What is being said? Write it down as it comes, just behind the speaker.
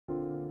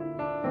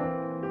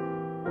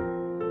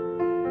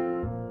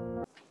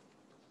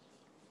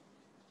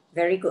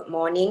Very good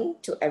morning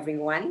to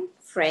everyone,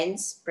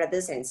 friends,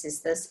 brothers and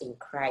sisters in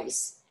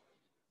Christ.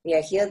 We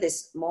are here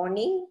this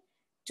morning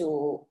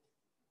to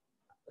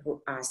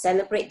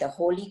celebrate the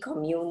Holy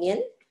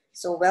Communion.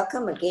 So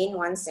welcome again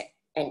once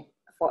and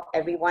for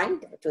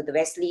everyone to the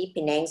Wesley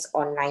Penang's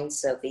online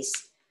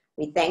service.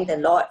 We thank the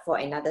Lord for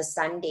another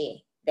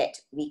Sunday that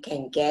we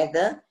can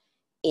gather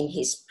in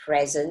His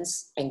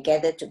presence and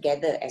gather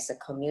together as a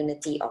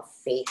community of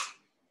faith.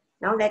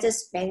 Now let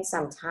us spend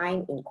some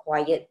time in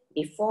quiet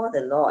before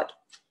the Lord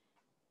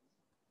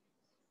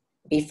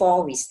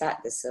before we start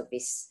the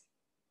service.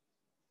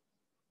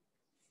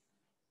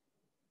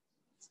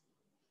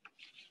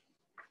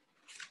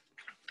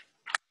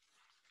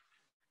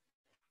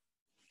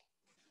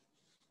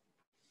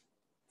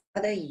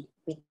 Father,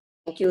 we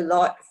thank you,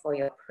 Lord, for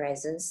your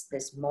presence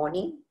this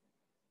morning,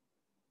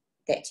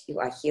 that you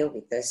are here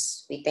with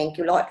us. We thank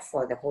you, Lord,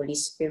 for the Holy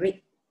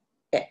Spirit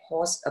that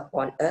pours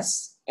upon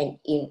us and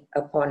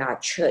upon our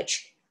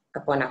church,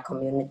 upon our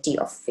community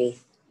of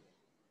faith.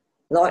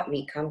 Lord,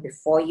 we come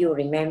before you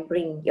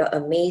remembering your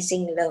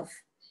amazing love,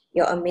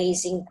 your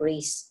amazing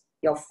grace,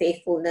 your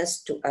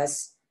faithfulness to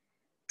us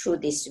through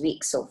this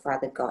week. So,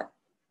 Father God,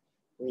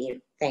 we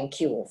thank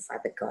you,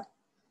 Father God.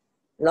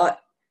 Lord,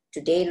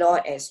 today,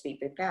 Lord, as we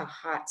prepare our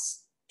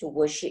hearts to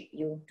worship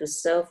you, to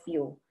serve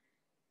you,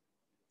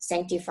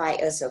 sanctify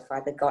us, oh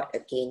Father God,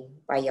 again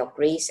by your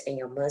grace and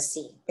your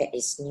mercy that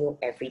is new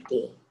every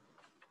day.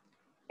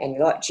 And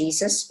Lord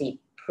Jesus, we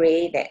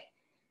pray that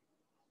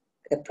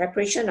the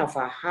preparation of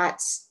our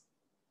hearts,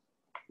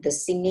 the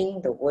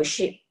singing, the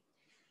worship,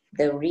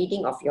 the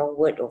reading of your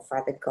word, oh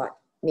Father God,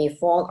 may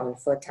fall on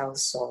fertile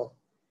soil.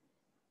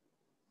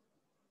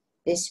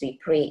 This we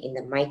pray in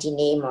the mighty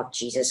name of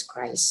Jesus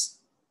Christ.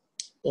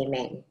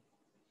 Amen.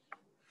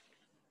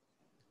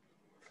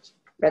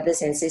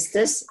 Brothers and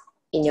sisters,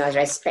 in your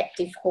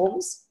respective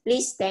homes,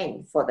 please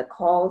stand for the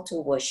call to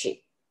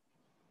worship.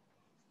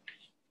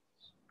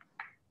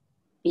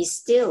 Be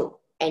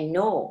still and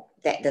know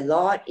that the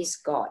Lord is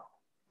God.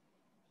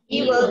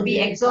 He will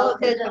be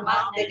exalted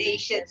among the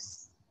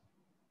nations.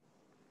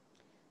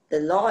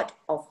 The Lord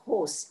of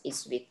hosts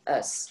is with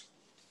us.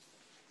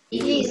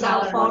 He is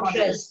our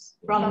fortress,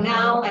 from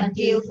now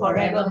until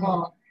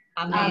forevermore.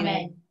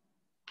 Amen.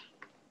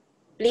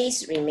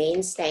 Please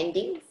remain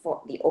standing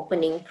for the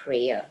opening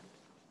prayer.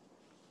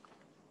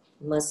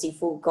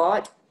 Merciful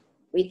God,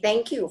 we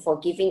thank you for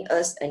giving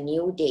us a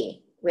new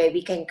day where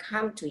we can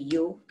come to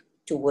you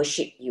to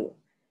worship you.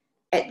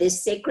 At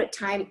this sacred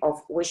time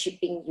of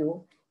worshiping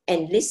you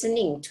and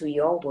listening to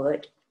your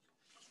word,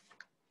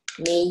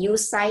 may you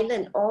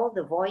silence all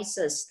the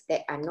voices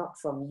that are not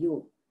from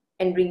you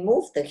and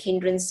remove the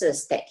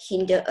hindrances that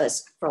hinder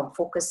us from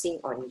focusing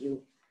on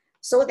you,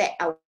 so that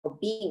our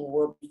being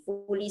will be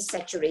fully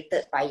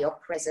saturated by your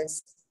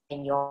presence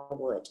and your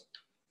word.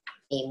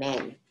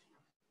 Amen.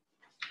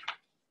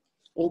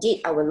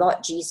 Indeed, our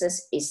Lord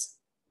Jesus is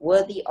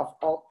worthy of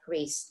all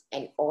praise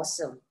and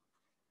awesome.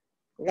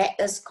 Let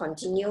us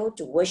continue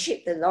to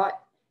worship the Lord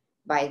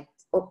by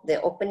the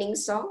opening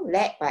song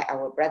led by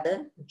our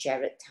brother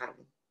Jared Tan.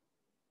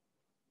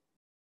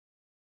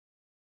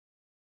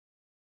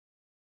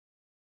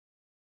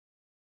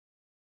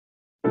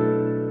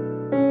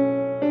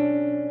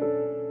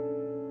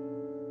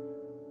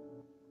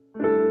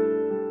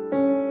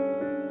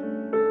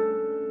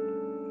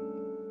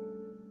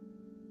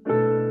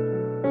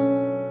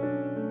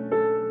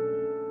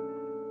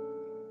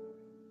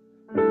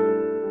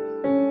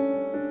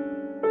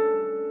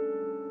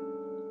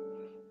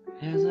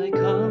 As I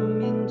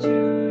come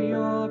into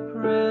your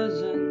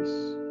presence,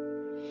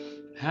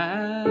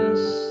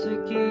 past the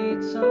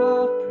gates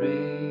of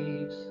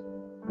praise,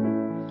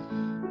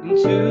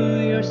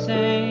 into your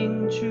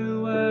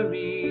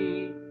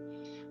sanctuary,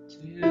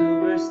 till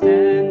we're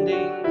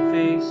standing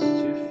face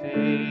to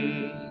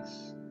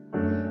face.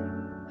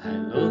 I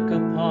look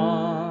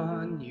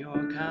upon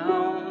your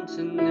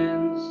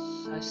countenance,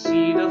 I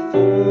see the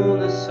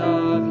fullness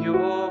of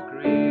your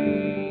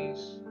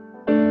grace.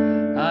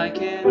 I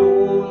can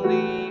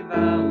only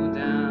bow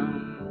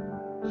down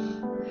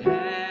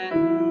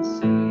and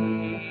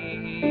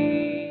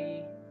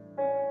say,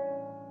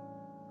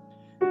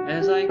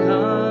 as I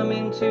come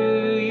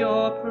into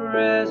your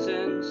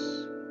presence,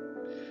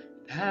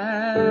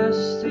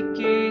 past the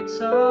gates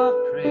of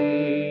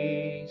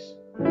praise,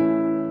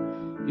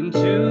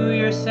 into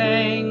your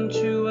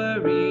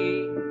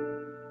sanctuary,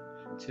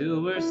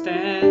 till we're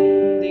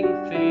standing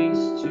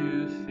face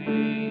to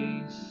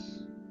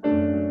face.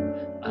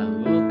 I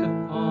look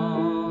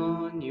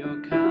upon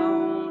your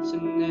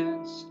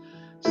countenance,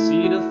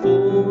 see the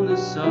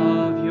fullness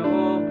of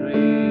your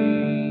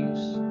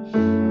grace.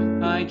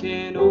 I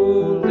can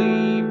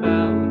only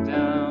bow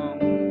down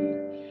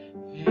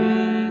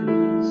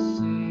and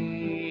say,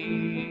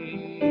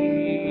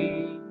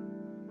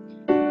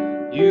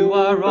 you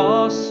are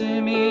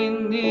awesome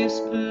in this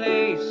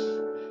place,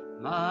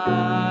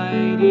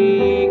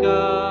 mighty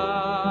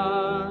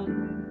God.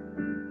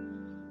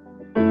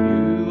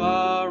 You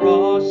are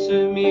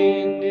awesome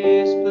in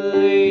this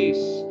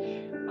place,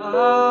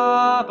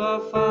 Abba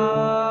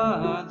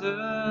Father.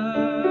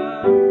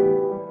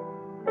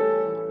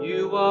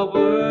 are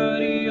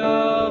worthy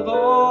of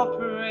all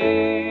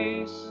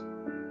praise.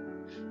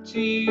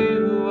 To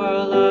you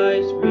our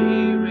lives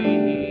we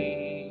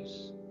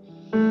raise.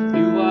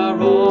 You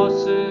are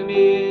awesome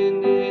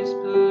in this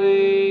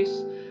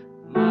place,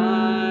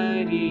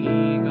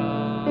 mighty God.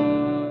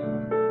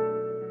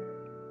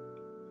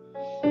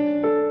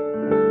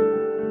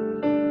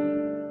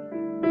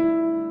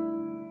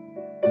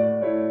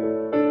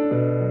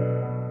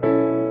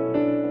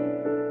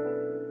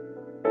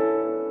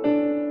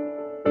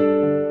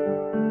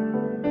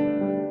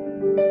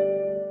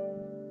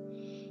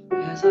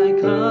 As I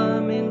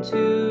come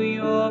into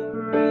your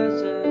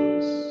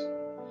presence,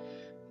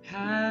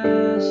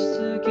 past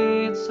the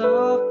gates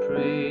of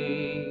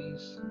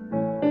praise,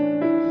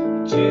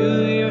 to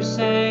your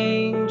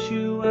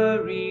sanctuary,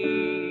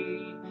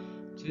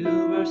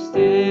 till we're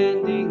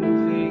standing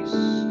face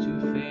to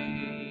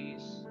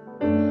face.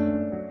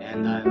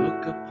 And I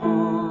look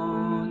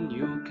upon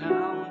your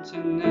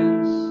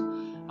countenance,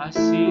 I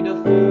see the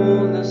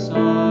fullness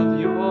of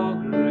your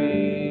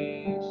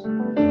grace.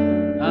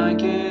 I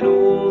can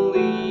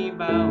only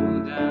bow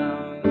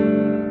down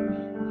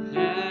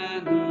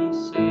and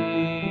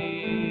say,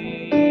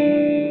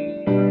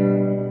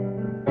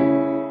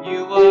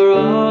 you are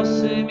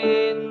awesome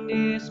in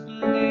this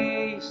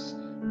place,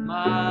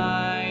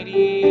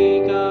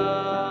 mighty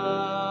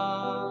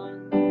God.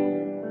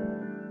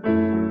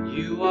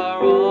 You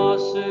are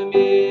awesome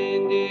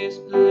in this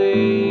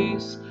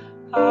place,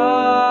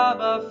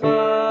 Abba Father.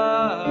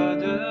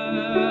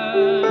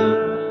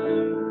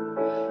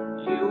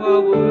 You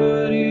are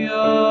worthy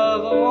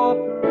of all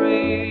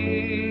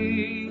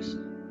praise.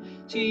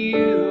 To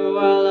you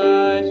our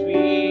lives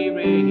we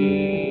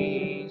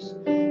raise.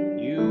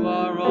 You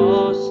are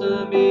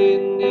awesome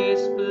in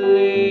this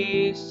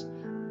place,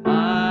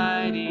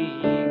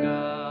 mighty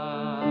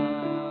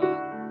God.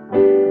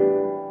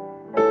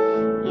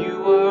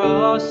 You are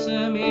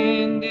awesome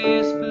in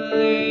this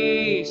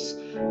place,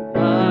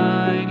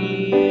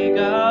 mighty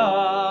God.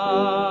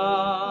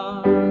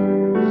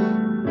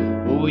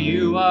 Oh,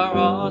 you are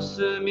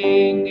awesome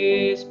in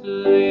this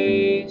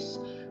place,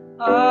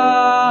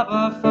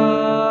 Abba Father.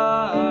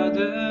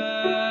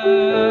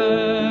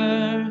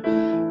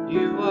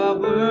 You are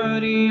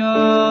worthy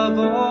of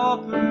all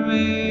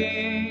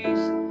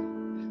praise.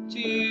 To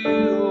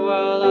you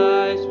our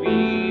lives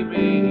we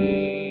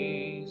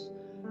raise.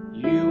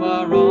 You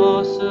are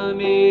awesome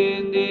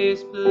in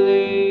this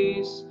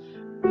place,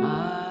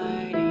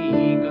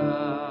 mighty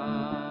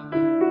God.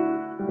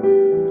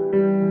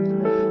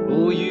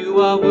 Oh, you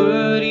are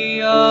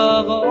worthy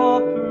of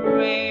all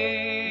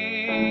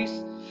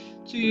praise.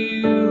 To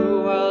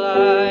you our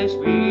lives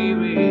we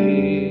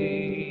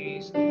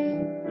raise.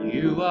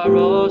 You are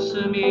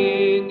awesome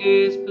in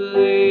this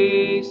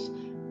place,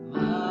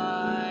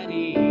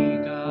 mighty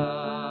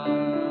God.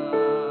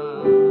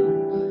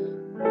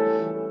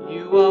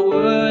 You are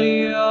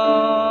worthy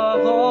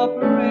of all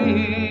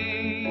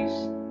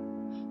praise.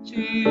 To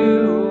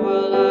you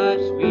our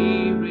lives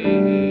we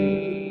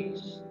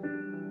raise.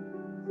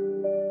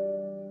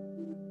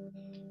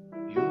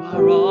 You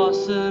are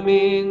awesome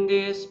in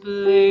this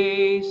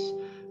place,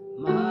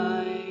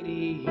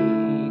 mighty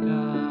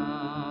God.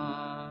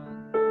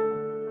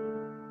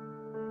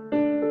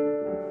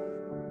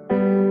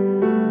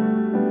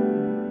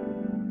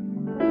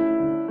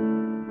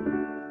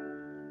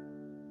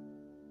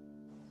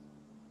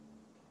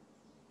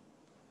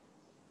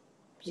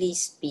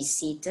 Please be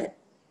seated.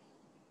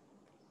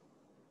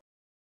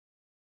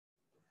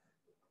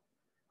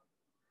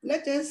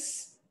 Let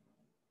us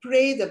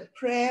pray the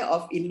prayer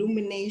of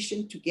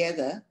illumination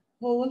together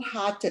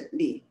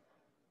wholeheartedly.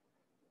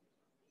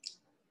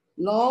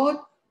 Lord,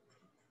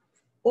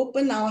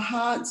 open our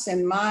hearts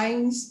and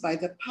minds by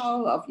the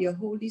power of your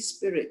Holy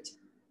Spirit,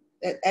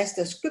 that as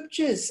the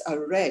scriptures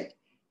are read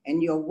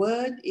and your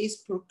word is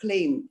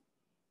proclaimed,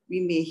 we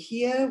may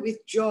hear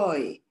with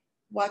joy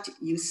what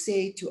you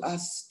say to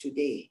us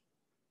today.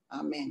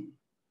 Amen.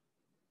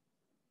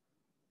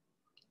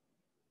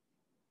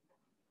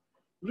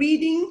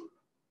 Reading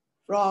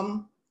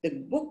from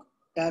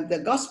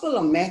the Gospel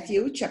of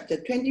Matthew, chapter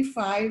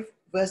 25,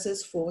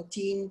 verses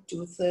 14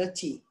 to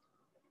 30.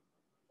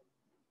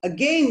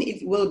 Again,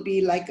 it will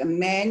be like a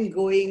man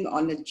going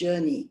on a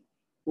journey,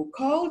 who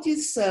called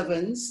his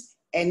servants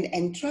and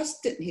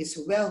entrusted his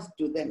wealth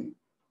to them.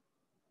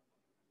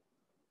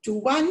 To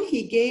one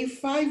he gave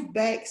 5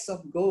 bags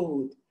of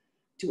gold,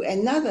 to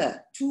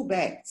another 2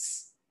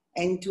 bags,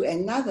 and to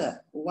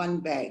another 1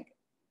 bag,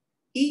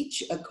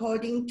 each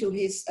according to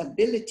his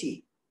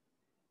ability.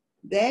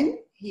 Then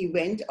he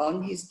went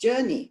on his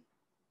journey.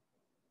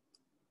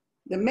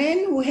 The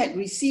man who had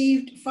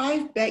received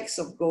 5 bags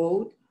of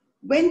gold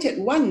went at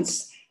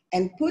once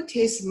and put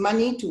his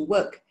money to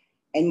work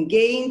and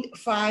gained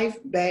 5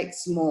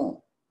 bags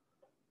more.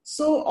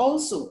 So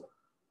also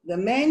the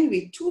man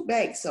with 2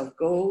 bags of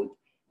gold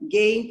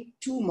gained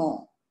 2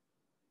 more.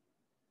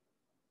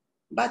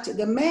 But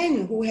the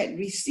man who had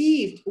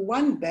received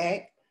 1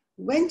 bag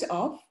went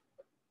off,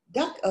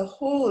 dug a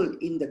hole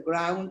in the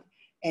ground,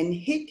 and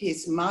hid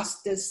his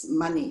master's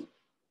money.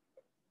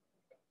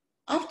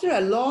 After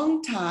a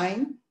long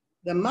time,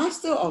 the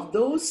master of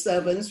those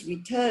servants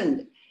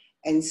returned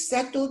and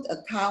settled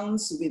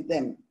accounts with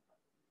them.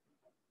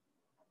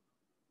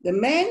 The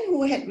man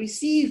who had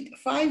received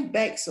 5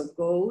 bags of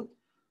gold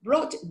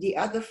brought the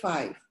other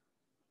 5.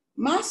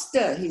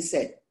 Master, he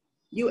said,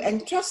 you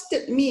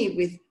entrusted me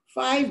with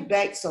 5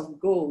 bags of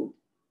gold.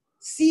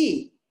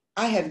 See,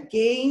 I have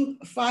gained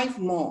 5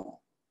 more.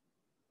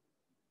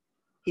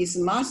 His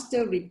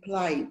master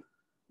replied,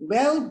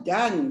 well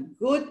done,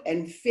 good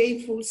and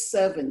faithful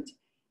servant.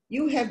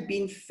 You have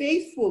been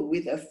faithful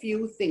with a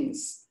few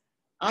things.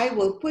 I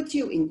will put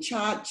you in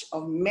charge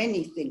of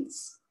many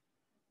things.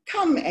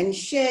 Come and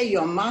share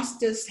your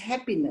master's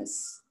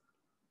happiness.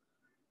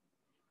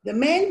 The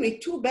man with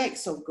 2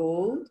 bags of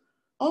gold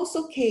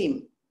also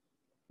came.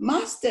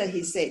 Master,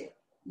 he said,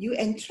 you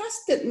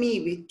entrusted me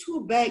with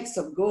 2 bags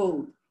of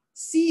gold.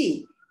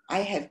 See, I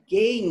have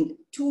gained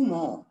 2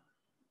 more.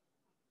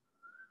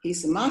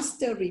 His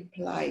master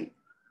replied,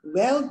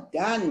 well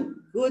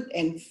done, good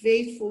and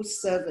faithful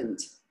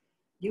servant.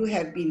 You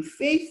have been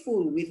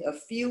faithful with a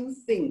few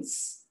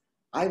things.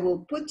 I will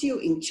put you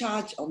in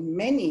charge of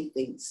many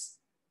things.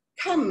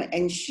 Come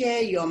and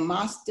share your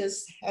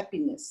master's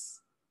happiness.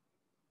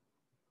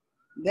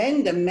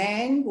 Then the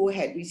man who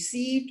had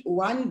received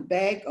 1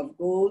 bag of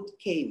gold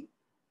came.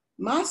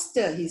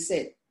 Master, he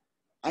said,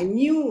 I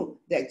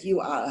knew that you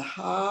are a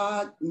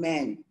hard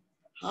man,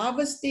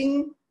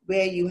 harvesting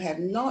where you have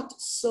not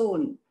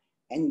sown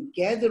and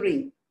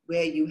gathering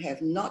where you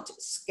have not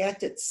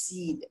scattered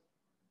seed.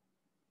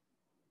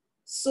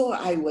 So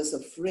I was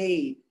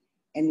afraid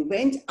and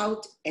went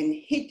out and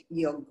hid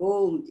your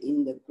gold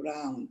in the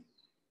ground.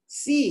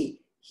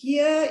 See,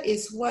 here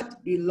is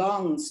what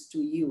belongs to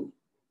you.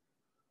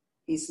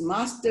 His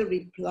master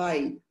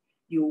replied,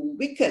 you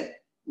wicked,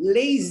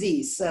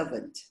 lazy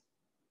servant.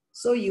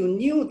 So you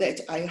knew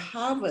that I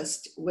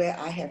harvest where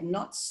I have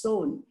not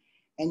sown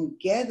and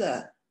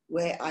gather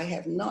where I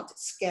have not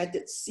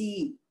scattered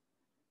seed.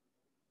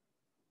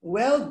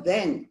 Well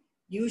then,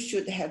 you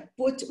should have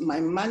put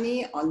my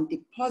money on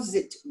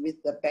deposit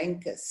with the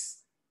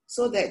bankers,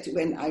 so that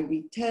when I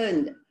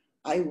returned,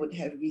 I would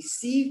have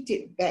received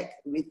it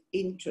back with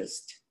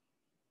interest.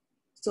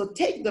 So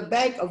take the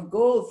bag of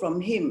gold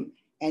from him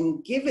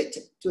and give it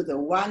to the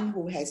one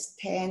who has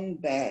 10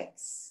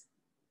 bags.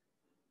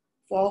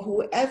 For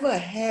whoever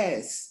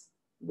has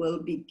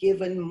will be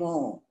given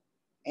more,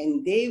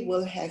 and they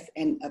will have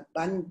an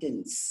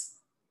abundance.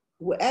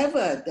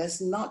 Whoever does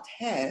not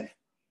have,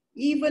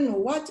 even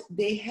what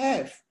they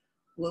have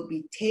will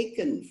be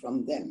taken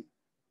from them.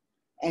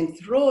 And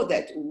throw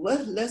that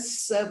worthless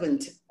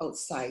servant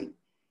outside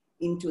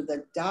into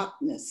the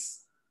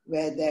darkness,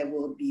 where there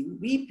will be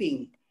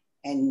weeping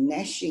and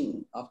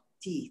gnashing of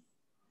teeth.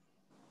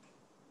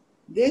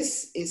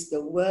 This is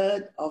the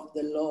word of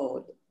the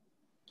Lord.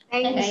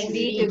 Thanks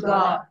be to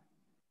God.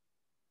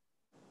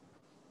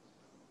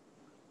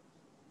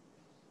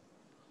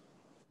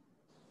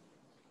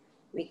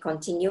 We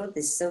continue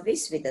this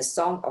service with a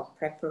song of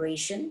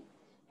preparation,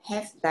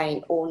 Have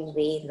Thine Own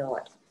Way,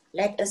 Lord.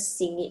 Let us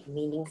sing it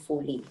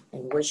meaningfully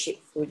and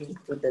worshipfully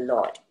to the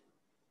Lord.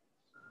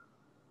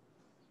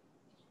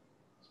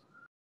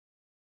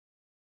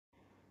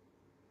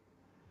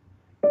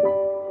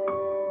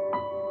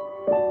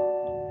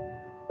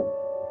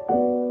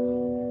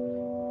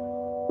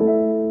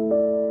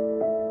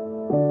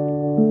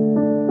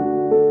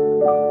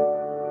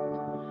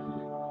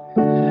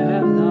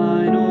 Have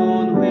thine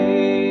own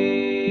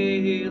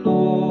way,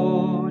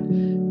 Lord,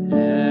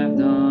 have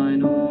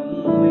thine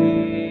own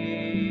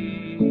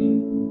way.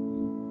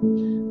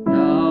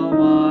 Thou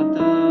art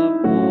the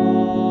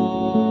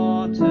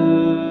potter,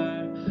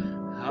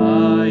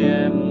 I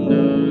am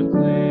the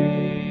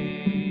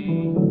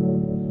clay.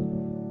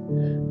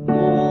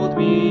 Mold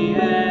me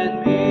and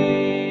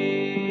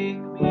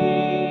make me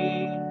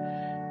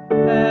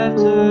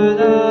after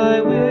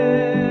thy will.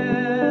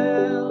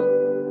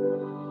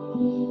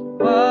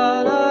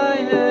 While I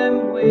am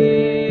waiting,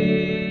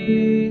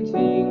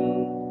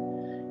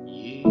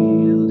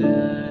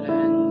 yielded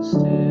and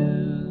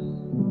still,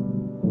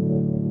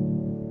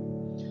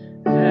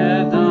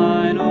 have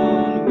thine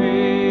own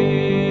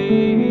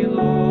way,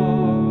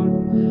 Lord,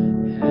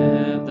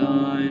 have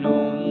thine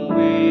own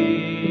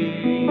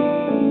way.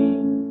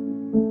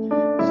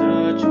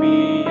 Search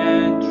me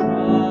and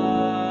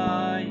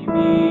try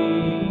me,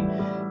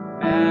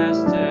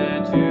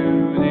 Master,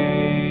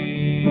 today.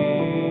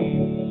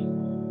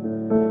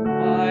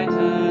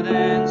 Whiter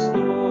than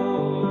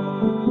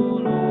snow,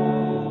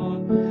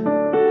 Lord,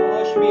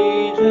 wash me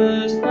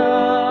just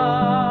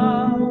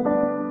now,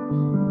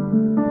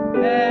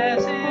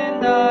 as in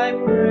thy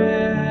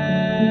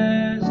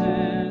presence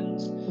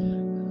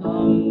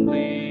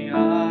humbly I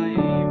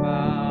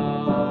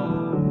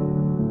bow.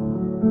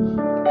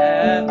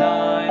 Have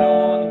thine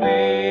own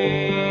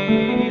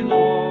way,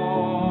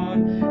 Lord,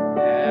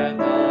 have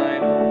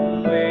thine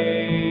own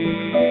way.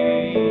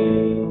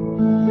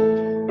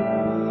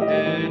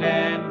 Wounded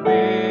and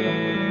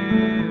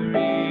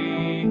weary,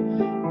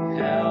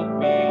 help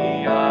me,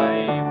 I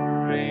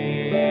pray.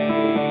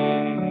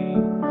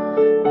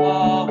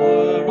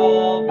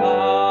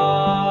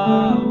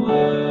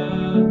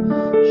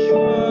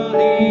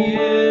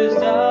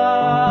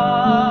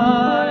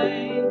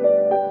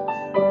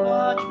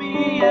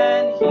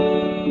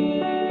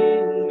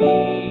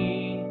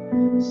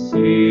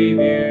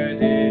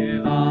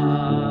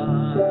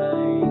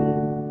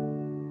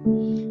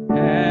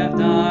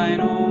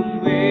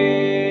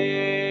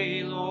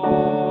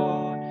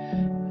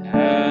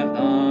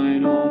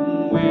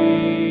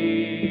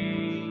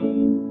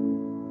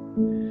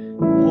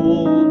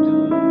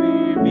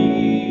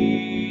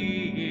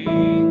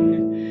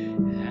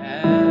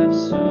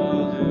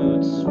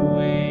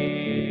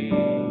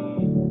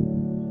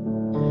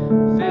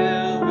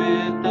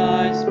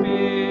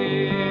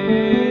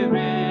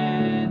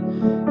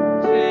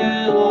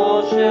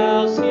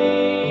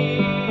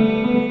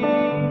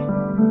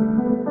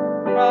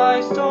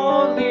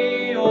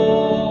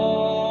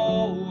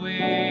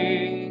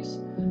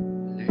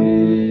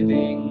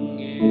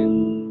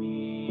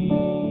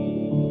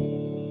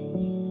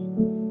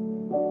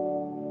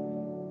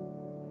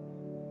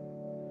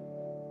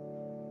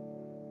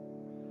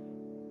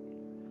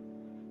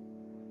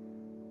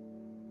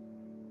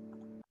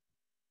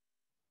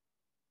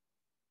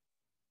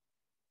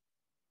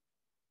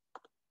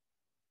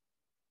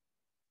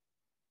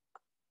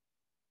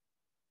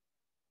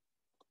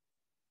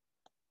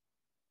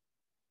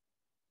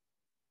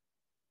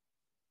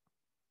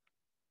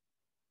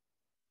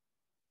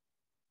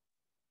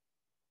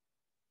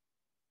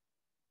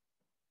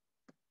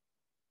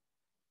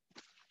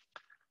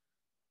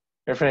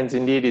 Dear friends,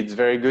 indeed, it's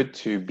very good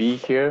to be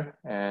here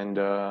and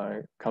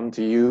come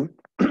to you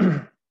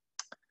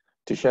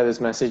to share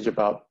this message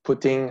about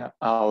putting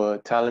our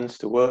talents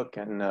to work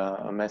and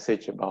a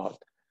message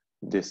about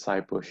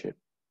discipleship.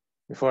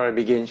 Before I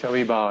begin, shall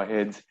we bow our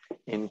heads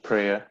in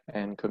prayer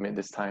and commit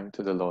this time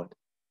to the Lord?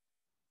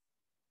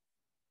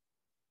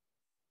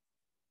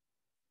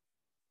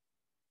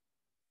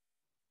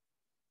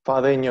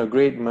 Father, in your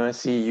great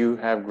mercy, you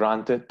have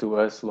granted to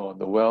us, Lord,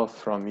 the wealth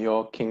from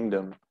your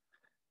kingdom.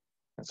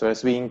 And so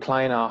as we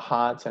incline our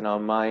hearts and our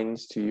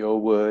minds to your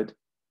word,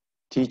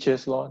 teach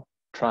us, Lord,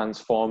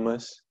 transform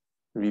us,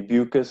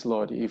 rebuke us,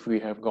 Lord, if we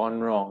have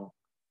gone wrong,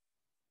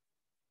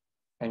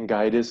 and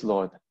guide us,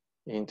 Lord,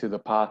 into the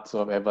paths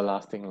of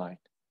everlasting light.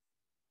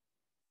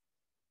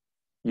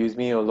 Use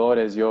me, O Lord,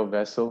 as your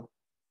vessel,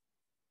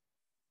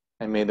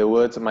 and may the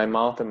words of my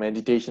mouth and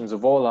meditations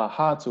of all our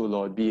hearts, O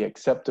Lord, be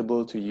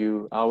acceptable to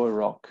you, our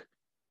rock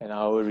and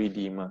our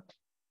Redeemer.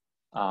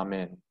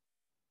 Amen.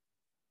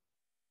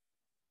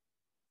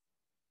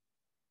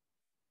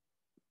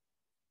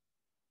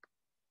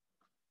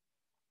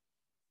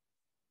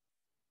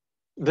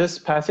 This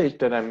passage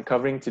that I'm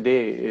covering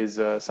today is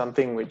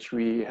something which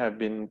we have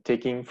been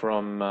taking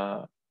from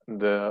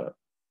the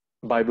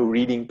Bible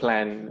reading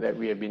plan that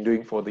we have been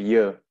doing for the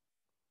year.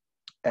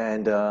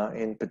 And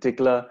in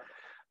particular,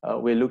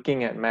 we're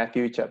looking at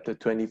Matthew chapter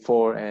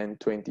 24 and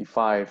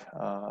 25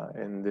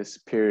 in this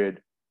period.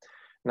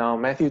 Now,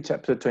 Matthew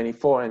chapter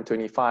 24 and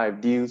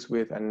 25 deals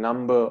with a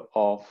number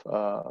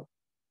of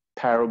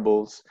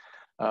parables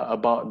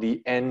about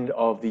the end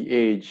of the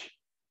age.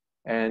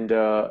 And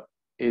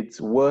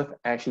it's worth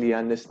actually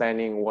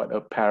understanding what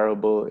a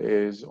parable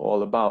is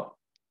all about.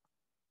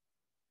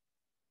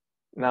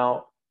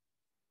 Now,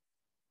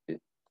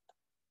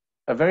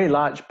 a very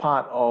large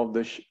part of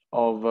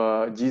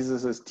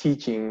Jesus's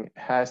teaching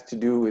has to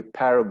do with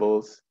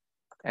parables,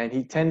 and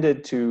he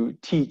tended to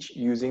teach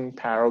using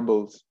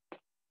parables.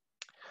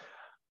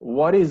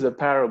 What is a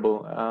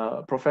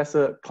parable?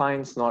 Professor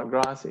Klein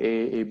Snodgrass,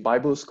 a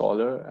Bible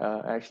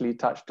scholar, actually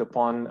touched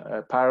upon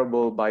a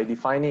parable by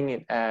defining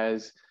it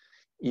as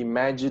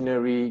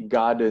imaginary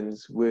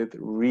gardens with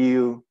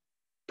real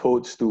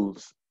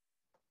toadstools.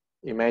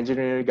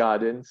 Imaginary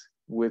gardens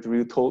with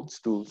real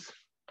toadstools.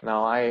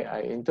 Now, I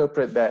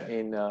interpret that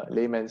in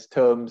layman's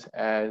terms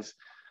as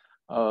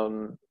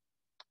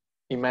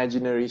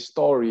imaginary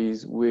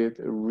stories with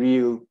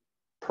real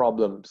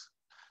problems.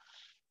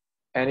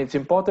 And it's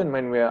important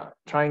when we're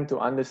trying to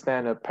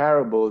understand a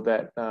parable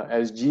that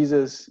as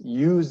Jesus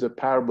used a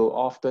parable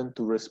often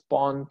to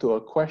respond to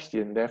a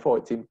question, therefore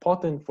it's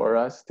important for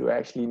us to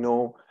actually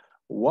know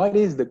what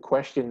is the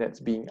question that's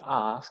being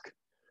asked,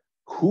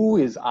 who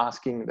is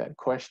asking that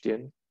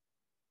question,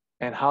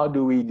 and how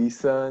do we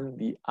discern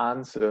the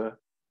answer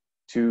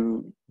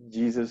to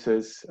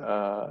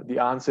the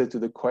answer to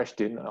the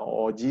question,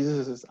 or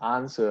Jesus's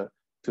answer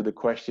to the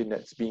question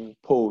that's being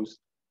posed.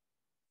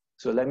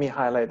 So let me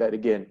highlight that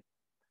again.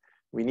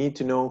 We need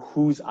to know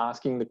who's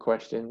asking the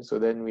question, so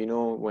then we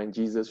know when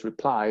Jesus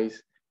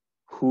replies,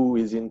 who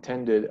is the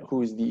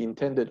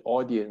intended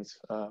audience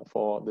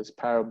for this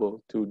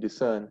parable to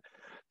discern.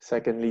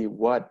 Secondly,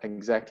 what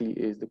exactly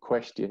is the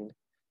question?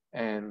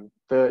 And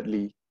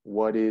thirdly,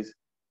 what is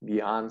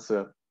the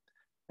answer?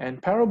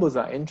 And parables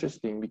are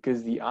interesting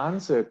because the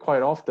answer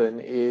quite often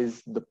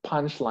is the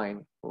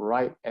punchline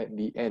right at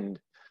the end.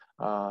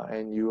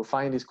 And you will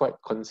find this quite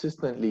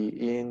consistently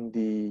in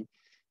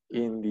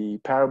the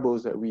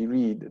parables that we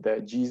read,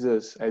 that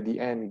Jesus at the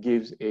end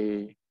gives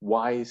a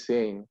wise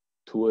saying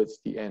towards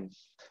the end.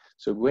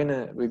 So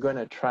we're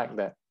gonna track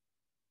that.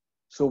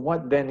 So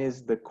what then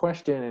is the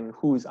question, and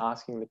who is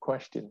asking the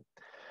question?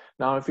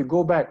 Now, if you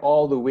go back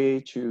all the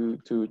way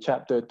to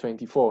chapter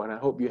 24, and I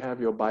hope you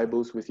have your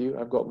Bibles with you.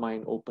 I've got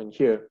mine open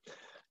here.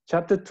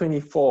 Chapter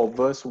 24,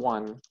 verse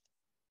 1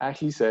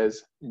 actually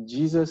says,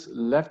 Jesus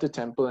left the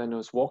temple and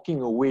was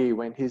walking away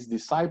when his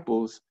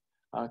disciples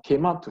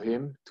came up to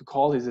him to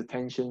call his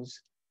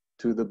attentions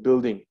to the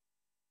building.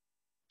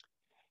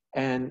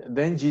 And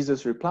then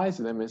Jesus replies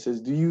to them and says,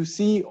 do you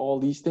see all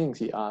these things?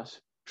 He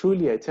asked.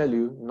 Truly, I tell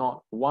you,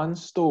 not one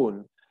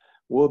stone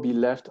will be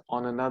left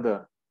on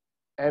another.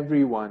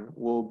 Everyone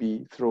will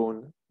be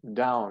thrown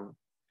down.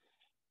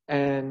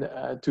 And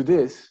to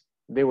this,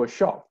 they were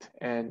shocked.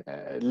 And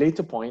at a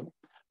later point,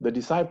 the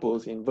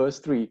disciples in verse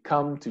 3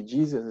 come to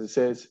Jesus and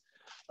says,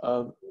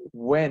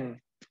 when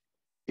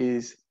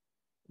is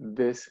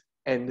this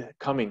end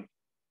coming?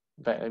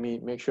 In fact, let me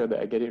make sure that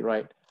I get it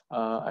right.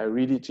 I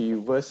read it to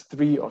you. Verse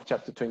 3 of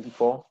chapter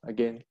 24.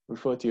 Again,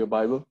 refer to your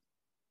Bible.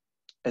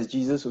 As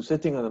Jesus was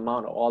sitting on the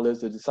Mount of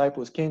Olives, the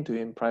disciples came to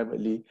him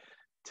privately.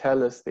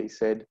 Tell us, they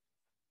said,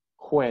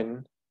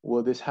 when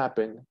will this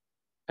happen?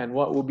 And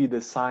what will be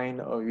the sign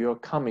of your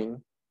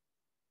coming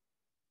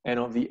and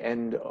of the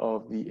end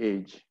of the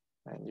age?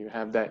 And you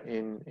have that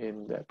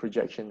in that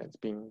projection that's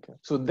being...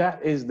 So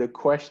that is the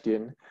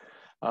question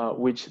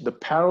which the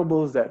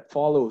parables that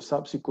follow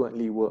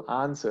subsequently will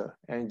answer.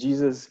 And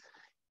Jesus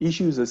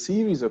issues a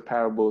series of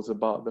parables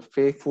about the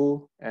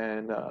faithful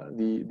and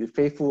the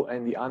faithful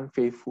and the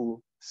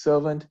unfaithful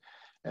servant.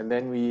 And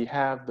then we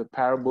have the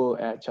parable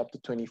at chapter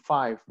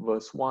 25,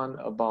 verse 1,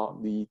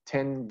 about the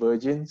 10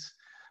 virgins,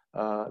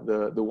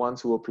 the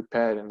ones who were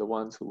prepared and the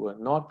ones who were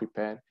not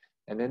prepared.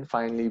 And then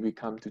finally, we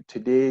come to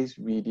today's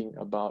reading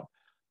about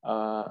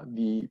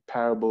the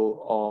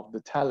parable of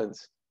the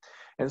talents.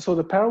 And so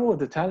the parable of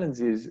the talents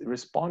is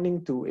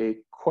responding to a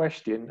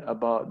question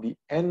about the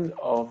end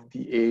of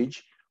the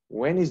age.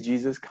 When is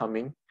Jesus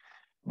coming?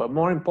 But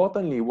more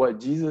importantly, what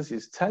Jesus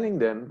is telling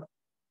them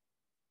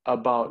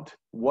about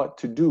what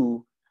to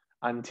do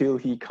until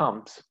he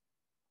comes.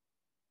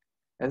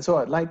 And so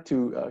I'd like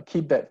to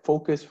keep that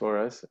focus for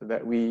us,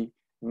 that we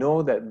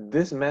know that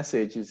this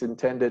message is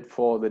intended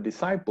for the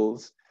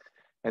disciples,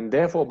 and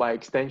therefore by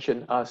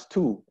extension us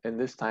too, in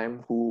this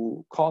time,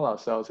 who call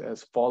ourselves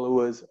as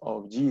followers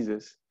of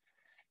Jesus.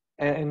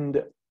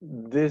 And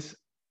this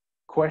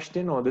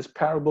question or this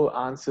parable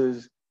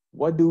answers,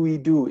 what do we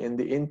do in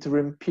the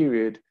interim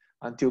period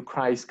until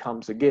Christ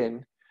comes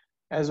again?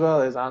 As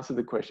well as answer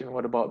the question,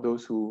 what about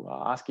those who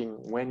are asking,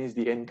 when is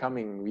the end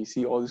coming? We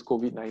see all these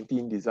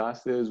COVID-19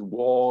 disasters,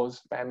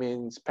 wars,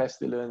 famines,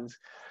 pestilence,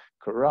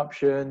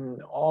 corruption,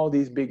 all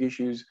these big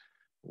issues.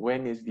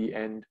 When is the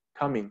end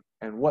coming?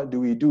 And what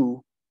do we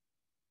do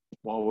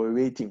while we're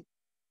waiting?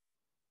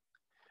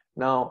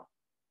 Now,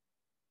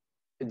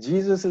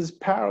 Jesus's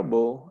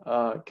parable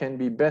can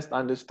be best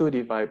understood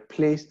if I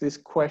place this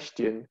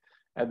question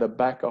at the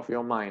back of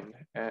your mind,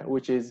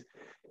 which is,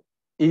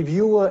 if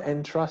you were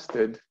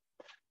entrusted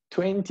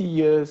 20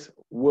 years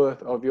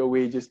worth of your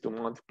wages to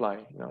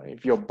multiply.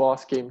 If your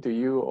boss came to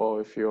you,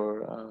 or if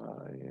you're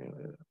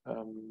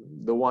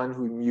the one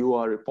whom you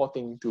are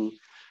reporting to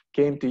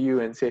came to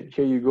you and said,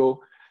 here you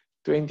go,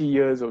 20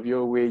 years of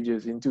your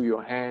wages into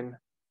your hand,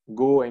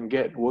 go and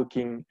get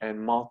working and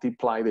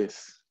multiply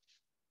this.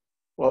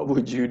 What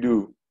would you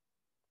do?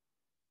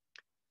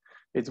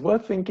 It's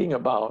worth thinking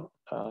about.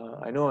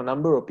 I know a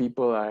number of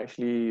people are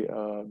actually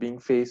being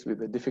faced with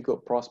the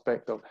difficult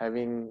prospect of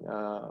having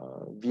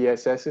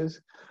VSSs,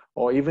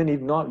 or even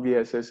if not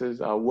VSSs,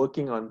 are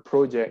working on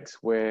projects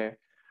where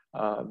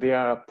they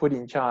are put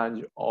in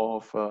charge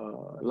of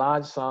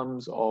large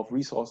sums of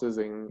resources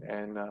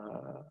and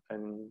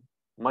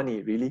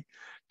money, really,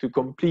 to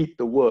complete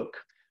the work,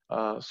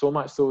 so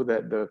much so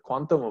that the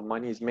quantum of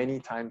money is many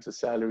times the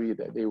salary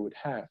that they would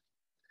have.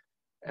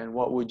 And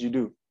what would you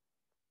do?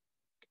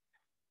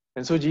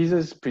 And so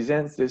Jesus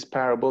presents this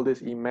parable, this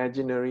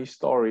imaginary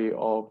story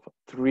of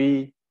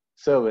 3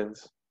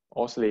 servants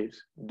or slaves,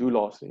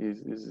 doulos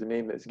is the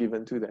name that's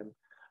given to them,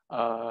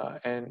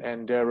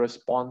 and their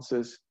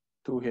responses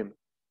to him.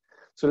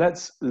 So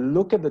let's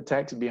look at the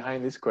text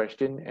behind this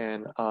question,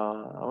 and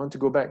I want to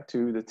go back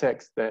to the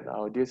text that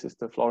our dear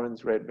sister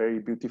Florence read very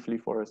beautifully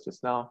for us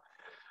just now,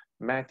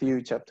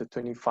 Matthew chapter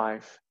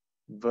 25,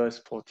 verse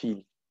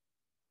 14.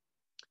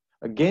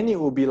 Again, it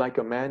will be like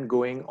a man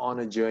going on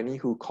a journey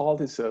who called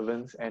his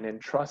servants and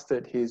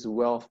entrusted his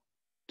wealth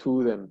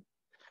to them.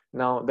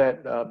 Now,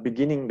 that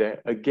beginning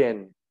there,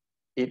 again,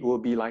 it will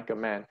be like a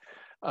man.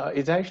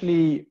 It's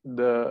actually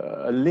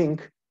a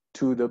link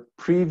to the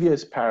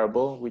previous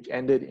parable, which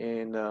ended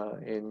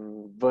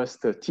in verse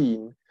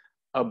 13,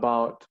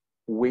 about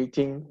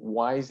waiting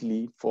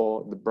wisely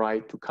for the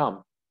bride to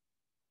come.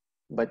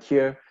 But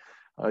here,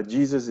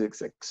 Jesus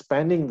is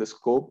expanding the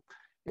scope.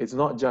 It's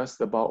not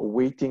just about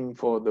waiting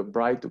for the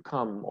bride to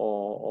come,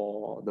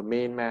 or the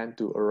main man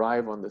to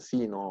arrive on the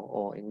scene,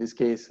 or in this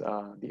case,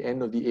 the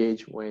end of the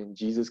age when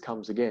Jesus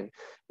comes again.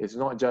 It's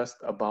not just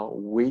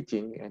about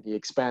waiting, and he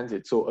expands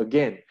it. So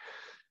again,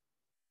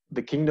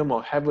 the kingdom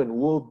of heaven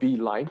will be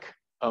like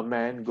a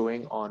man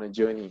going on a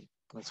journey.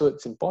 And so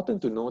it's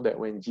important to know that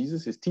when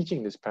Jesus is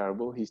teaching this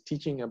parable, he's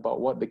teaching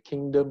about what the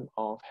kingdom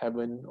of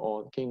heaven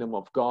or the kingdom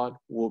of God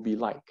will be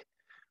like,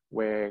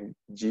 where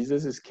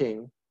Jesus is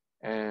king,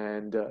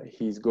 and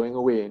he's going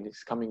away and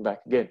he's coming back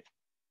again.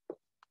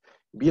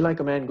 Be like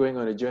a man going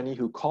on a journey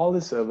who called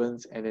his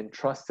servants and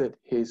entrusted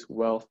his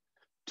wealth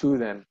to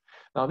them.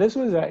 Now, this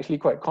was actually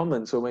quite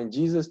common. So when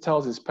Jesus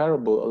tells his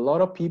parable, a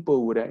lot of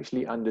people would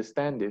actually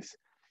understand this.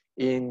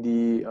 In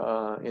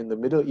the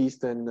Middle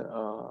Eastern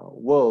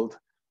world,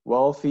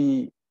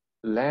 wealthy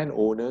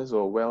landowners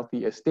or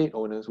wealthy estate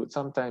owners would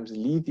sometimes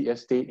leave the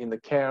estate in the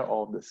care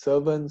of the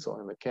servants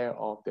or in the care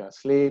of their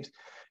slaves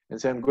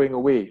and say, I'm going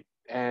away.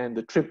 And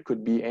the trip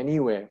could be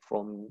anywhere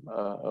from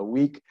a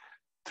week,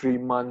 3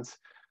 months,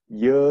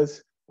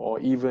 years,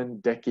 or even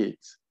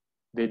decades.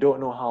 They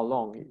don't know how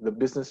long. The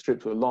business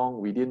trips were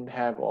long. We didn't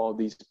have all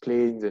these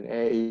planes and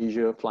Air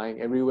Asia flying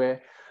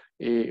everywhere.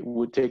 It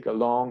would take a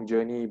long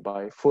journey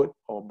by foot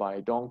or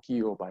by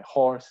donkey or by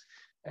horse.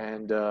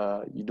 And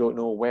you don't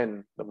know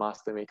when the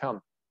master may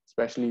come,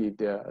 especially if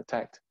they're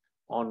attacked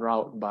en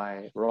route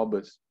by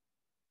robbers.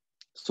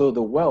 So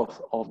the wealth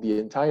of the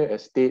entire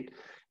estate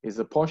is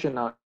apportioned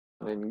out,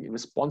 and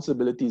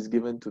responsibility is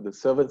given to the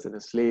servants and the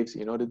slaves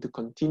in order to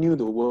continue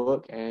the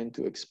work and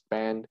to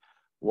expand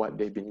what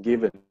they've been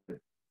given.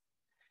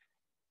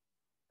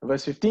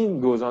 Verse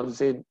 15 goes on to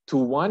say, to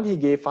one he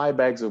gave 5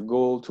 bags of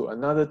gold, to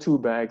another 2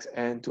 bags,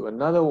 and to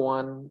another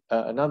one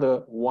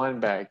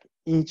bag,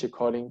 each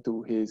according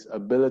to his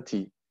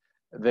ability.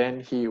 Then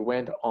he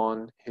went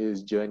on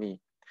his journey.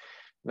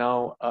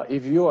 Now,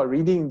 if you are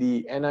reading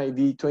the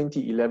NIV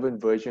 2011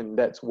 version,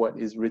 that's what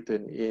is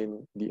written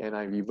in the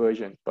NIV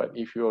version. But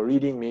if you're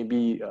reading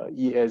maybe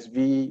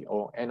ESV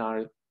or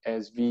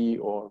NRSV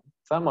or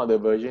some other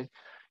version,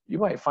 you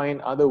might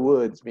find other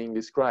words being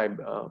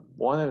described.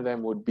 One of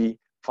them would be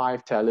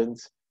 5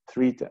 talents,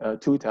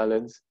 2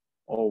 talents,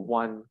 or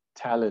 1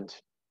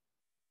 talent.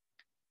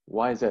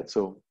 Why is that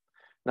so?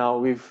 Now,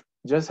 we've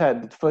just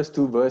had the first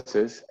 2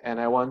 verses, and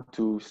I want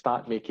to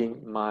start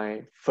making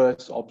my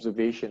first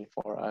observation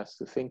for us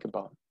to think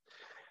about.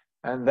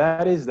 And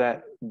that is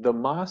that the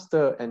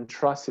master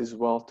entrusts his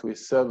wealth to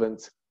his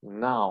servants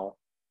now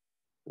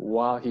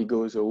while he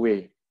goes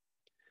away.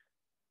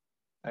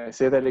 I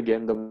say that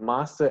again, the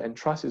master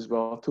entrusts his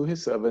wealth to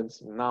his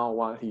servants now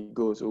while he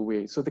goes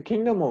away. So the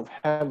kingdom of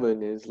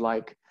heaven is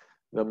like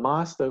the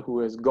master who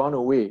has gone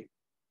away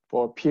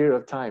for a period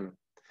of time.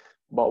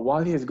 But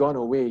while he has gone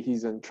away,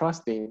 he's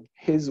entrusting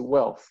his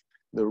wealth,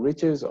 the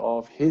riches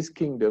of his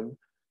kingdom,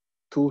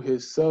 to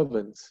his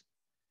servants.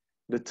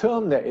 The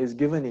term that is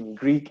given in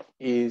Greek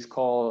is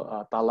called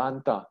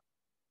talanta.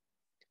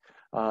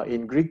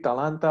 In Greek,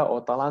 talanta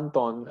or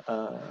talanton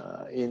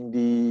in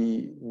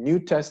the New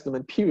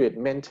Testament period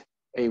meant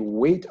a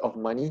weight of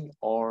money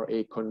or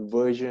a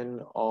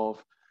conversion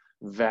of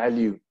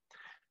value.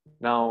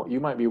 Now,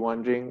 you might be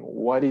wondering,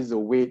 what is the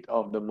weight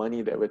of the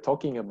money that we're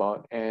talking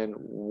about and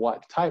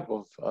what type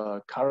of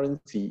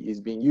currency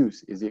is being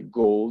used? Is it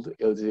gold?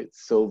 Is it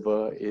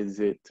silver? Is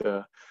it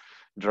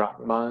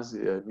drachmas,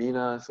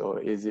 minas,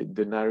 or is it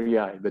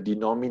denarii, the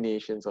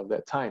denominations of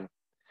that time?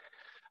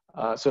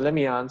 So let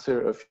me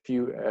answer a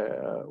few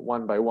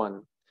one by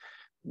one.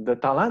 The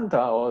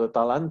talanta or the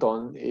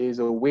talanton is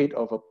a weight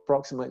of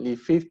approximately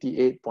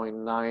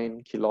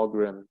 58.9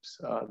 kilograms.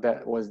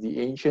 That was the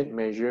ancient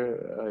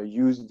measure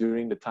used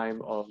during the time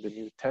of the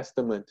New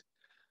Testament.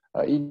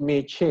 It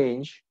may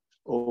change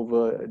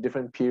over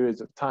different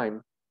periods of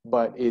time,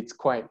 but it's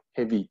quite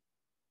heavy.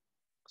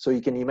 So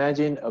you can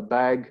imagine a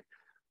bag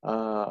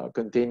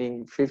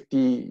containing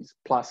 50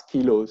 plus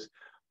kilos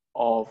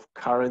of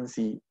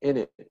currency in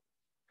it.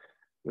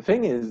 The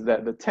thing is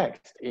that the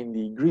text in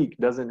the Greek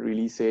doesn't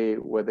really say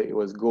whether it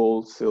was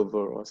gold,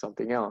 silver, or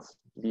something else.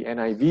 The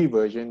NIV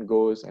version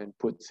goes and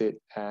puts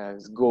it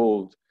as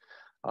gold.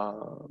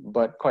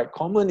 But quite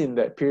common in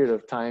that period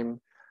of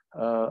time,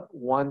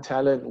 1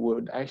 talent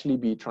would actually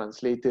be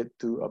translated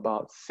to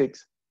about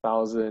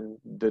 6,000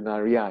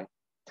 denarii.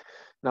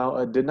 Now,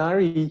 a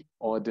denari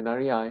or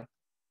denarii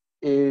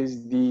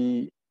is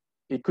the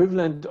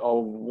equivalent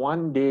of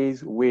 1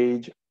 day's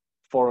wage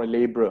for a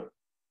laborer.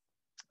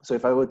 So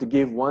if I were to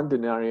give 1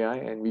 denarii,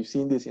 and we've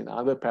seen this in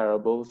other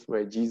parables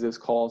where Jesus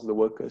calls the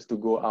workers to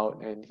go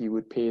out and he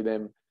would pay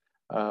them,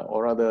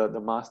 or rather the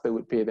master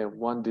would pay them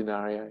 1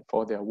 denarii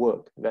for their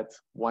work.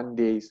 That's 1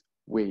 day's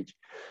wage.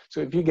 So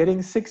if you're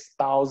getting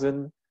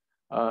 6,000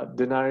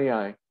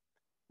 denarii,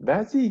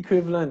 that's the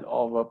equivalent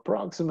of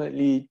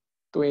approximately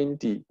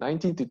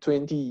 19 to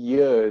 20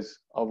 years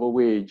of a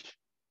wage.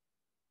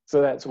 So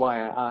that's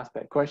why I asked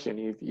that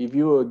question. If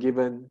you were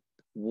given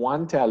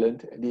 1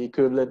 talent, the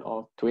equivalent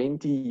of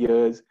 20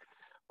 years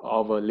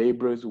of a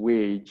laborer's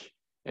wage,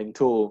 and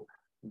told,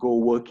 go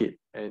work it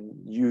and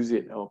use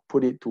it or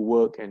put it to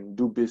work and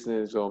do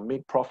business or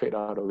make profit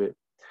out of it.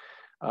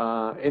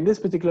 In this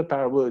particular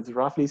parable, it's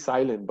roughly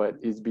silent, but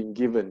it's been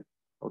given.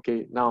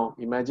 Okay, now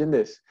imagine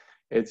this.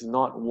 It's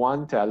not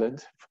 1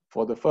 talent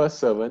for the first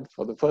servant.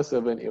 For the first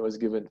servant, it was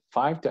given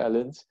 5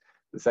 talents,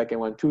 the second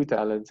one 2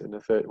 talents, and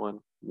the third one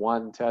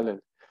 1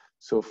 talent.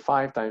 So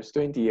 5 times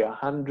 20,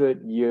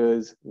 100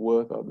 years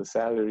worth of the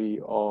salary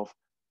of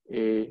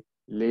a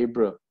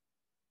laborer.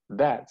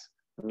 That's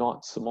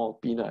not small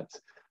peanuts.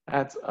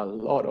 That's a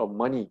lot of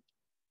money.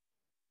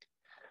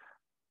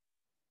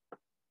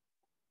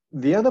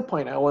 The other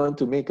point I want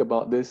to make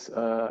about this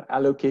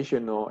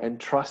allocation or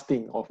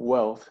entrusting of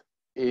wealth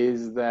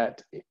is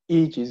that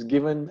each is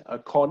given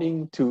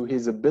according to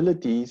his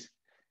abilities.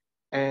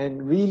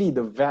 And really,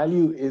 the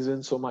value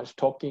isn't so much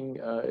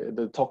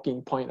the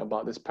talking point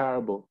about this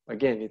parable.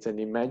 Again, it's an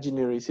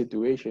imaginary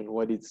situation.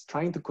 What it's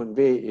trying to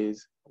convey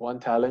is 1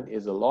 talent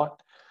is a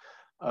lot.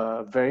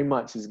 Very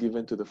much is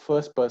given to the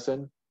first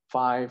person,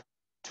 5,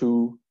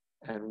 2,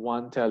 and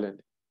 1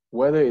 talent.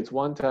 Whether it's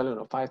 1 talent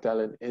or 5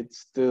 talent, it's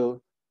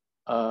still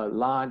a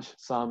large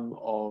sum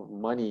of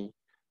money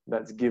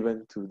that's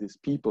given to these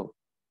people.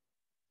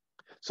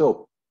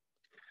 So,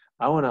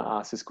 I want to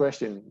ask this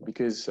question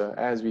because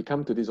as we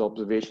come to these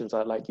observations,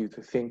 I'd like you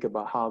to think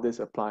about how this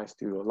applies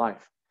to your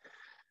life.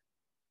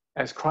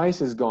 As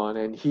Christ is gone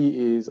and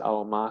he is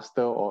our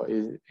master, or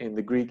in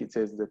the Greek it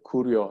says the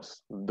kurios,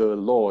 the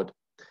Lord.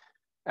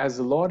 As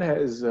the Lord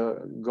has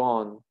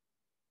gone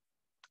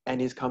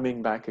and is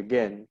coming back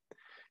again,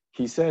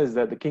 he says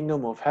that the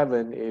kingdom of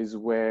heaven is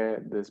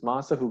where this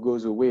master who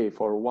goes away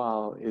for a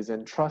while is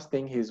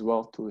entrusting his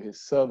wealth to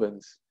his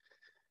servants.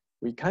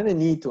 We kind of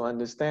need to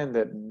understand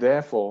that,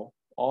 therefore,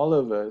 all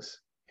of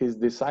us, his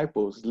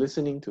disciples,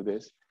 listening to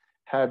this,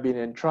 have been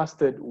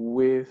entrusted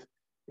with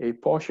a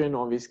portion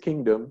of his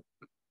kingdom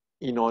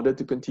in order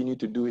to continue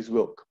to do his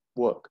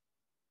work.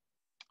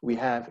 We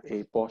have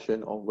a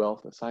portion of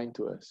wealth assigned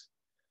to us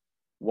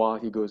while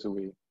he goes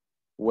away.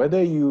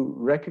 Whether you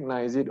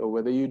recognize it or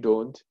whether you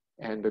don't,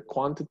 and the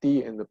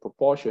quantity and the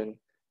proportion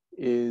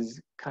is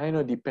kind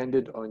of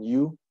dependent on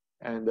you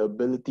and the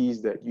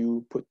abilities that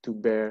you put to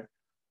bear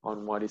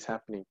on what is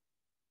happening.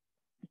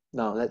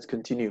 Now let's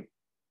continue.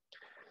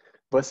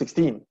 Verse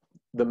 16,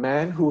 the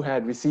man who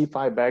had received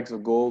 5 bags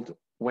of gold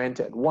went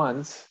at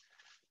once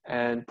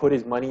and put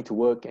his money to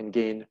work and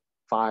gained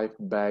 5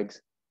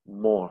 bags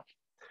more.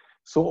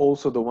 So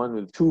also the one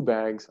with 2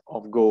 bags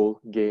of gold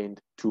gained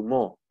 2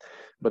 more.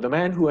 But the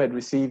man who had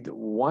received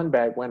 1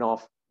 bag went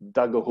off,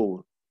 dug a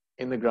hole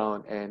in the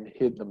ground and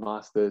hid the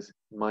master's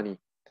money.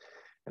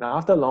 And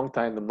after a long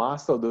time, the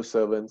master of those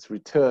servants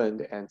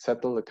returned and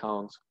settled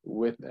accounts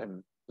with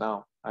them.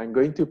 Now, I'm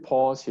going to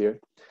pause here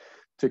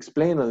to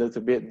explain a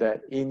little bit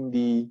that in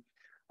the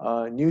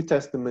New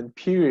Testament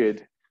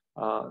period,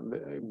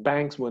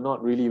 banks were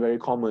not really very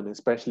common,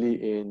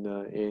 especially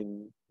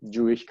in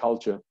Jewish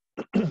culture.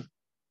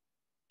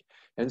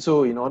 And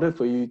so in order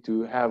for you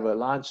to have a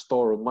large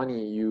store of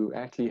money, you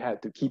actually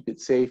had to keep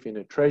it safe in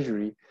a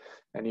treasury.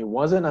 And it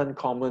wasn't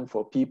uncommon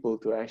for people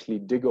to actually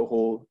dig a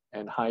hole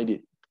and hide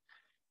it.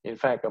 In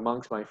fact,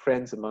 amongst my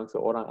friends, amongst the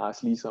Orang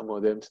Asli, some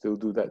of them still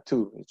do that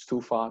too. It's too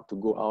far to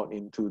go out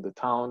into the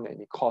town and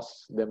it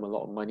costs them a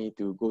lot of money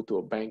to go to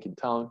a bank in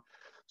town.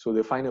 So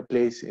they find a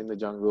place in the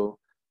jungle,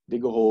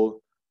 dig a hole,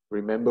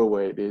 remember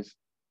where it is,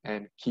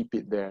 and keep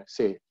it there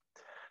safe.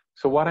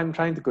 So what I'm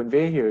trying to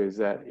convey here is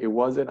that it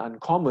wasn't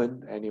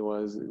uncommon and it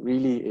was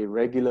really a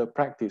regular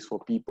practice for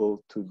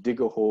people to dig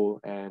a hole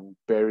and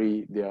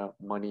bury their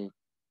money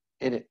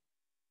in it.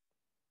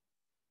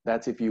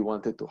 That's if you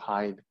wanted to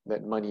hide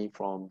that money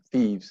from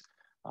thieves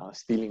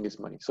stealing this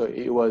money. So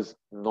it was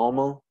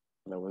normal.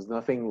 There was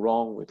nothing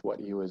wrong with what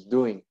he was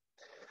doing.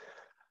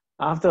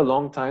 After a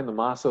long time, the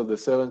master of the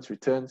servants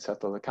returned,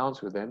 settled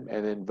accounts with them.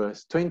 And then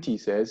verse 20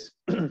 says,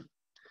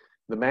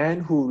 the man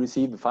who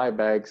received the 5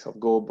 bags of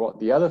gold brought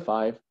the other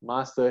 5.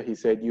 Master, he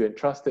said, you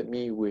entrusted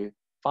me with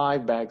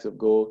 5 bags of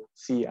gold.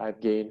 See, I've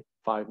gained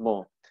 5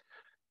 more.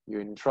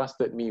 You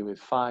entrusted me with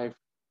 5.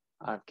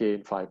 I've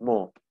gained 5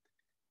 more.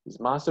 His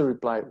master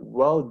replied,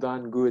 well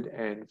done, good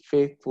and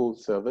faithful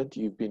servant.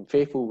 You've been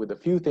faithful with a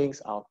few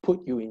things. I'll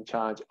put you in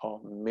charge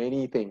of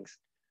many things.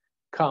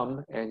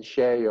 Come and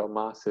share your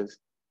master's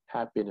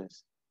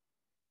happiness.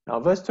 Now,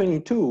 verse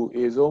 22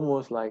 is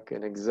almost like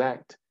an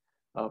exact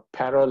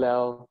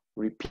parallel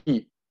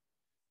repeat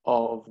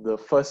of the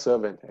first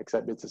servant,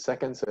 except it's the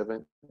second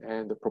servant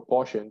and the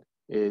proportion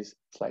is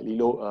slightly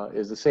low,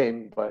 is the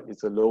same, but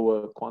it's a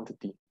lower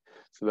quantity.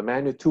 So the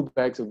man with 2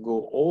 bags of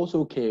gold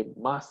also came.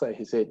 Master,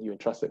 he said, you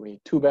entrusted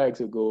me 2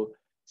 bags of gold.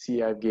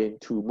 See, I've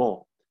gained 2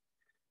 more.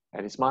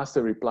 And his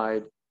master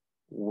replied,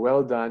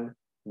 well done,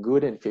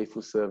 good and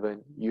faithful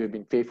servant. You have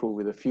been faithful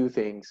with a few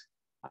things.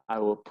 I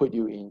will put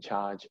you in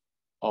charge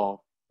of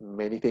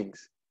many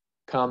things.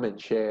 Come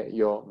and share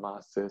your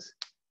master's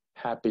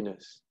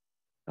happiness.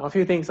 Now, a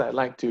few things I'd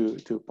like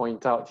to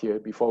point out here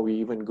before we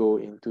even go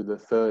into the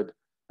third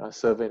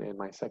servant and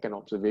my second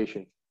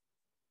observation.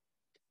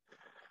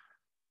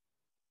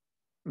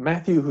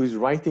 Matthew, who's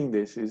writing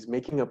this, is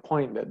making a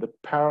point that the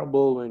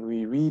parable, when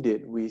we read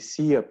it, we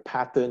see a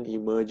pattern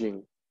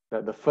emerging,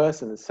 that the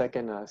first and the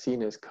second are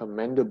seen as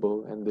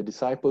commendable, and the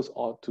disciples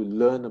ought to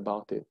learn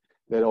about it,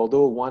 that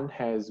although one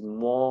has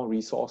more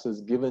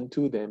resources given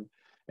to them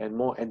and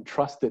more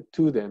entrusted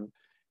to them,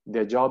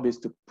 their job is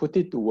to put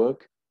it to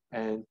work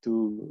and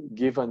to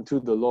give unto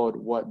the Lord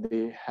what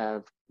they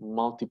have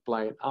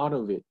multiplied out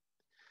of it.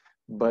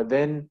 But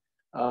then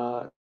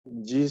the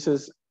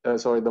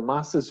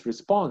master's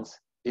response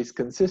is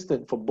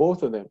consistent for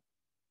both of them.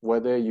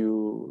 Whether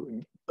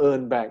you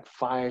earn back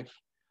 5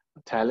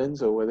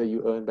 talents or whether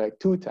you earn back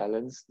 2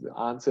 talents, the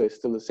answer is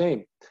still the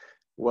same.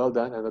 Well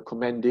done, and the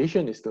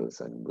commendation is still the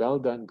same. Well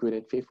done, good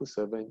and faithful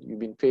servant. You've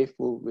been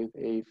faithful with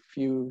a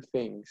few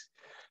things.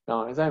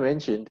 Now, as I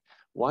mentioned,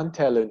 1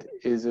 talent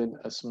isn't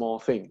a small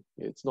thing.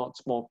 It's not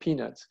small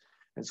peanuts.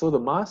 And so the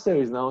master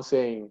is now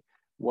saying,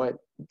 what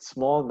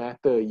small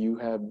matter you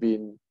have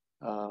been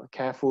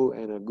careful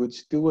and a good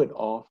steward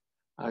of,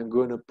 I'm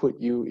going to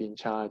put you in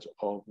charge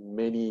of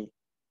many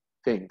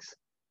things.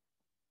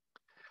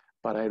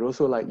 But I'd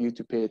also like you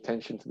to pay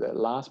attention to that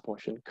last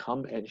portion.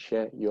 Come and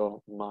share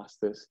your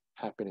master's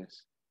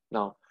happiness.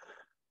 Now,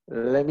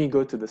 let me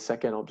go to the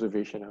second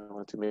observation I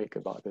want to make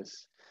about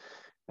this.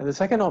 And the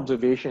second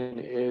observation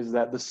is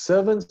that the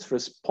servant's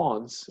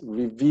response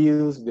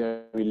reveals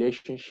their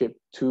relationship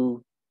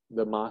to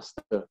the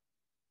master.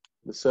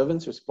 The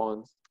servant's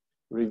response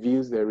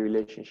reveals their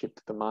relationship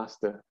to the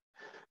master.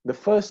 The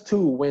first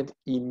 2 went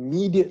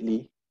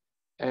immediately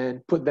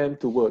and put them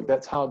to work.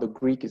 That's how the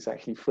Greek is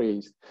actually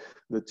phrased.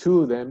 The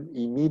 2 of them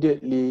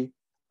immediately,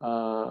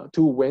 2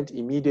 went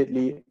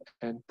immediately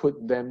and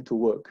put them to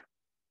work.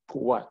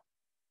 Put what?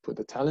 Put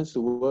the talents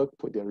to work,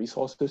 put their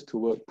resources to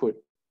work, put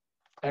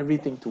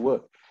everything to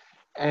work.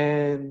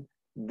 And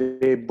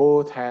they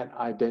both had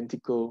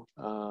identical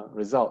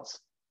results.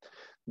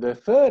 The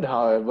third,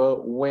 however,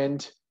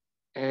 went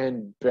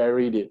and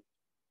buried it.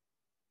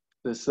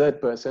 The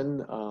third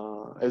person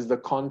is the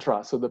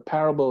contrast. So the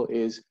parable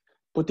is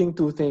putting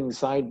two things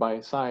side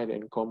by side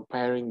and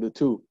comparing the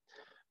two.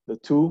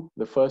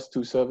 The first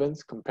two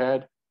servants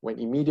compared, went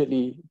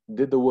immediately,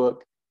 did the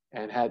work,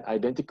 and had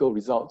identical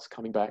results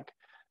coming back.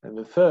 And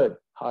the third,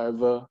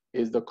 however,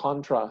 is the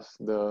contrast,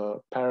 the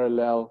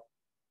parallel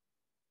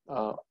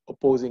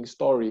opposing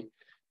story,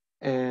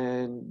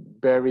 and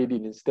buried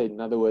it instead.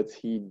 In other words,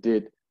 he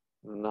did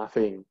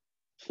nothing.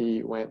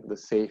 He went the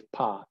safe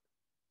path.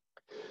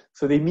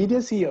 So the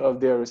immediacy of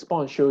their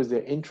response shows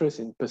their interest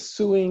in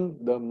pursuing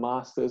the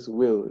master's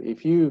will.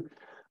 If you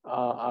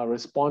are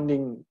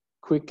responding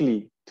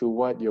quickly to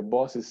what your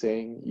boss is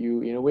saying,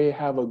 you in a way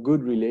have a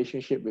good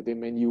relationship with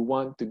him and you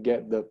want to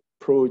get the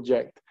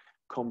project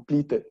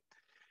completed.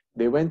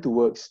 They went to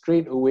work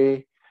straight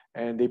away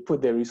and they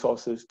put their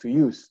resources to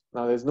use.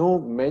 Now, there's no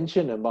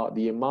mention about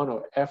the amount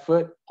of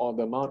effort or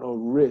the amount of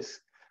risk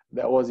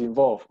that was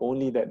involved,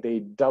 only that they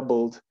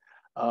doubled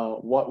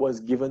what was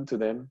given to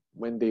them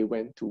when they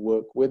went to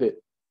work with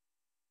it.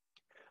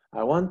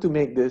 I want to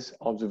make this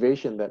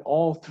observation that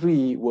all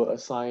three were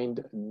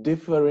assigned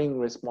differing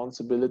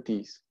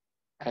responsibilities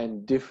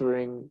and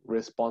differing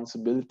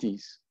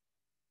responsibilities.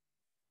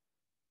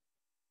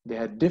 They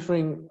had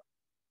differing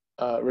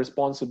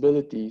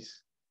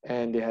responsibilities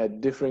and they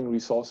had differing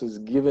resources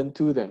given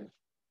to them,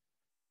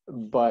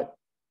 but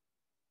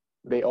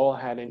they all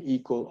had an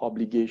equal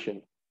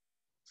obligation.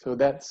 So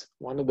that's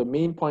one of the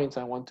main points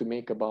I want to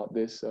make about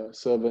this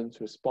servant's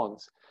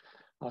response.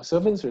 Our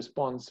servant's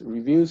response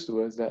reveals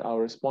to us that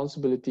our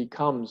responsibility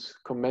comes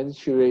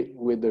commensurate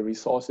with the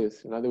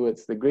resources. In other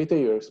words, the greater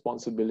your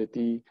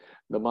responsibility,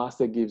 the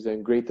master gives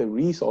them greater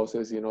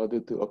resources in order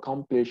to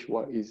accomplish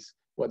what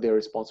they're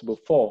responsible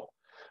for.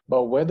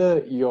 But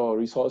whether your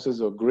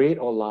resources are great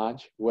or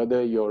large,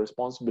 whether your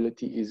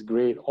responsibility is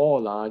great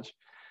or large,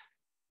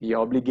 the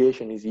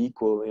obligation is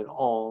equal in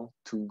all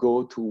to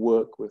go to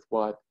work with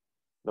what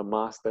the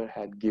master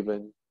had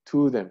given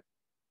to them.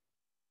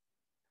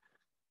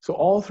 So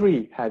all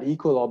three had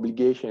equal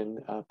obligation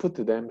put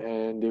to them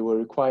and they were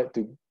required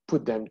to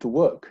put them to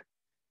work.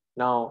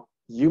 Now,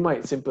 you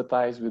might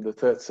sympathize with the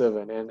third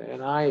servant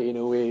and I, in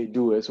a way,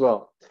 do as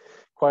well.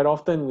 Quite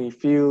often we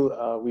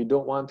feel we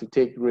don't want to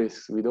take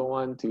risks. We don't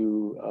want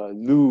to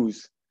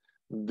lose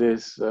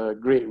this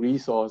great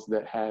resource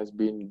that has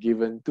been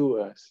given to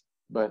us.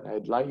 But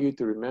I'd like you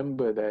to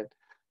remember that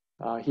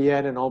he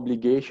had an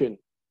obligation.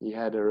 He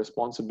had a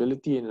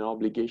responsibility and an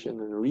obligation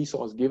and a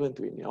resource given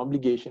to him. The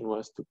obligation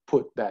was to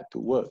put that to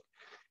work.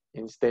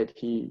 Instead,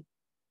 he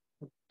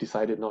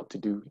decided not to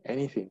do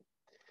anything.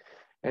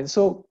 And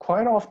so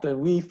quite often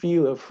we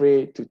feel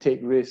afraid to take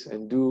risks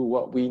and do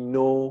what we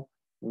know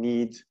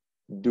needs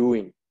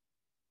doing.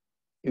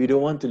 We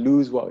don't want to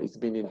lose what has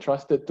been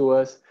entrusted to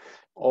us,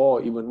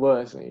 or even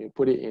worse, when you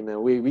put it in a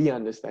way we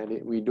understand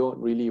it, we don't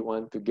really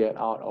want to get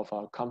out of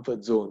our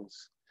comfort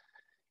zones.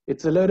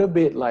 It's a little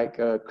bit like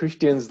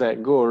Christians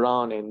that go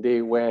around and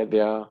they wear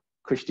their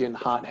Christian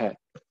hard hat.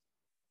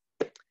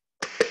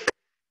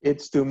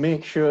 It's to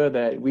make sure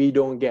that we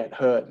don't get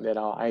hurt, that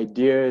our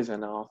ideas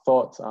and our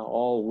thoughts are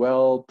all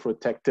well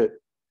protected.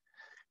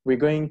 We're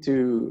going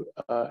to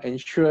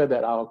ensure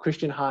that our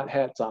Christian hard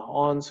hats are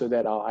on so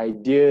that our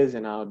ideas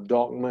and our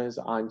dogmas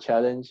aren't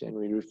challenged, and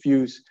we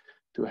refuse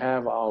to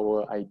have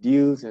our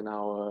ideals and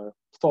our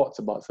thoughts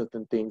about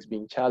certain things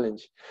being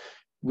challenged.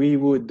 We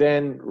would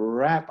then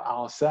wrap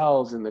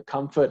ourselves in the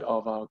comfort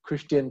of our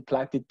Christian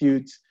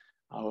platitudes,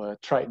 our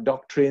trite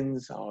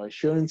doctrines, our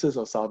assurances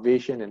of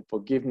salvation and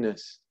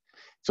forgiveness.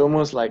 It's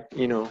almost like,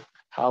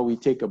 how we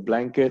take a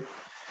blanket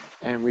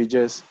and we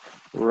just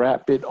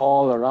wrap it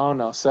all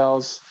around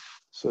ourselves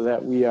so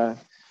that we are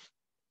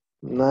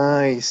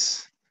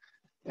nice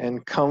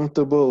and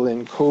comfortable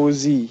and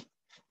cozy.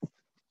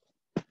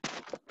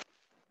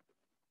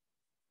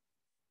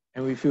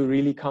 And we feel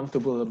really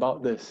comfortable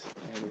about this.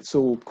 And it's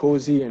so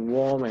cozy and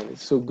warm and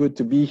it's so good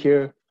to be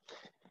here.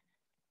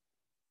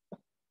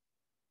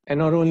 And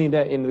not only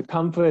that, in the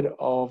comfort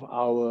of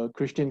our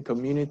Christian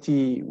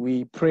community,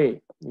 we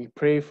pray. We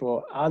pray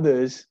for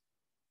others,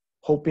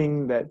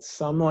 hoping that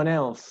someone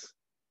else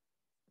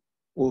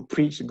will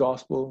preach the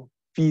gospel,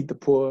 feed the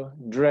poor,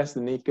 dress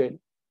the naked,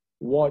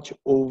 watch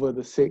over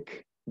the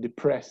sick,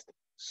 depressed,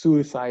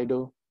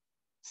 suicidal,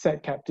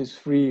 set captives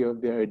free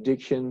of their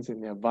addictions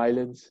and their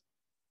violence.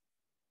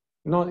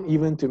 Not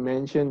even to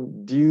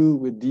mention deal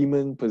with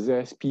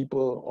demon-possessed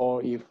people,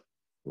 or if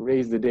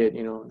raise the dead,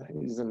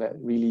 isn't that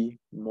really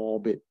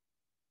morbid?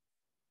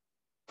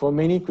 For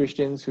many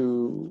Christians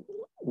who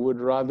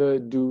would rather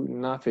do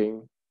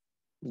nothing,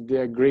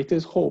 their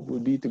greatest hope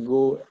would be to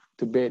go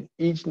to bed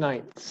each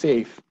night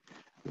safe,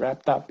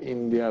 wrapped up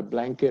in their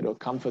blanket or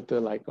comforter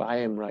like I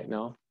am right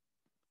now,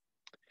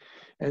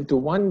 and to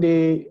one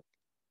day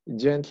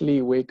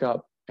gently wake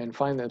up and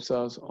find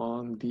themselves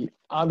on the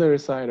other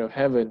side of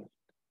heaven,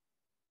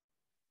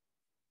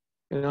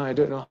 I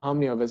don't know how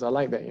many of us are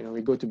like that.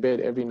 We go to bed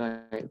every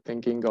night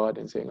thanking God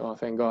and saying, oh,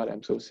 thank God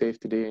I'm so safe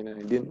today, and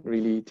I didn't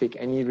really take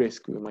any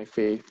risk with my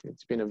faith.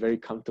 It's been a very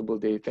comfortable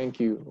day. Thank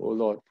you, oh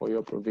Lord, for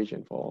your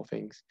provision for all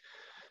things.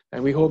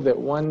 And we hope that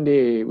one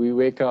day we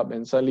wake up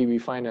and suddenly we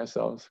find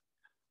ourselves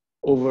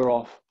over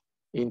off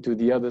into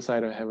the other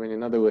side of heaven.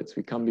 In other words,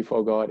 we come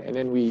before God and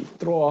then we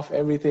throw off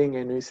everything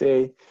and we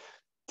say,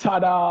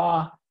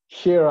 ta-da,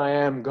 here I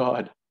am,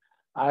 God.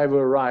 I've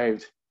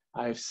arrived.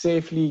 I've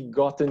safely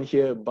gotten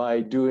here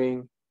by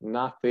doing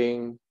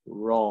nothing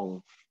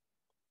wrong.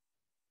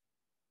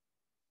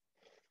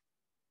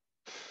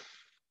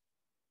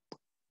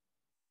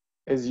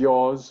 Is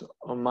yours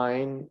or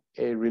mine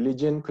a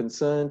religion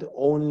concerned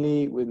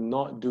only with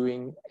not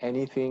doing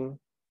anything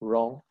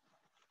wrong?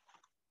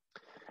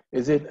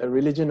 Is it a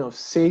religion of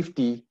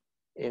safety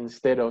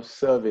instead of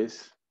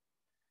service?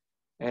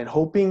 And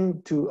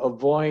hoping to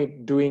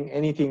avoid doing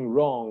anything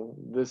wrong,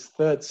 this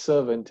third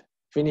servant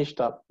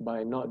finished up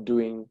by not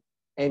doing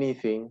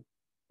anything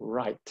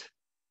right.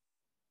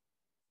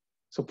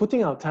 So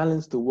putting our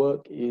talents to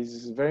work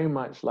is very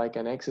much like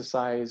an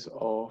exercise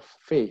of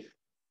faith.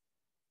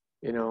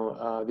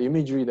 The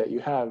imagery that you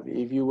have,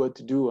 if you were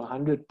to do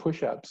 100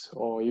 push-ups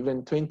or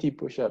even 20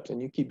 push-ups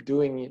and you keep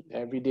doing it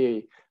every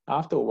day,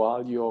 after a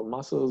while your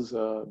muscles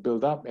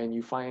build up and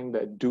you find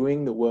that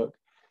doing the work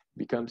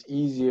becomes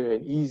easier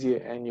and easier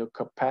and your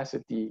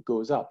capacity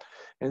goes up.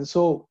 And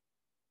so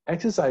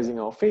exercising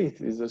our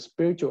faith is a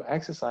spiritual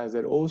exercise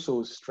that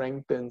also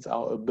strengthens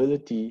our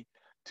ability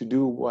to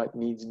do what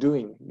needs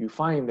doing. You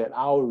find that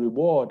our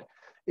reward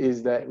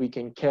is that we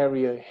can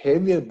carry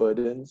heavier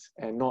burdens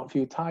and not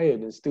feel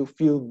tired and still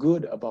feel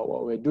good about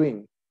what we're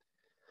doing.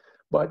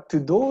 But to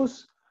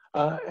those,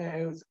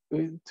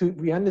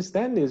 we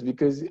understand this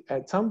because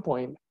at some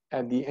point,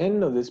 at the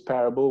end of this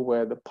parable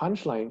where the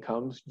punchline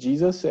comes,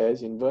 Jesus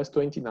says in verse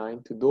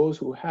 29, to those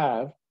who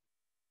have,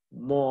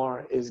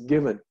 more is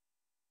given.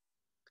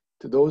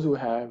 To those who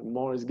have,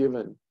 more is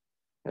given.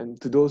 And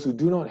to those who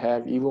do not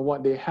have, even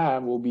what they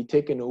have will be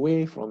taken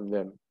away from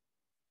them.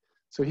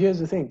 So here's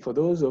the thing, for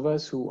those of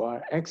us who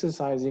are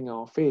exercising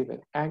our faith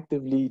and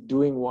actively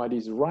doing what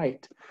is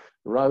right,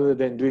 rather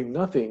than doing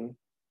nothing,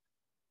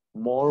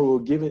 more will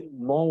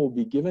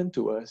be given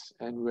to us,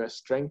 and we're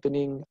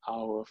strengthening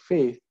our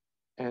faith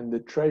and the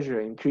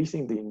treasure,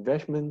 increasing the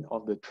investment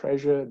of the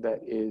treasure that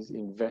is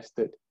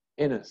invested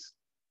in us,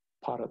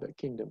 part of the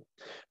kingdom.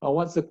 Now,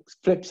 what's the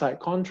flip side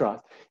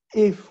contrast?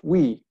 If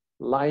we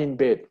lie in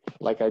bed,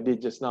 like I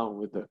did just now,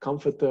 with the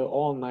comforter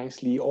all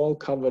nicely, all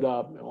covered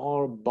up,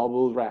 all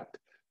bubble wrapped.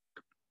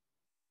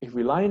 If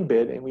we lie in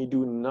bed and we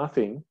do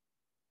nothing,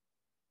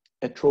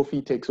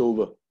 atrophy takes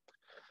over.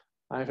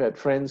 I've had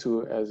friends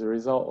who, as a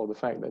result of the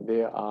fact that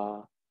they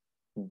are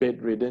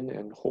bedridden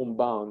and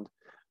homebound,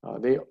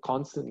 they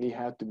constantly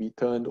have to be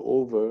turned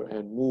over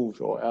and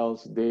moved, or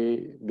else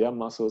their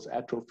muscles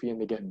atrophy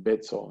and they get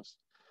bed sores.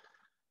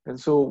 And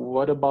so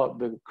what about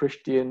the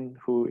Christian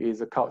who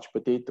is a couch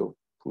potato,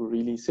 who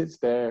really sits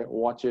there,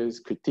 watches,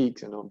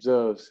 critiques, and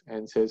observes,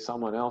 and says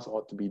someone else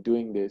ought to be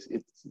doing this?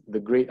 The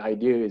great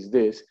idea is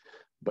this,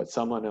 but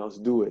someone else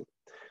do it.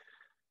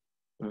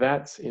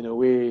 That's, in a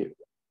way,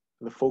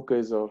 the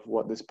focus of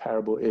what this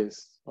parable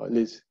is, or at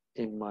least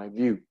in my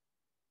view.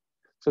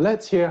 So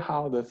let's hear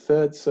how the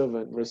third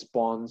servant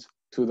responds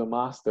to the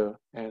master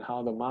and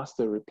how the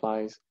master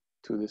replies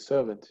to the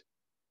servant.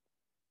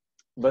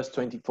 Verse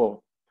 24.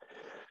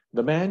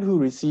 The man who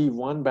received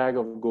 1 bag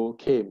of gold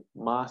came.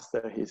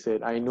 Master, he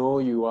said, I know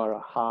you are a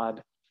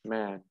hard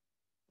man.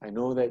 I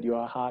know that you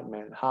are a hard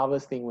man,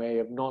 harvesting where you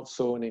have not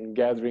sown and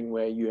gathering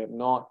where you have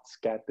not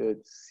scattered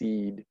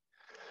seed.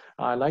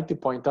 I'd like to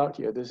point out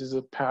here, this is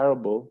a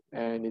parable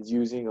and it's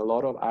using a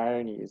lot of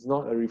irony. It's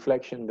not a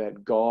reflection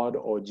that God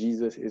or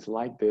Jesus is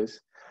like this.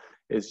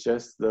 It's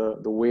just the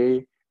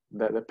way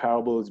that the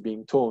parable is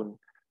being told.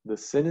 The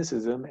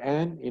cynicism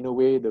and, in a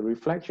way, the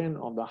reflection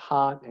of the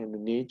heart and the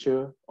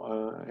nature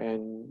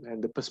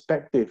and the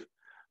perspective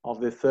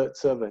of the third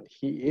servant.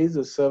 He is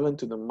a servant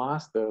to the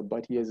master,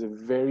 but he has a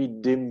very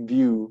dim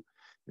view,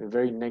 a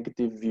very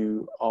negative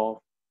view of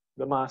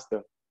the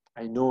master.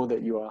 I know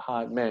that you are a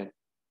hard man.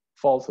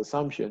 False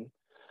assumption,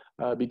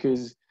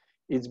 because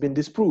it's been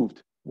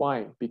disproved.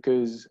 Why?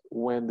 Because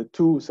when the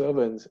 2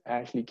 servants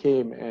actually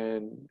came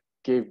and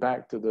gave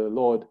back to the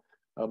Lord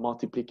a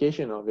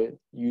multiplication of it,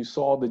 you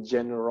saw the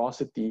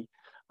generosity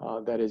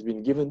that has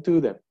been given to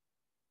them.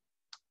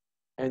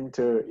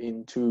 Enter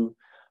into,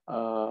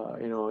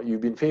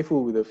 you've been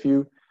faithful with a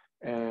few,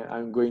 and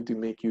I'm going to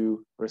make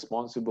you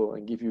responsible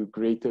and give you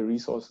greater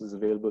resources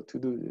available to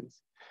do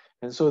this.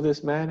 And so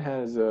this man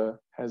has a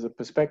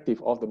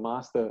perspective of the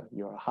master.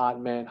 You're a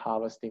hard man,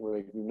 harvesting where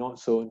you've not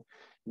sown,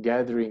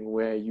 gathering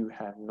where you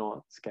have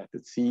not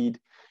scattered seed.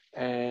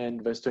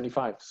 And verse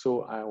 25,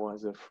 so I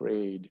was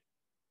afraid.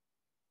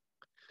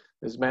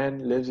 This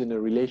man lives in a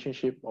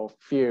relationship of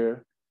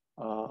fear,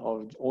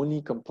 of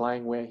only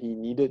complying where he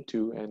needed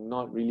to and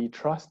not really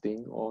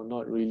trusting or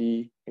not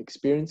really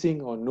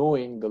experiencing or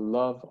knowing the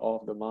love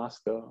of the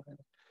master.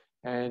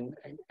 and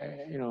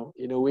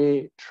in a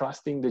way,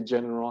 trusting the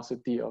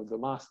generosity of the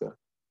master.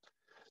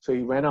 So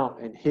he went out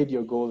and hid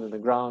your gold in the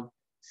ground.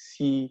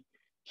 See,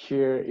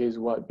 here is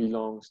what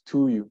belongs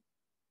to you.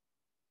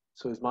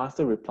 So his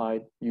master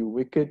replied, you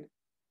wicked,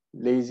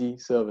 lazy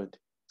servant.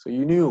 So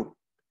you knew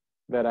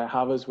that I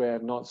harvest where I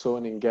have not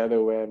sown and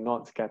gather where I have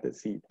not scattered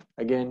seed.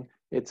 Again,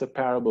 it's a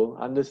parable.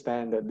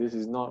 Understand that this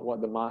is not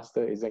what the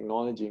master is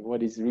acknowledging.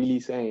 What he's really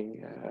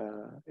saying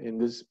in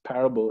this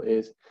parable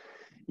is,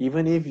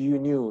 even if you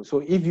knew, so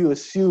if you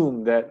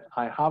assume that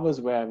I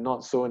harvest where I have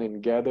not sown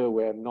and gather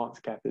where I have not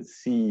scattered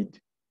seed,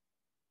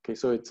 okay,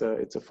 so it's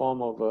a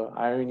form of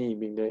irony,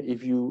 being that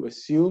if you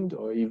assumed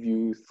or if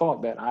you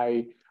thought that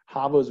I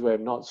harvest where I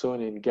have not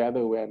sown and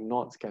gather where I have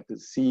not scattered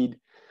seed,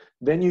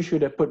 then you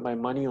should have put my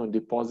money on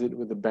deposit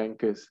with the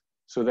bankers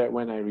so that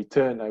when I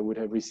returned, I would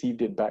have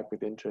received it back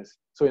with interest.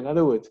 So in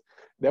other words,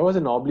 there was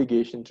an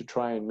obligation to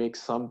try and make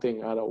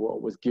something out of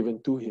what was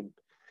given to him.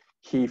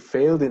 He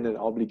failed in that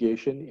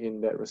obligation,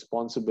 in that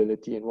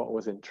responsibility, and what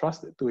was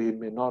entrusted to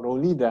him. And not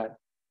only that,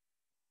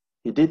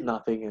 he did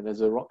nothing, and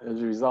as a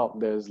result,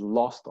 there's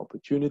lost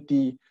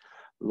opportunity,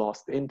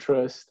 lost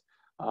interest.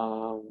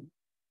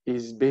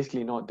 He's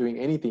basically not doing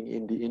anything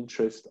in the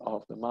interest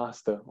of the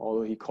master,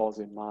 although he calls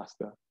him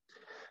master.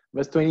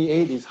 Verse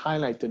 28 is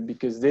highlighted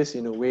because this,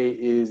 in a way,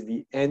 is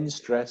the end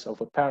stress of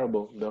a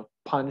parable, the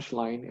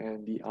punchline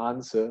and the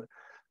answer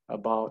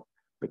about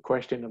the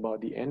question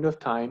about the end of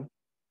time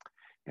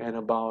and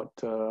about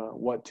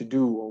what to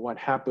do or what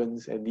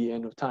happens at the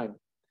end of time.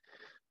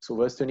 So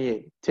verse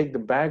 28, take the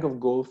bag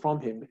of gold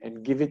from him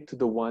and give it to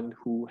the one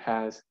who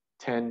has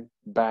 10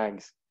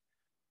 bags.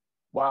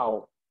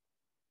 Wow.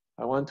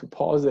 I want to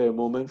pause there a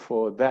moment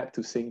for that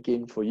to sink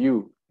in for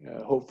you.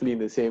 Hopefully in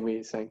the same way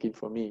it sank in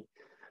for me.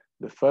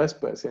 The first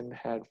person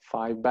had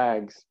 5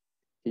 bags.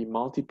 He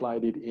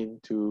multiplied it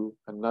into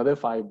another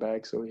 5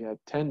 bags, so he had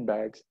 10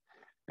 bags.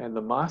 And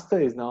the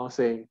master is now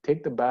saying,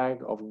 take the bag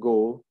of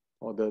gold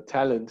or the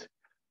talent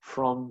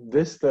from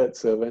this third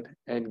servant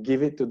and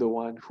give it to the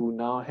one who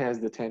now has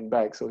the 10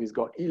 bags. So he's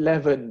got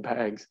 11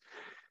 bags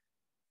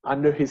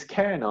under his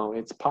care now.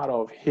 It's part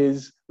of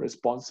his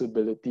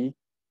responsibility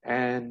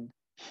and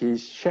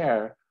his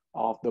share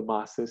of the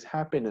master's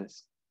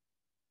happiness.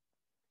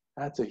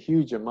 That's a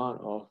huge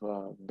amount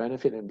of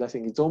benefit and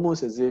blessing. It's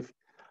almost as if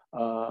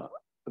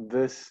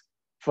this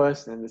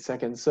first and the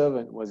second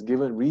servant was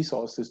given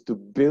resources to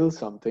build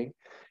something,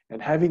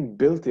 and having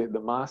built it,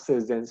 the master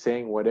is then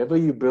saying, whatever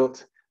you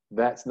built,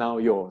 that's now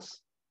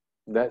yours.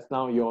 That's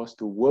now yours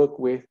to work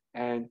with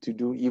and to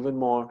do even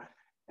more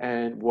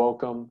and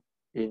welcome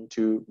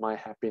into my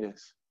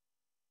happiness.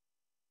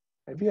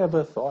 Have you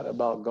ever thought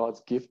about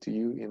God's gift to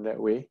you in that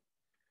way?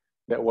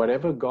 That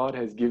whatever God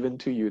has given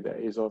to you that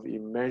is of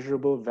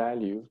immeasurable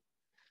value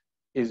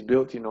is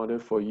built in order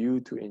for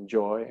you to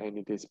enjoy, and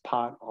it is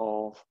part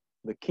of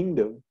the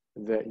kingdom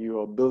that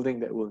you are building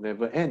that will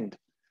never end.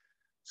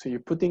 So you're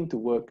putting to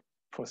work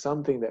for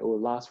something that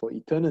will last for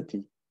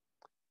eternity,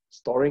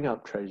 storing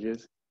up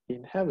treasures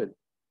in heaven.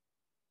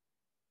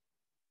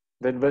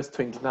 Then verse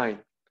 29,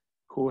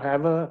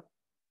 whoever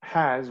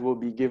has will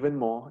be given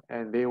more,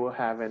 and they will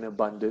have an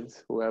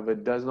abundance. Whoever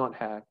does not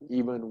have,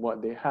 even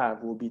what they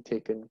have will be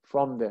taken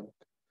from them.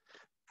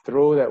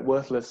 Throw that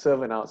worthless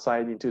servant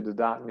outside into the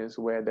darkness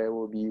where there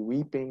will be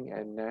weeping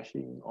and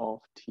gnashing of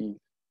teeth.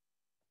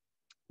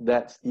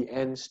 That's the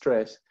end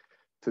stress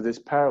to this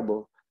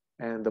parable.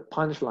 And the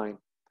punchline,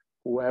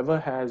 whoever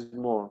has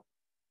more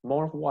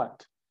of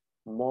what?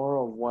 More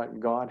of what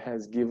God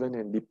has given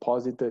and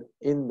deposited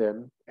in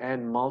them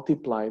and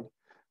multiplied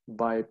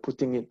by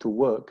putting it to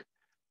work,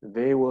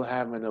 they will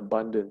have an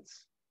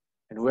abundance.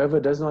 And whoever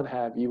does not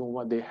have, even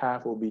what they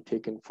have will be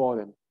taken for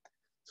them.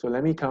 So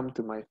let me come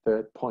to my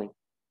third point.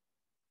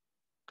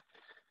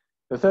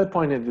 The third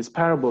point in this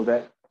parable,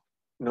 that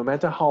no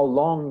matter how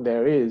long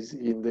there is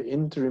in the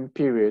interim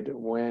period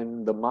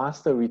when the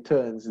master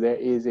returns, there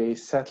is a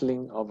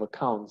settling of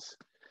accounts.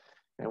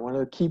 And one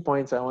of the key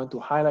points I want to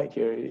highlight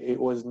here, it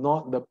was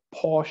not the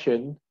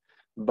portion,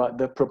 but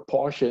the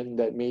proportion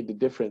that made the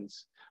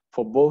difference.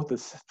 For both the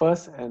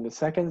first and the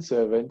second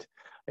servant,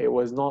 it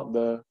was not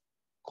the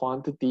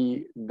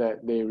quantity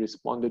that they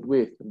responded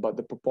with, but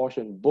the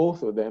proportion.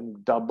 Both of them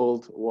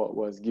doubled what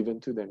was given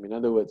to them. In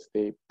other words,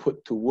 they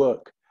put to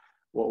work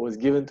what was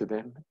given to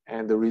them,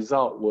 and the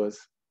result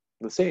was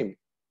the same.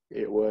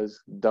 It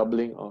was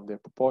doubling of their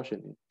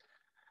proportion.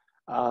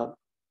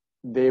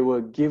 They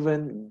were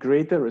given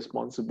greater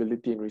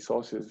responsibility and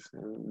resources.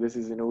 And this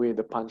is in a way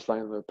the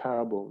punchline of the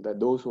parable, that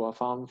those who are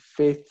found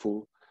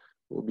faithful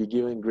will be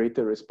given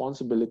greater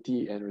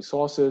responsibility and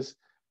resources.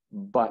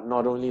 But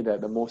not only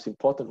that, the most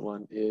important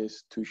one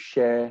is to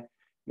share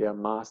their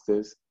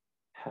master's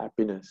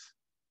happiness.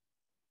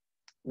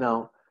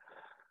 Now,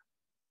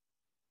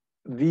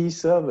 these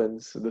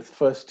servants, the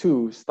first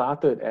two,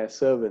 started as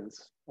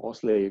servants or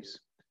slaves,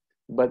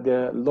 but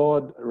the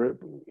Lord,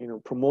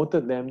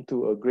 promoted them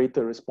to a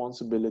greater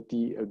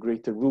responsibility, a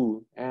greater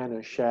rule, and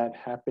a shared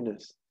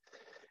happiness.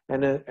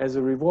 And as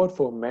a reward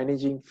for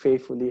managing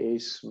faithfully a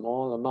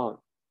small amount,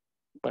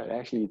 but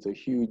actually it's a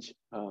huge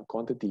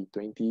quantity,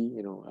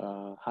 20,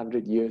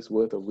 100 years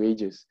worth of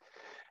wages.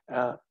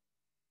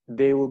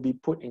 They will be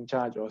put in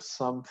charge of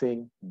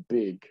something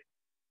big.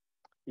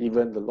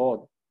 Even the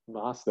Lord,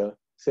 Master,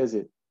 says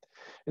it.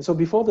 And so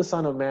before the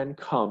Son of Man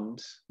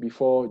comes,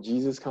 before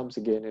Jesus comes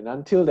again, and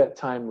until that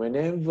time,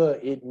 whenever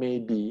it may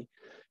be,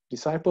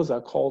 disciples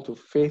are called to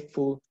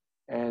faithful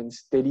and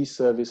steady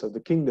service of the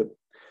kingdom.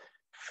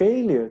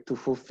 Failure to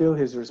fulfill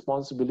his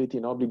responsibility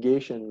and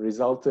obligation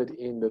resulted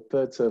in the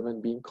third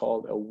servant being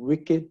called a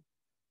wicked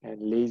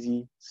and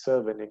lazy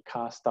servant and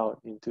cast out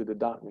into the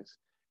darkness.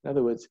 In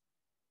other words,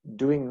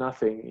 doing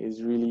nothing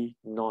is really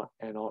not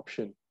an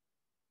option.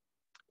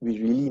 We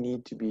really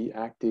need to be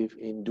active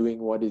in doing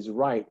what is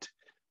right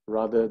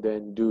rather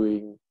than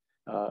doing,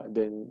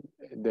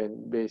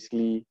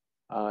 basically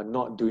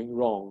not doing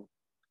wrong.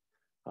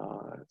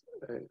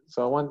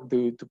 So I want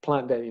to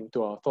plant that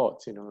into our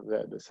thoughts,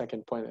 the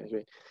second point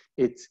actually.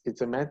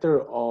 It's a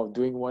matter of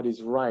doing what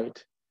is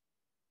right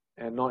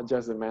and not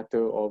just a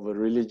matter of a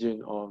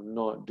religion of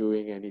not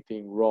doing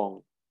anything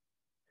wrong.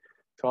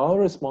 So our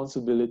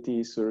responsibility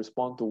is to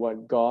respond to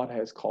what God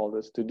has called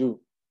us to do.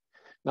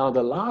 Now,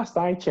 the last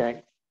I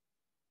checked,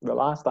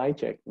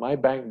 my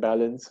bank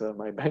balance,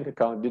 my bank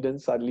account didn't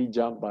suddenly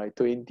jump by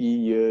 20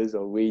 years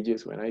of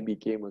wages when I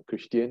became a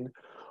Christian,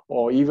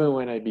 or even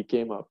when I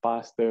became a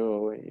pastor,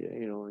 or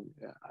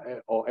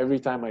or every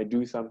time I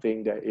do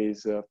something that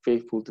is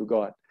faithful to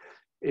God.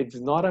 It's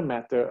not a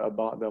matter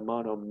about the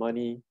amount of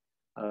money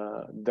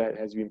that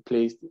has been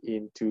placed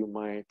into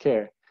my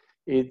care.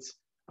 It's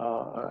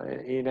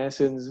in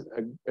essence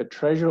a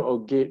treasure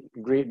of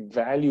great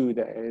value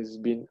that has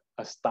been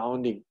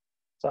astounding.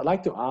 So I'd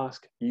like to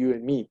ask you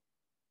and me,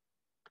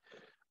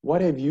 what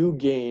have you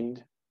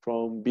gained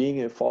from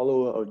being a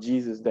follower of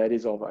Jesus that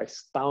is of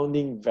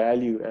astounding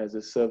value as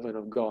a servant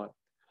of God?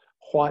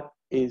 What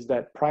is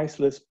that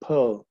priceless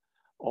pearl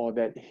or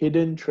that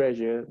hidden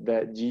treasure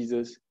that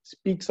Jesus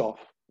speaks of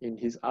in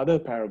his other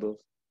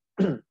parables?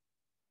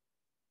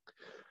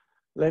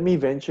 Let me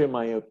venture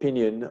my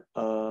opinion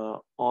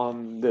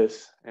on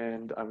this,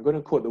 and I'm going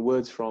to quote the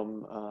words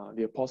from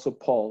the Apostle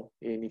Paul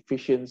in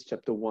Ephesians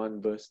chapter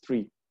 1, verse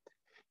 3.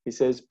 He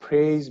says,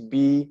 "Praise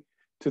be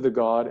to the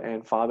God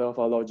and Father of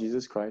our Lord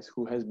Jesus Christ,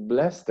 who has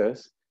blessed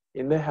us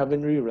in the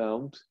heavenly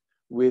realms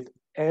with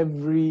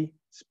every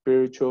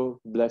spiritual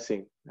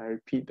blessing." I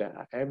repeat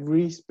that,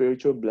 every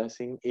spiritual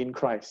blessing in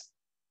Christ.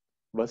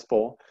 Verse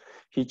 4,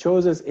 "He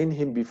chose us in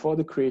him before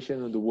the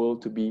creation of the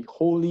world to be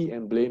holy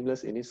and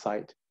blameless in his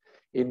sight.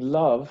 In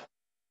love,"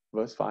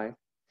 verse 5,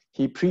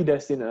 "he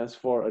predestined us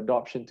for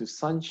adoption to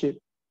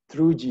sonship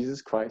through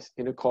Jesus Christ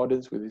in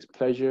accordance with his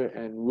pleasure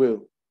and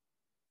will."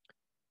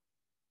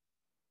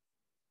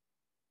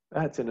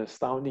 That's an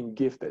astounding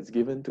gift that's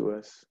given to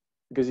us.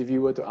 Because if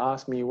you were to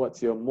ask me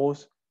what's your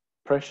most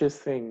precious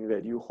thing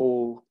that you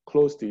hold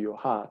close to your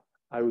heart,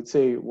 I would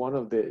say one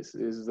of this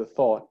is the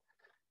thought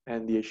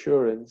and the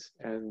assurance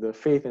and the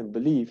faith and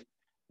belief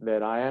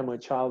that I am a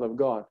child of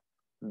God,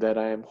 that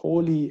I am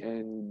holy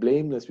and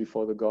blameless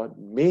before the God,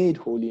 made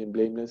holy and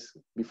blameless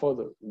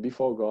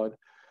before God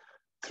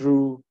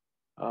through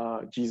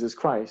Jesus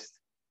Christ.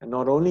 And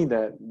not only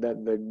that,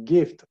 that the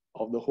gift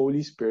of the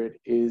Holy Spirit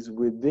is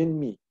within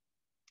me,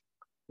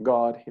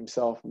 God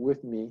himself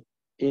with me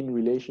in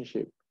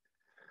relationship.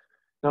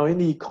 Now, in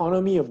the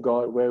economy of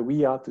God, where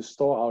we are to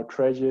store our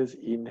treasures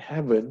in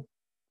heaven,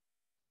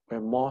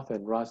 where moth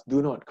and rust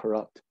do not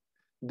corrupt,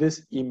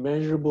 this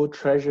immeasurable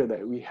treasure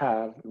that we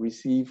have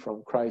received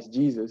from Christ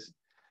Jesus,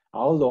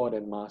 our Lord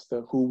and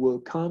Master, who will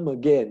come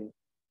again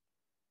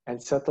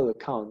and settle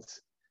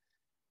accounts,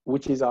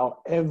 which is our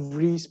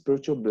every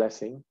spiritual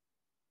blessing,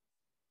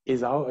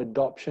 is our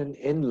adoption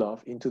in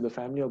love into the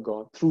family of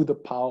God through the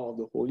power of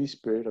the Holy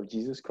Spirit of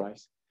Jesus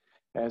Christ,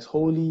 as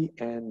holy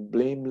and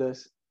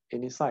blameless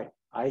in his sight,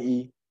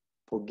 i.e.,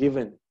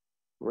 forgiven,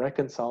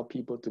 reconcile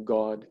people to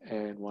God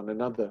and one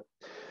another.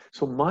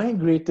 So my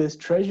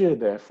greatest treasure,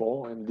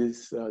 therefore, and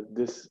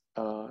this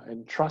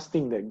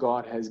entrusting that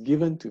God has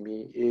given to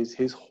me is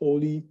his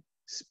Holy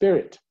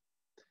Spirit,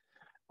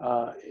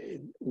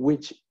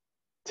 which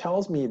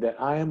tells me that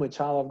I am a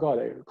child of God.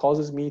 It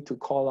causes me to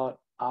call out,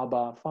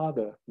 Abba,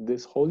 Father.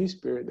 This Holy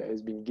Spirit that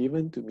has been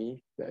given to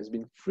me, that has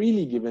been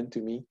freely given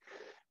to me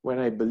when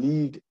I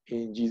believed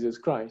in Jesus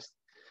Christ,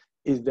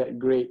 is that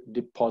great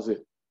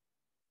deposit.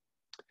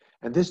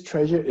 And this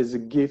treasure is a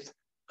gift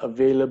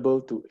available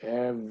to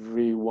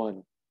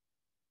everyone.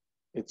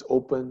 It's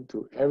open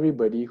to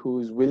everybody who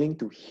is willing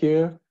to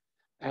hear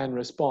and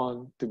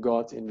respond to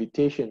God's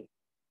invitation.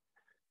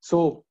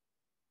 So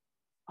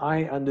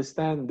I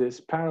understand this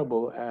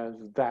parable as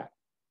that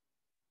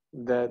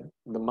the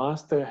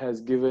master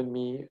has given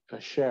me a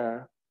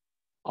share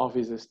of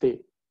his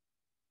estate.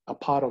 A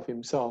part of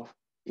himself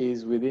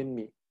is within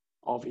me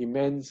of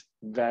immense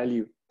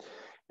value.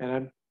 And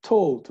I'm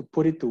told to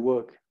put it to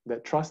work,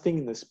 that trusting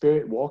in the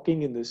Spirit,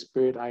 walking in the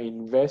Spirit, I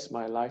invest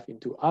my life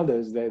into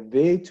others, that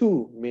they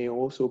too may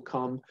also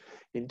come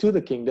into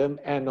the kingdom,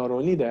 and not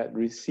only that,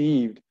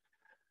 received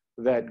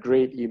that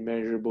great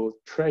immeasurable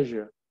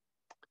treasure.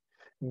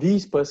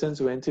 these persons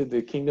who enter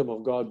the kingdom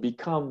of God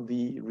become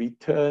the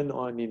return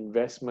on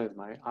investment,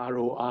 my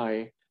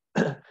ROI,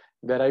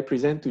 that I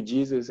present to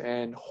Jesus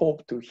and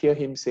hope to hear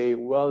him say,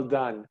 well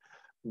done,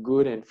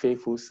 good and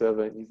faithful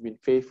servant. You've been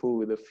faithful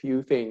with a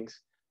few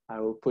things. I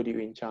will put you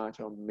in charge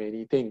of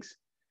many things.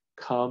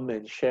 Come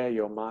and share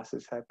your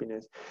master's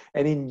happiness.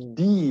 And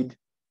indeed,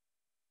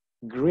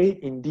 great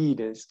indeed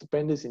and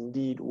stupendous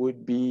indeed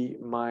would be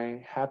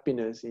my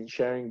happiness in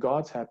sharing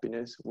God's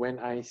happiness when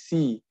I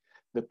see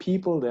the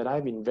people that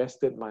I've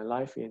invested my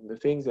life in, the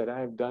things that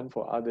I've done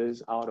for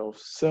others out of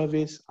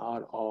service,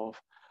 out of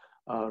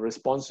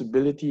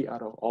responsibility,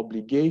 out of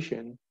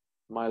obligation,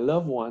 my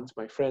loved ones,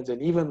 my friends,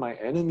 and even my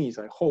enemies,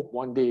 I hope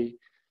one day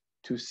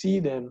to see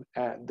them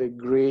at the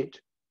great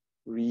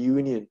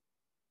reunion.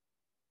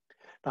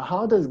 Now,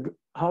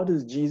 how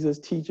does Jesus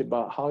teach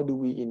about how do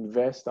we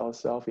invest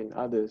ourselves in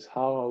others?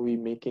 How are we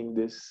making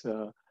this,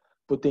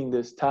 putting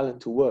this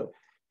talent to work?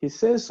 He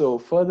says so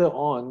further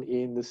on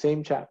in the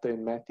same chapter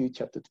in Matthew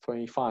chapter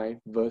 25,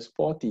 verse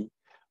 40.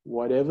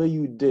 Whatever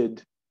you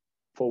did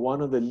for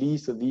one of the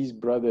least of these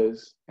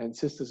brothers and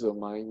sisters of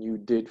mine, you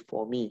did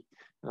for me.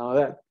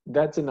 Now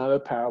that's another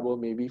parable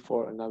maybe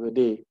for another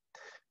day.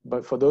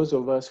 But for those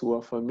of us who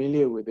are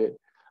familiar with it,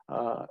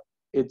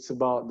 it's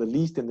about the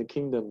least in the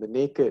kingdom, the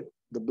naked,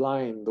 the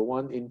blind, the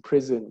one in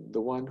prison,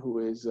 the one who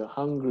is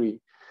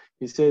hungry.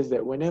 He says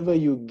that whenever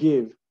you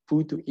give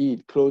food to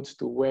eat, clothes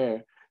to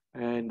wear,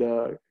 and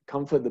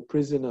comfort the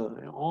prisoner,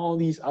 and all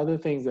these other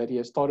things that he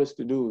has taught us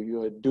to do,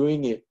 you are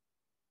doing it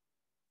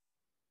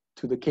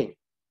to the king.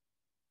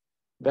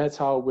 That's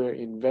how we're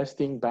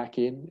investing back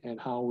in and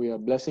how we are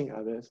blessing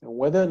others. And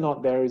whether or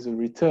not there is a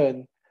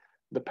return,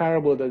 the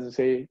parable doesn't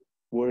say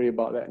worry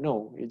about that.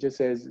 No, it just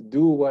says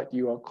do what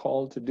you are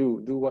called to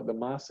do. Do what the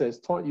master has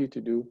taught you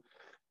to do.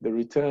 The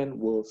return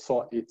will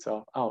sort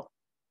itself out.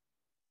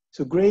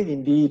 So great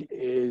indeed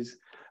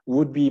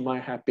would be my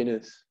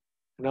happiness.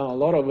 Now, a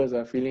lot of us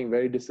are feeling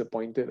very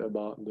disappointed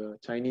about the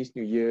Chinese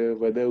New Year,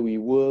 whether we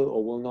will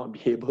or will not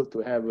be able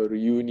to have a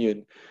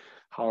reunion,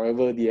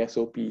 however the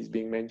SOP is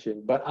being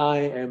mentioned. But I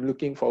am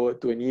looking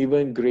forward to an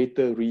even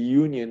greater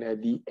reunion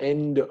at the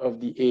end of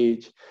the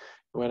age,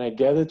 when I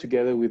gather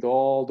together with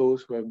all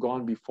those who have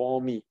gone before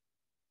me,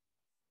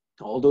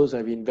 all those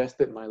I've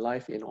invested my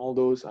life in, all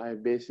those I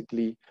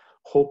basically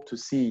hope to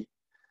see.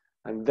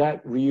 And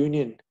that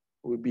reunion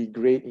would be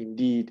great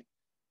indeed,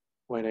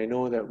 when I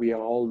know that we are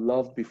all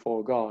loved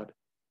before God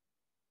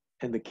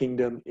and the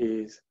kingdom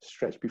is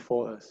stretched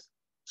before us.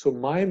 So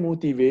my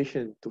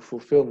motivation to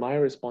fulfill my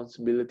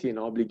responsibility and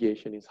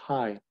obligation is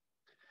high.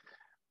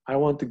 I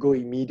want to go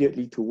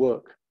immediately to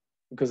work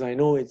because I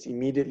know it's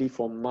immediately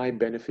for my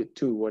benefit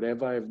too.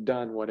 Whatever I've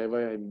done,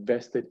 whatever I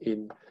invested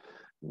in,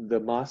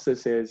 the master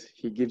says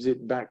he gives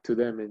it back to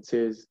them and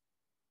says,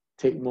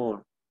 take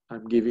more.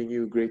 I'm giving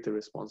you greater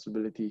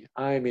responsibility.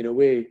 I'm in a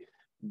way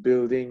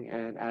building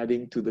and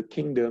adding to the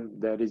kingdom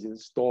that is in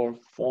store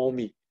for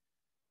me.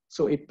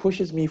 So it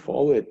pushes me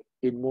forward.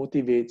 It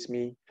motivates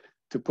me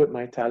to put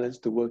my talents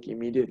to work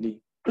immediately.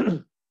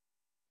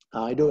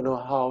 I don't know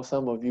how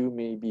some of you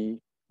may be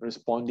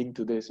responding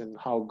to this and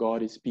how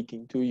God is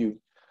speaking to you.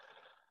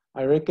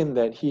 I reckon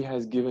that he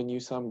has given you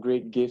some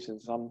great gifts and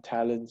some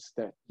talents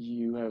that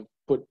you have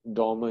put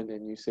dormant,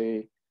 and you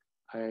say,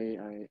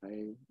 I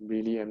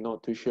really am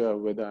not too sure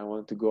whether I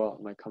want to go out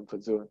of my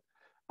comfort zone.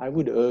 I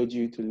would urge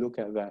you to look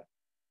at that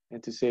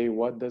and to say,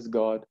 what does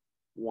God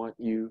want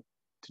you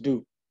to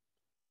do?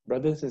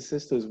 Brothers and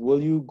sisters,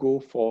 will you go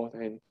forth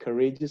and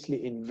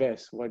courageously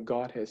invest what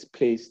God has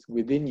placed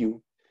within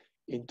you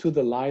into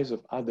the lives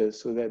of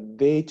others so that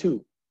they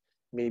too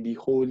may be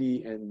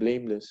holy and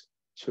blameless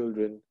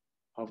children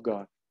of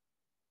God?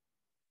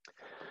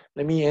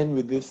 Let me end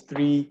with these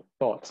three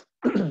thoughts.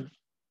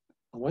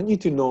 I want you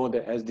to know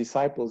that as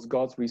disciples,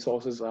 God's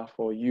resources are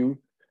for you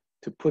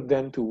to put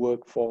them to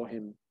work for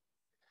him.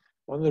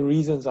 One of the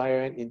reasons I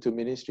went into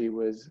ministry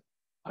was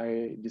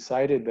I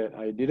decided that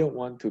I didn't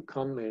want to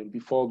come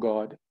before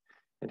God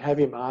and have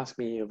him ask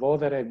me, of all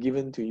that I've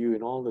given to you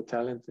and all the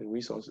talents and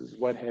resources,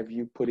 what have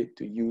you put it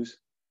to use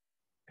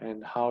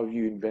and how have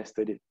you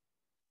invested it?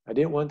 I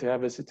didn't want to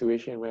have a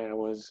situation where I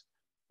was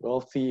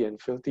wealthy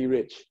and filthy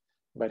rich,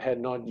 but had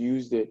not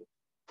used it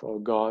for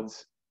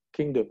God's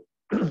kingdom.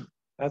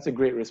 That's a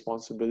great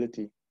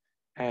responsibility,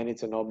 and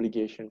it's an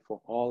obligation for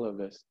all of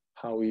us,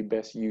 how we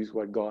best use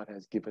what God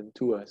has given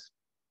to us.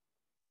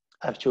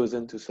 I've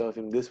chosen to serve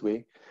him this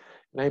way,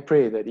 and I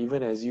pray that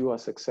even as you are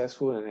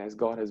successful and as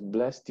God has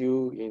blessed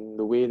you in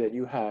the way that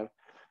you have,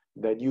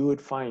 that you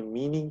would find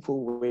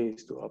meaningful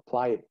ways to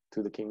apply it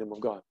to the kingdom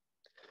of God.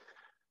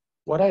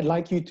 What I'd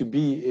like you to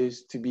be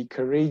is to be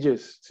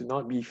courageous, to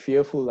not be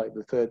fearful like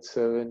the third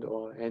servant,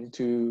 and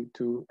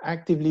to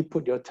actively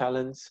put your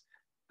talents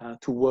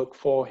to work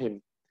for him.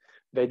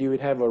 That you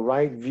would have a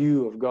right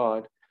view of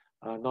God,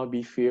 not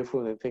be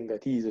fearful and think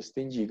that he is a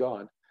stingy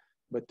God,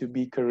 but to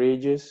be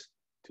courageous,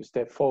 to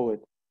step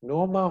forward.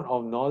 No amount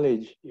of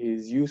knowledge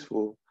is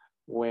useful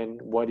when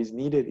what is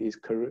needed is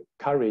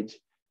courage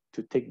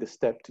to take the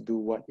step to do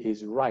what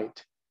is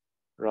right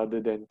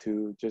rather than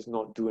to just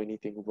not do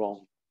anything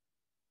wrong.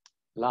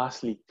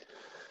 Lastly,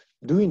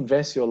 do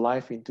invest your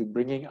life into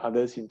bringing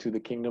others into the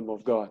kingdom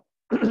of God.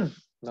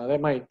 Now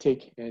that might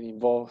take and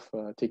involve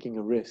taking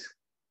a risk.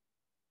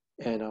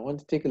 And I want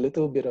to take a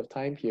little bit of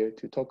time here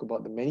to talk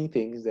about the many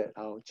things that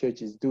our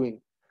church is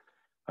doing.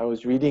 I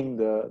was reading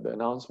the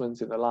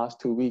announcements in the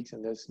last 2 weeks,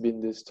 and there's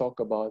been this talk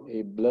about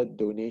a blood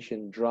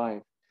donation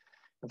drive.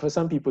 And for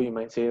some people, you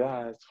might say,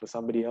 it's for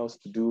somebody else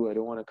to do. I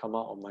don't want to come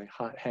out of my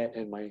hard hat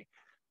and my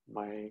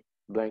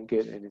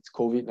blanket, and it's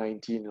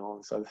COVID-19 and all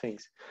these other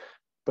things.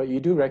 But you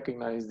do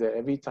recognize that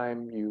every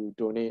time you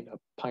donate a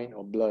pint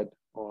of blood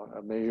or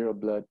a measure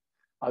of blood,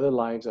 other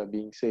lives are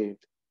being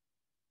saved.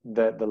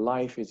 That the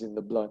life is in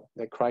the blood,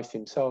 that Christ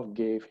himself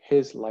gave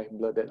his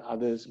lifeblood that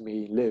others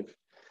may live.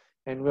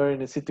 And we're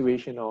in a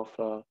situation of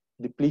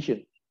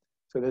depletion.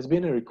 So there's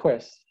been a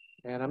request.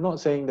 And I'm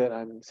not saying that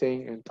I'm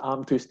saying and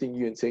arm twisting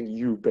you and saying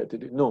you better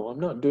do. No, I'm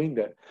not doing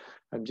that.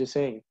 I'm just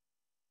saying,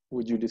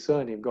 would you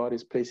discern if God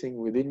is placing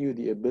within you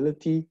the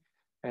ability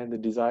and the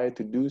desire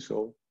to do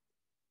so,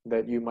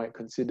 that you might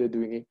consider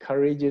doing it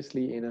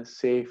courageously in a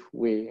safe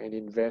way and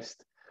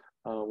invest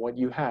what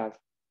you have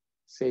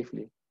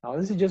safely. Now,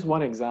 this is just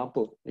one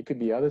example. It could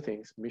be other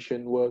things: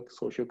 mission work,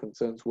 social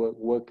concerns work,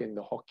 work in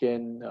the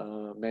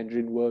Hokkien,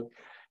 Mandarin work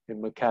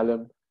in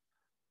McCallum.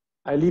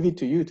 I leave it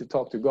to you to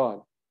talk to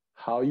God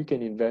how you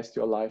can invest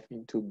your life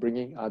into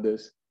bringing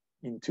others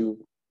into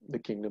the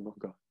kingdom of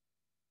God.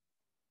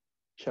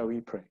 Shall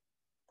we pray?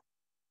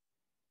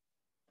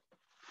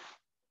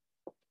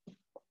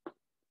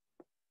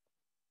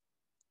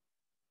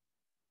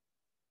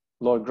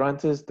 Lord,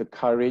 grant us the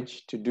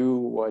courage to do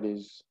what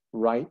is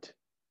right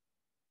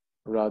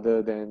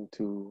rather than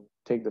to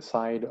take the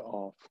side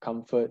of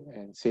comfort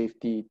and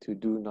safety to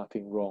do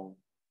nothing wrong.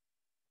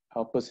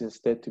 Help us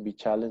instead to be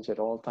challenged at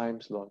all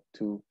times, Lord,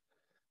 to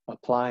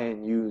apply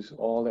and use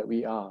all that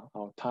we are,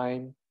 our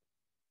time,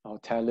 our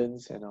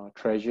talents, and our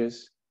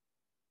treasures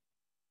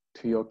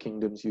to your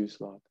kingdom's use,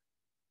 Lord.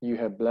 You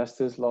have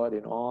blessed us, Lord,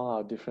 in all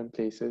our different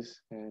places,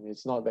 and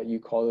it's not that you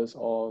call us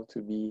all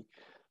to be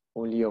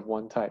only of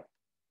one type.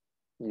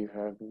 You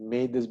have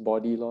made this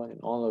body, Lord,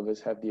 and all of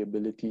us have the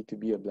ability to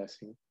be a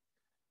blessing.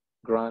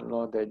 Grant,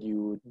 Lord, that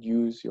you would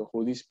use your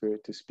Holy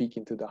Spirit to speak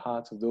into the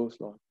hearts of those,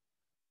 Lord,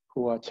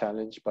 who are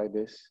challenged by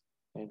this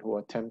and who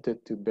are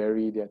tempted to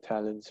bury their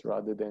talents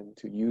rather than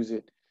to use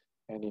it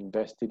and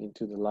invest it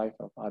into the life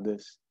of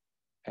others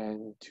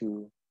and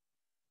to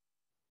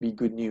be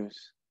good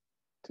news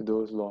to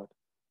those, Lord,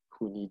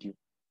 who need you.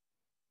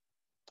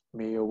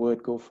 May your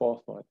word go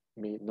forth, Lord.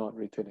 May it not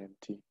return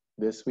empty.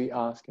 This we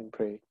ask and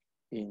pray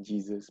in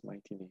Jesus'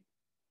 mighty name.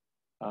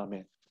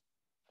 Amen.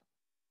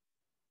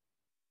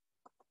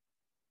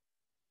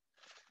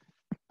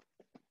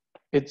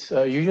 It's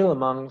usual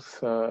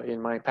amongst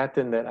in my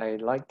pattern that I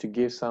like to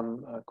give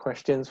some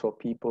questions for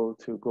people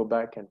to go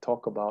back and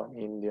talk about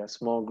in their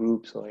small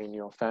groups or in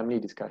your family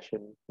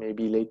discussion,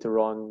 maybe later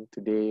on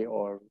today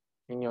or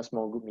in your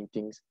small group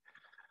meetings.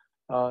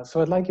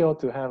 So I'd like you all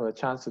to have a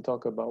chance to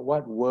talk about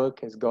what work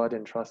has God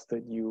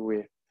entrusted you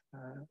with.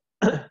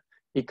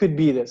 It could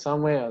be that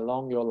somewhere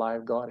along your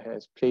life, God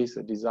has placed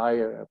a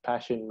desire, a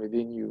passion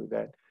within you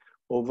that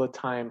over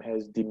time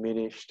has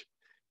diminished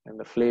and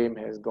the flame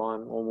has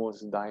gone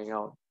almost dying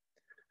out.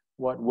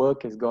 What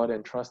work has God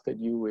entrusted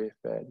you with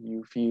that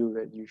you feel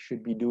that you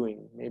should be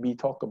doing? Maybe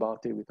talk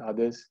about it with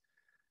others,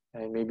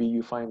 and maybe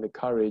you find the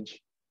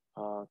courage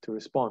to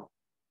respond.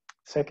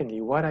 Secondly,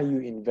 what are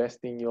you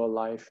investing your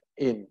life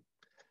in?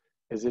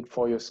 Is it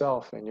for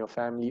yourself and your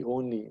family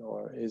only,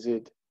 or is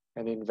it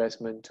an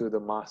investment to the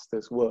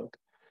Master's work?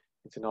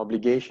 It's an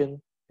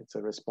obligation, it's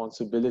a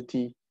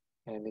responsibility,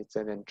 and it's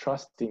an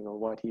entrusting of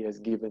what He has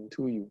given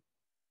to you.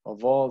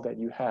 Of all that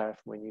you have,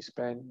 when you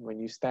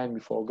stand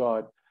before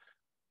God,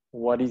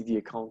 what is the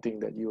accounting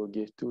that you will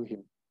give to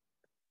Him?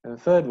 And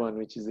the third one,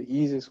 which is the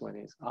easiest one,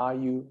 is, are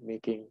you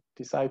making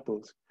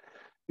disciples?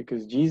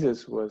 Because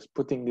Jesus was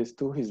putting this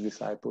to His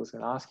disciples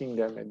and asking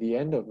them at the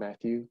end of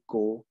Matthew,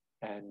 go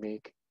and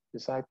make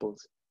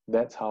disciples.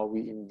 That's how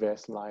we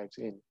invest lives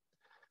in.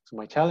 So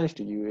my challenge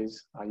to you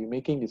is, are you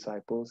making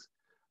disciples?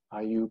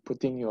 Are you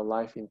putting your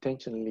life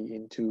intentionally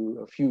into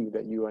a few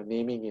that you are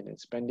naming in and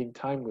spending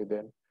time with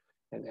them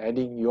and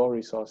adding your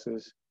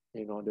resources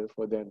in order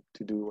for them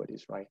to do what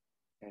is right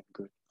and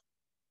good?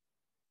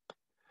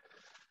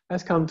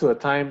 Let's come to a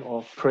time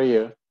of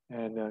prayer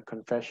and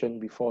confession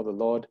before the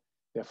Lord.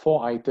 There are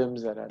 4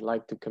 items that I'd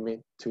like to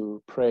commit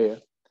to prayer.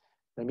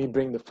 Let me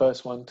bring the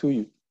first one to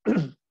you.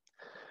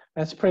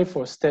 Let's pray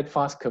for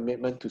steadfast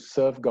commitment to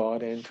serve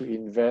God and to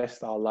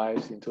invest our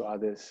lives into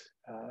others.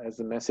 As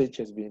the message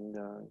has been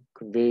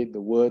conveyed,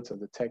 the words of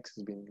the text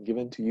has been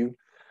given to you,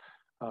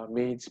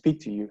 may it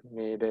speak to you.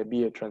 May there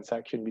be a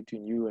transaction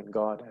between you and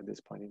God at this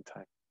point in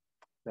time.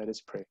 Let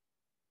us pray.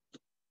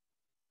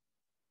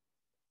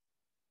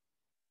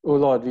 Oh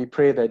Lord, we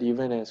pray that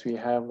even as we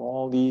have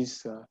all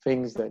these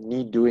things that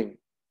need doing,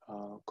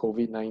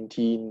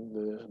 COVID-19,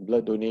 the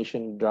blood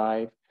donation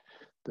drive,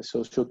 the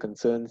social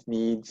concerns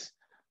needs,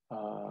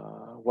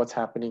 what's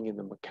happening in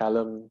the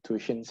McCallum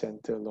Tuition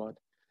Center, Lord.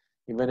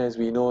 Even as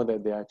we know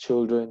that there are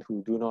children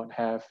who do not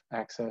have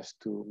access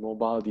to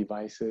mobile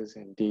devices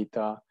and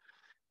data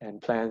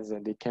and plans,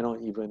 that they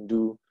cannot even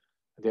do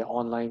their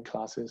online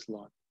classes,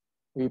 Lord.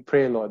 We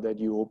pray, Lord, that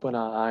you open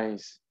our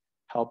eyes,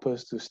 help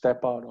us to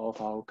step out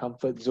of our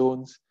comfort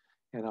zones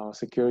and our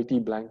security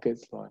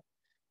blankets, Lord,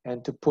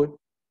 and to put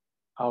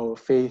our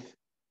faith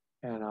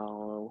and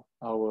our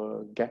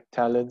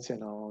talents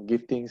and our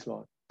giftings,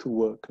 Lord, to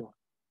work, Lord.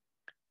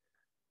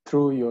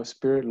 Through your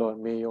Spirit, Lord,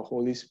 may your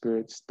Holy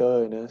Spirit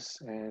stir in us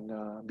and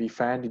be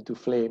fanned into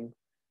flame,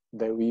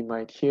 that we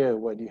might hear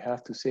what you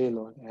have to say,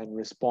 Lord, and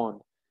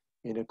respond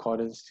in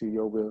accordance to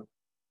your will.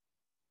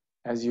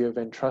 As you have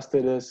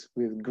entrusted us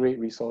with great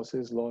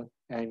resources, Lord,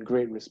 and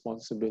great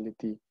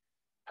responsibility,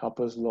 help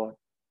us, Lord,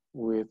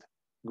 with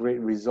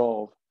great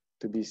resolve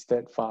to be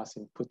steadfast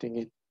in putting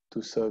it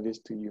to service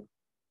to you.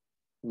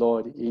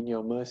 Lord, in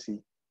your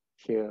mercy,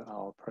 hear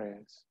our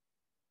prayers.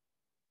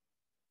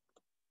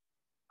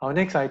 Our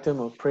next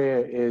item of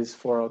prayer is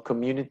for our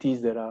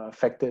communities that are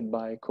affected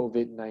by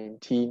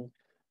COVID-19,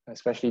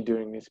 especially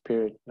during this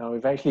period. Now,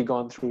 we've actually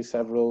gone through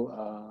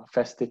several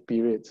festive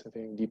periods, I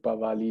think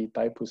Deepavali,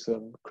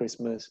 Thaipusam,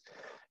 Christmas,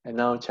 and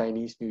now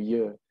Chinese New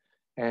Year.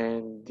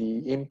 And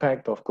the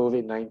impact of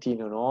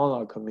COVID-19 on all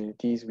our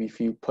communities, we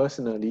feel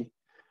personally,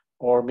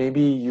 or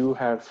maybe you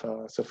have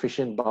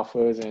sufficient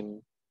buffers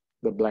and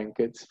the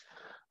blankets,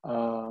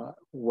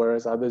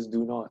 whereas others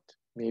do not.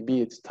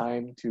 Maybe it's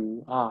time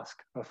to ask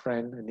a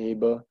friend, a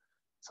neighbor,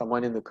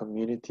 someone in the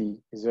community,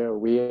 is there a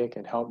way I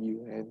can help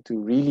you? And to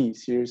really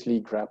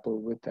seriously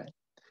grapple with that.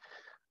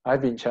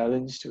 I've been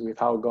challenged with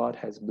how God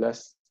has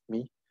blessed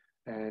me,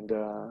 and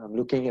I'm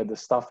looking at the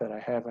stuff that I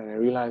have, and I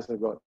realize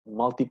I've got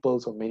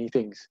multiples of many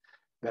things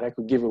that I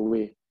could give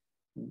away.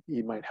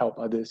 It might help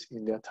others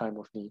in their time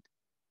of need.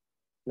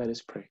 Let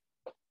us pray.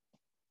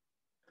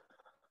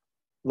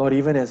 Lord,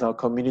 even as our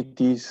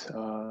communities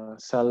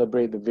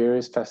celebrate the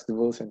various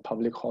festivals and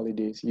public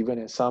holidays, even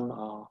as some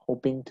are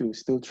hoping to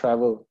still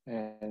travel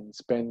and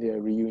spend their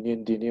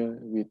reunion dinner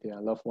with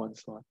their loved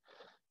ones, Lord.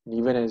 And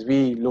even as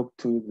we look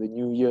to the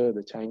new year,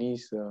 the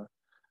Chinese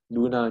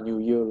Lunar New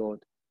Year, Lord,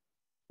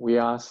 we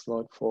ask,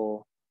 Lord,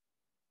 for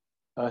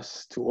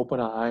us to open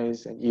our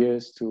eyes and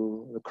ears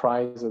to the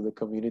cries of the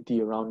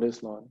community around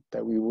us, Lord,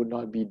 that we would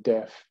not be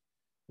deaf,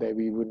 that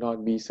we would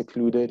not be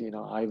secluded in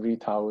our ivory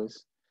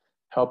towers.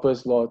 Help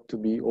us, Lord, to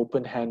be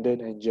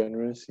open-handed and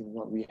generous in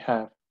what we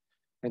have,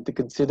 and to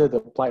consider the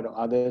plight of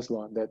others,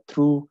 Lord, that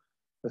through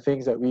the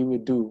things that we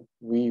would do,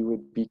 we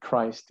would be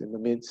Christ in the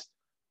midst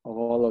of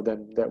all of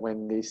them, that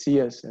when they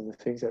see us and the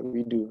things that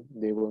we do,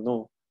 they will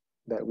know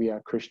that we are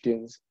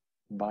Christians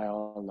by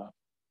our love.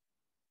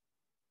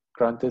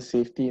 Grant us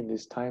safety in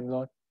this time,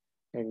 Lord,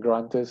 and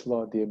grant us,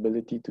 Lord, the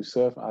ability to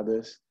serve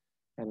others,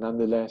 and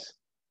nonetheless,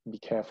 be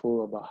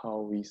careful about how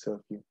we serve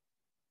you.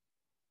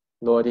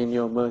 Lord, in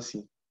your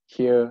mercy,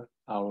 hear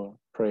our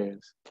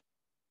prayers.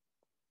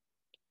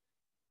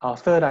 Our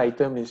third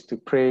item is to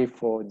pray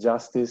for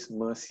justice,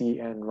 mercy,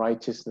 and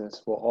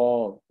righteousness for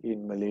all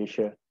in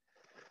Malaysia.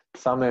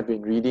 Some have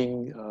been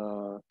reading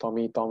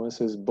Tommy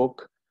Thomas's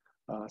book.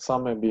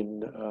 Some have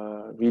been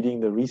reading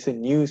the recent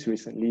news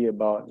recently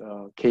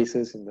about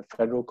cases in the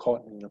federal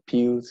court and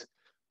appeals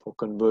for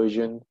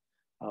conversion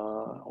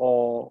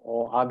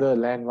or other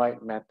land right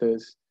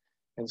matters.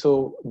 And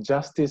so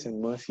justice and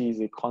mercy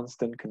is a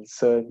constant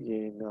concern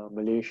in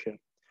Malaysia.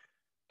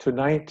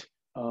 Tonight,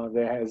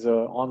 there is an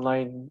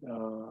online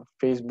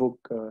Facebook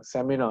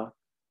seminar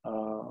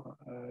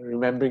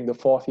remembering the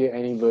 4th year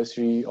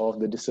anniversary of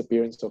the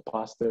disappearance of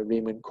Pastor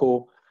Raymond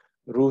Koh,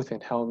 Ruth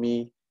and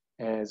Helmi,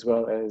 as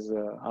well as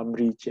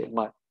Amri Cik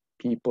Mat,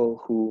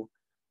 people who,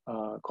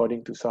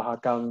 according to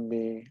Sahakam,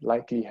 may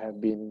likely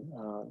have been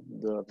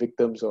the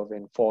victims of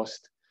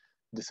enforced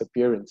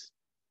disappearance.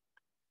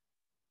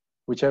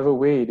 Whichever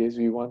way it is,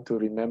 we want to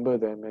remember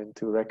them and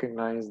to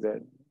recognize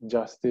that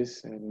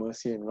justice and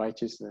mercy and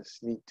righteousness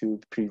need to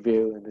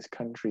prevail in this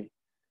country.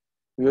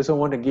 We also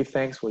want to give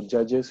thanks for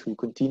judges who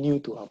continue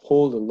to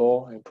uphold the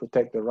law and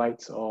protect the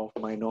rights of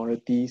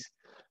minorities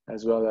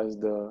as well as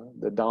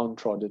the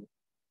downtrodden.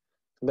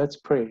 Let's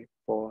pray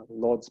for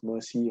Lord's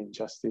mercy and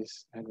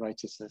justice and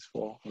righteousness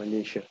for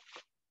Malaysia.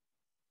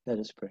 Let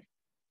us pray.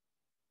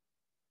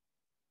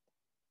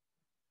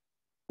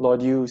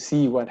 Lord, you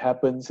see what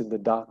happens in the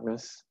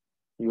darkness.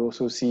 You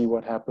also see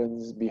what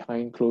happens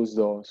behind closed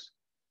doors.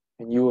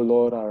 And you, O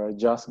Lord, are a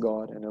just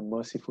God and a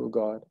merciful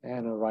God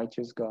and a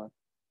righteous God.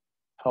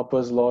 Help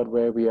us, Lord,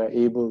 where we are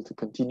able to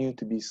continue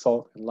to be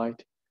salt and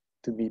light,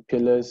 to be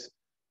pillars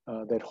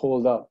that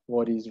hold up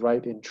what is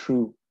right and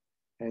true,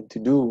 and to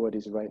do what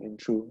is right and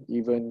true,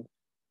 even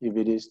if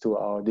it is to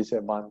our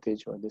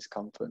disadvantage or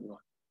discomfort, Lord.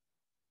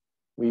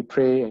 We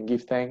pray and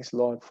give thanks,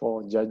 Lord,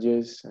 for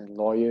judges and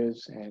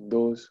lawyers and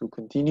those who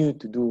continue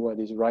to do what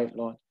is right,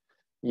 Lord,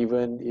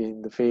 even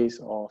in the face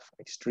of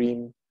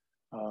extreme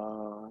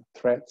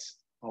threats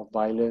of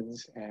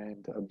violence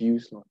and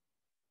abuse, Lord.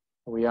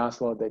 We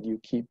ask, Lord, that you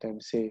keep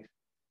them safe.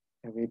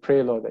 And we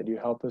pray, Lord, that you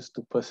help us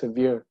to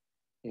persevere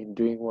in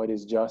doing what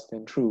is just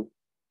and true,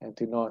 and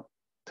to not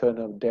turn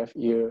a deaf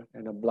ear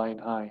and a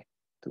blind eye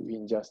to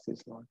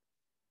injustice, Lord.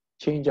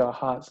 Change our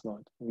hearts,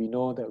 Lord. We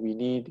know that we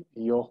need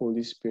your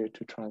Holy Spirit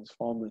to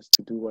transform us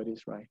to do what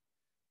is right.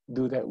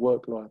 Do that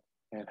work, Lord,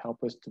 and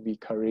help us to be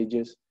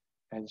courageous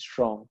and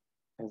strong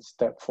and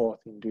step forth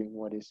in doing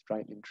what is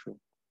right and true.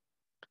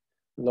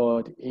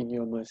 Lord, in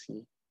your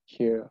mercy,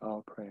 hear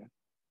our prayer.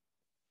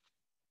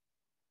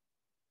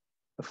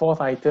 The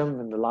fourth item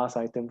and the last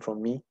item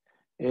from me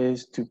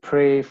is to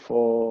pray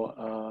for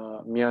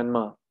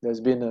Myanmar. There's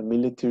been a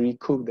military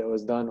coup that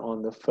was done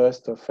on the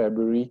 1st of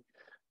February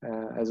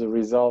as a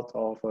result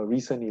of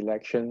recent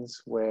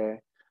elections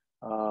where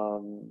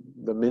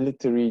the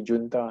military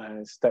junta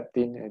has stepped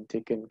in and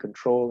taken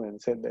control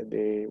and said that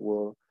they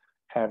will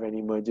have an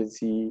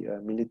emergency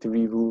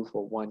military rule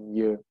for 1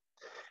 year.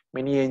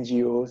 Many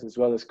NGOs as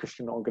well as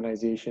Christian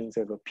organizations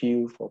have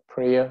appealed for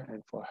prayer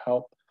and for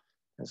help.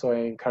 And so I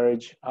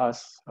encourage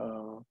us,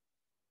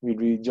 we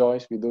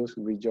rejoice with those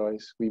who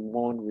rejoice, we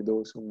mourn with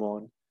those who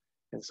mourn.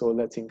 And so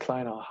let's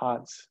incline our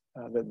hearts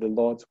that the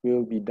Lord's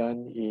will be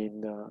done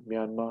in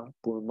Myanmar,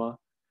 Burma,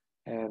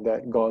 and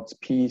that God's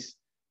peace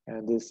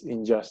and this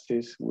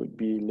injustice would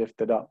be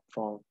lifted up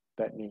from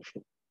that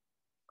nation.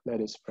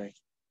 Let us pray.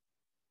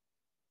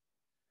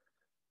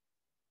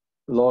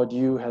 Lord,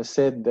 you have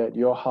said that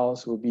your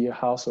house will be a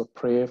house of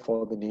prayer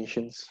for the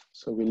nations.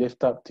 So we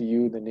lift up to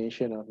you the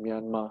nation of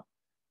Myanmar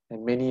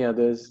and many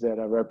others that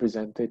are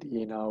represented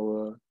in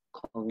our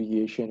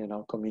congregation and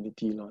our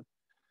community, Lord.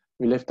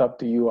 We lift up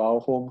to you our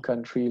home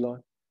country,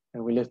 Lord,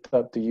 and we lift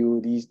up to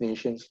you these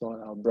nations,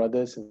 Lord, our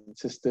brothers and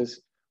sisters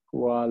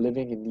who are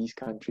living in these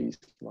countries,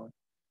 Lord.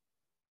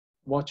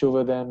 Watch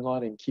over them,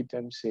 Lord, and keep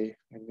them safe.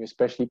 And we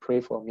especially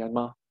pray for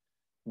Myanmar,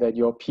 that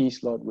your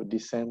peace, Lord, would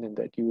descend and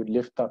that you would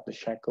lift up the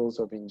shackles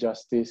of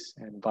injustice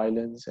and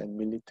violence and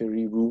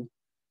military rule.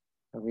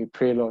 And we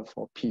pray, Lord,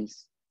 for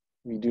peace.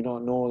 We do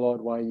not know,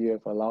 Lord, why you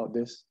have allowed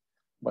this,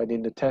 but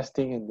in the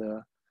testing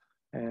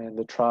and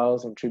the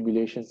trials and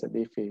tribulations that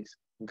they face,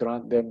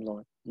 grant them,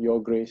 Lord,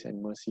 your grace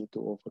and mercy to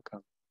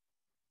overcome.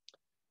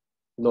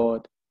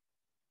 Lord,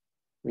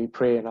 we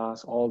pray and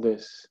ask all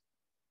this,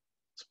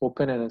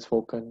 spoken and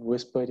unspoken,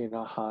 whispered in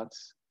our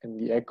hearts, and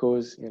the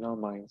echoes in our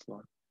minds,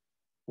 Lord.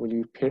 Will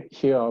you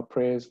hear our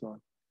prayers, Lord,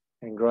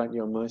 and grant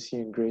your mercy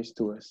and grace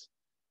to us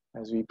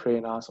as we pray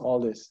and ask all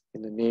this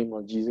in the name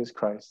of Jesus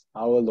Christ,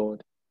 our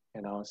Lord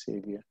and our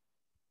Savior.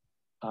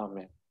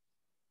 Amen.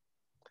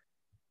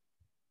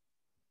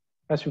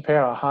 Let's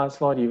prepare our hearts,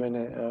 Lord,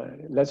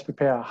 let's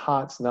prepare our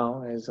hearts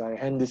now as I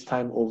hand this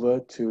time over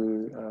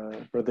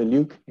to Brother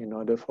Luke in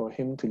order for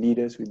him to lead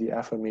us with the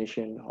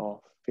affirmation of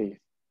faith.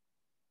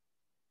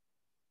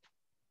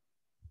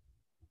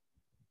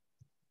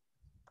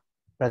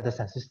 Brothers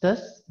and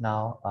sisters,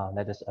 now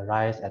let us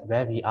arise at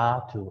where we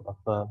are to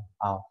affirm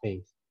our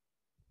faith.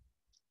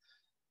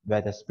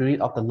 Where the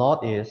Spirit of the Lord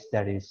is,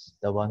 there is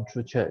the one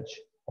true church,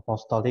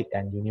 apostolic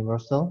and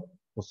universal,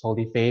 whose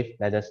holy faith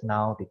let us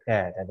now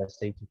declare. Let us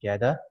say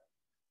together,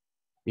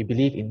 we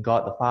believe in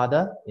God the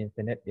Father,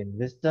 infinite in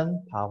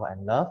wisdom, power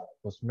and love,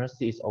 whose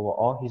mercy is over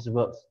all his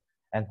works,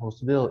 and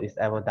whose will is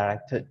ever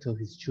directed to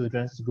his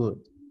children's good.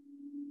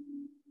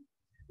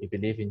 We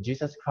believe in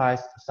Jesus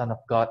Christ, the Son of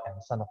God and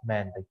Son of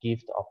Man, the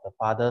gift of the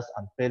Father's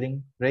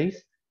unfailing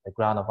grace, the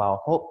ground of our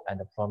hope, and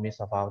the promise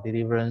of our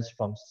deliverance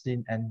from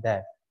sin and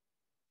death.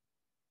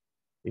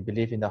 We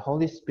believe in the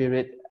Holy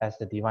Spirit as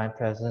the divine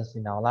presence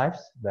in our lives,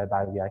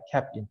 whereby we are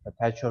kept in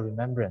perpetual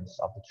remembrance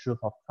of the truth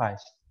of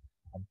Christ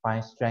and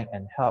find strength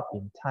and help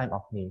in time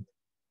of need.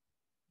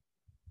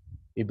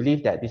 We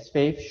believe that this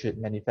faith should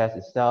manifest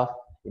itself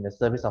in the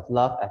service of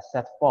love as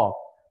set forth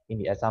in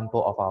the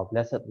example of our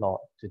blessed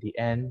Lord, to the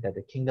end that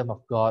the kingdom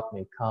of God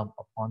may come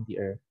upon the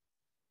earth.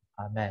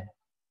 Amen.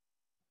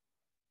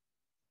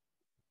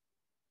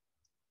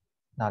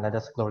 Now let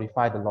us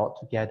glorify the Lord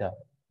together.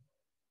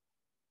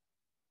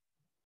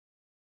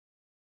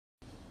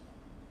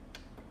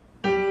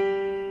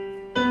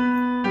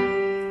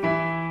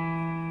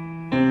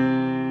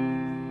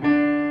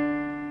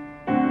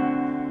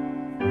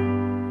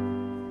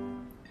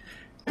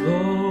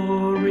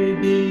 Glory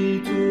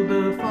be to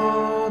the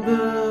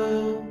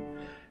Father,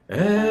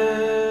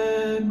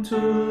 and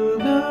to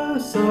the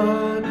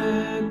Son,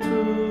 and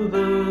to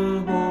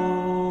the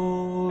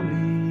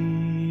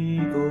Holy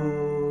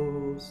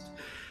Ghost,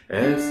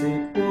 as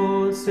it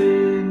was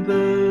in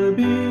the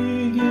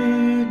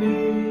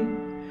beginning,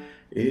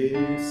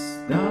 is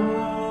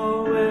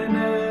now, and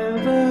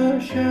ever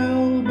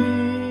shall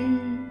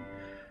be,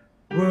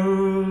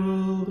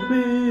 world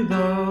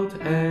without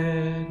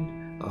end.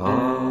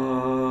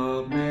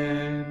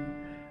 Amen.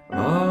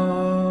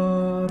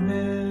 Amen.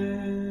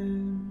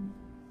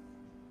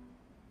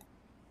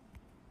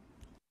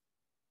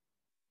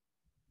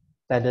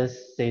 Let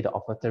us say the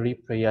offertory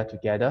prayer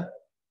together.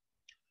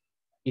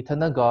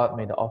 Eternal God,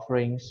 may the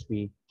offerings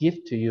we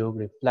give to you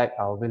reflect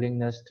our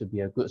willingness to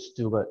be a good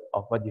steward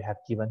of what you have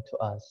given to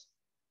us.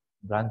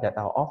 Grant that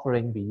our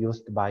offering be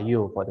used by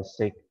you for the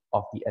sake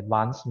of the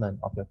advancement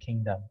of your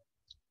kingdom.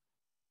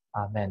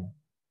 Amen.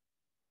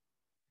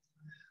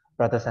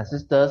 Brothers and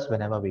sisters,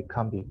 whenever we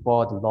come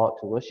before the Lord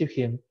to worship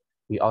Him,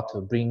 we ought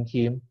to bring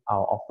Him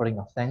our offering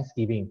of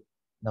thanksgiving,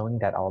 knowing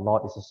that our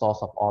Lord is the source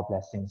of all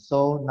blessings.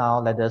 So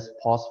now let us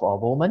pause for a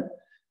moment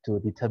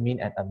to determine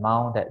an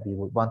amount that we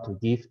would want to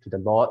give to the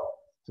Lord,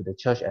 to the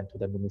church, and to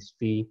the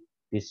ministry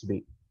this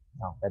week.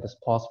 Now let us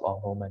pause for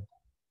a moment.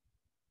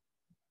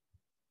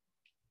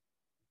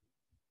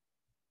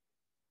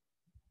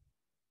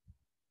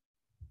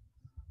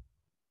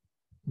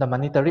 The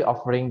monetary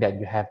offering that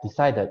you have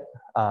decided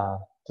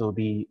to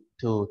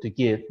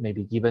give may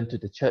be given to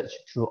the church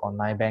through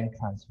online bank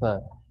transfer.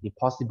 If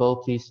possible,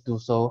 please do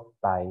so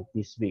by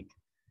this week.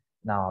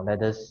 Now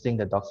let us sing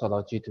the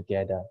doxology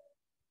together.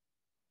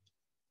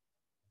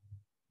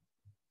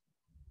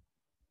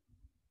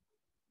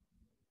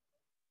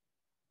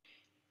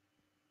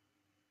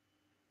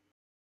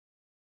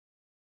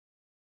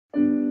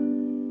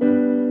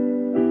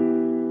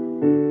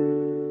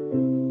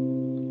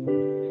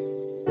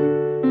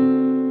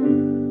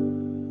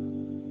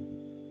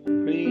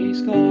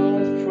 Praise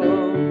God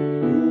from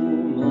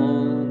whom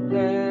all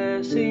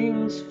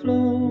blessings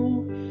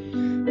flow.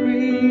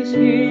 Praise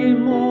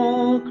Him,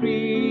 all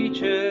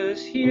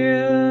creatures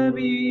here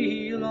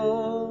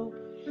below.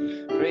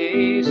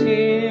 Praise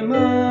Him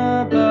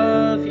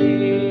above,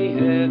 ye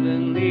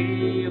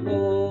heavenly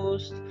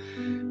host.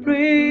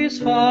 Praise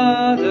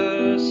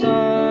Father,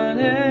 Son,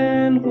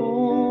 and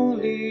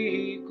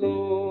Holy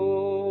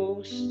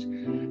Ghost.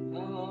 Amen.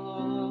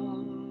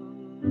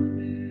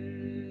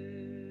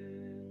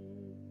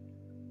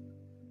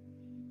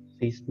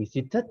 Please be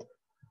seated.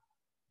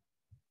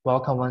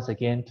 Welcome once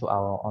again to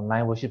our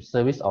online worship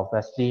service of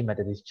Wesley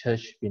Methodist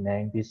Church,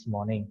 Penang this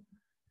morning.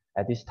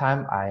 At this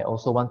time, I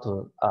also want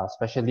to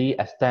specially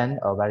extend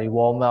a very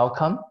warm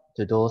welcome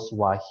to those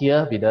who are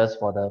here with us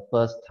for the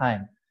first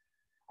time.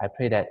 I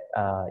pray that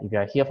if you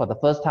are here for the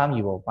first time,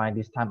 you will find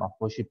this time of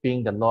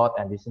worshiping the Lord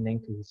and listening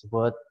to His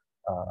word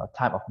a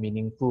time of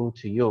meaningful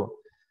to you.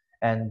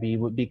 And we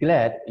would be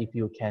glad if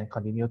you can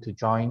continue to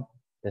join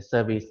the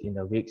service in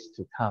the weeks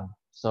to come.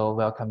 So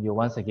welcome you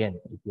once again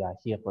if you are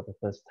here for the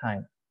first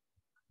time.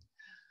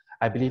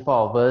 I believe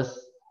all of us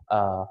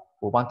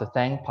we want to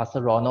thank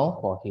Pastor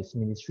Ronald for his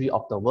ministry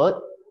of the word,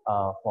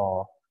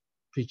 for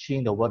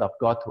preaching the word of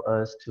God to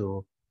us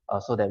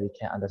so that we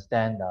can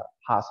understand the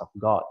hearts of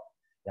God.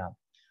 Yeah.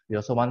 We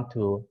also want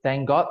to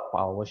thank God for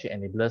our worship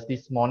enablers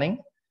this morning.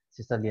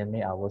 Sister Lian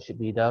Mei, our worship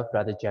leader,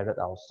 Brother Jared,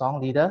 our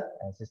song leader,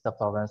 and Sister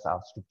Florence,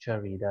 our scripture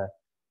reader.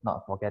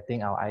 Not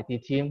forgetting our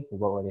IT team who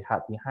work really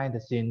hard behind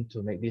the scene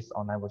to make this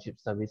online worship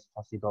service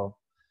possible.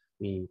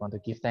 We want to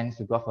give thanks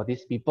to God for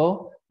these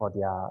people, for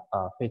their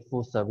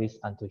faithful service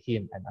unto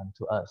Him and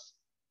unto us.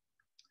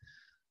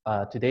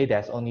 Today,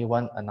 there's only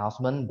one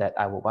announcement that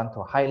I would want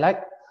to highlight.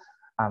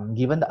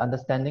 Given the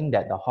understanding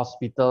that the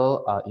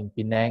hospital in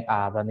Penang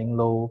are running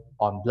low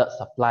on blood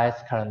supplies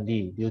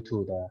currently due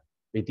to the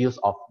reduce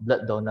of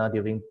blood donor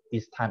during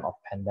this time of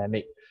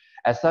pandemic.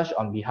 As such,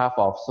 on behalf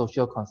of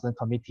Social Concern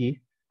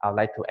Committee, I'd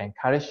like to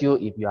encourage you,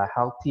 if you are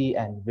healthy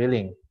and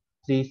willing,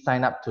 please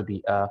sign up to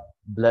be a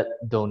blood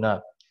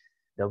donor.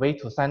 The way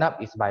to sign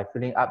up is by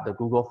filling up the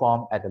Google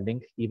form at the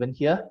link given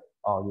here,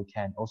 or you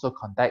can also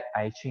contact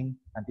Ai Ching,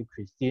 Auntie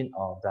Christine,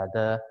 or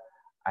Brother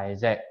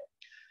Isaac.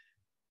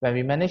 When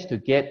we manage to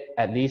get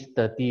at least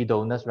 30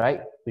 donors,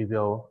 right, we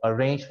will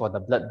arrange for the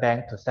blood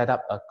bank to set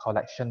up a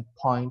collection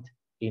point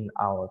in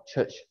our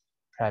church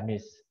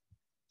premise.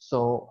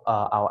 So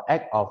our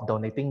act of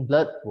donating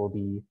blood will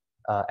be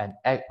an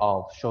act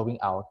of showing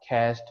our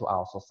cares to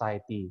our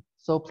society.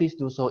 So please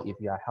do so if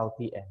you are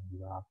healthy and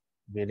you are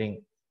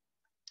willing.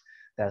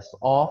 That's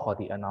all for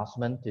the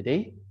announcement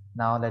today.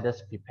 Now let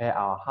us prepare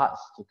our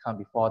hearts to come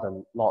before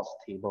the Lord's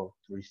table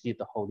to receive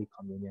the Holy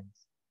Communion.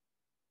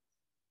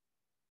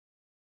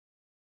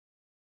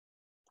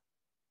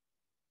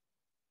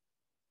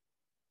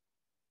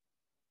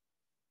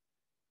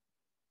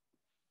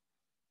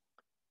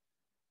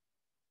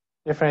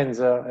 Dear friends,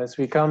 as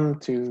we come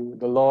to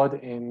the Lord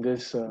in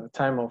this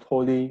time of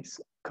Holy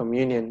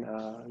Communion,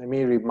 let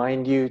me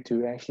remind you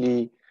to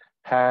actually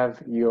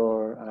have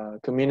your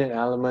communion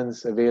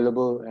elements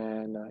available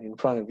and in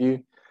front of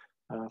you.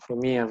 For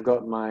me, I've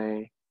got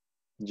my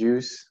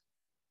juice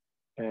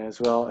as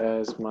well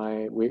as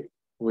my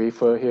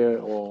wafer here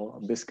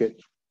or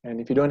biscuit. And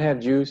if you don't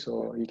have juice,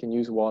 or you can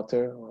use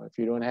water, or if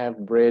you don't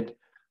have bread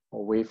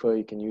or wafer,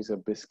 you can use a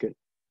biscuit.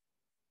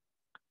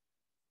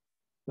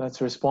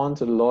 Let's respond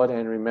to the Lord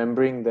and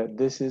remembering that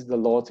this is the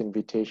Lord's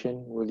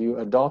invitation. Will you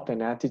adopt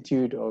an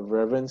attitude of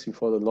reverence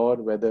before the Lord,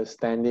 whether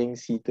standing,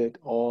 seated,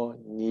 or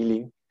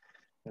kneeling?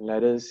 And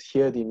let us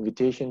hear the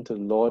invitation to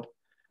the Lord.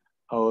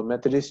 Our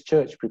Methodist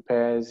Church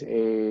prepares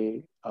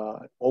a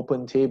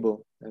open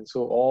table, and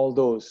so all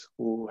those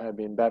who have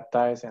been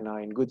baptized and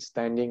are in good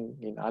standing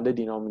in other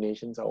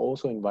denominations are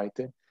also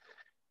invited.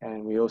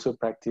 And we also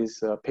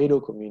practice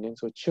pedo communion,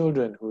 so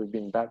children who have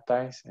been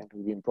baptized and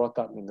who've been brought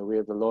up in the way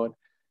of the Lord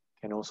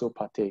can also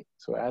partake.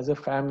 So as a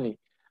family,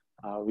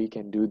 we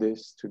can do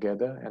this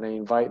together. And I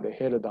invite the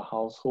head of the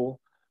household,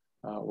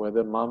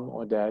 whether mom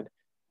or dad,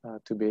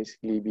 to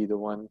basically be the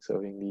one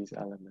serving these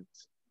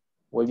elements.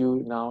 Will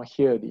you now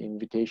hear the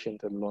invitation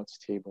to the Lord's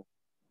table?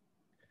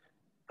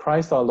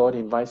 Christ our Lord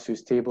invites to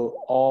his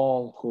table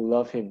all who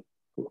love him,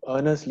 who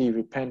earnestly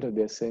repent of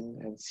their sin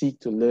and seek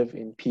to live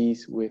in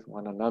peace with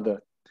one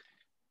another.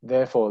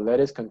 Therefore, let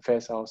us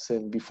confess our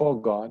sin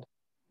before God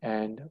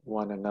and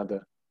one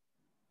another.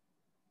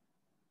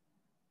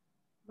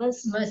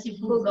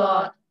 Merciful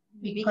God,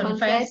 we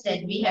confess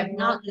that we have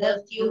not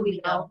loved you with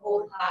our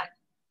whole heart.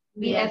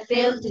 We have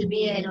failed to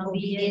be an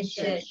obedient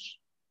church.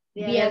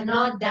 We have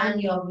not done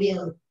your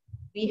will.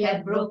 We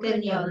have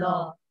broken your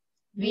law.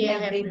 We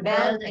have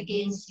rebelled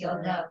against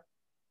your love.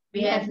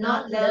 We have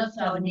not loved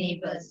our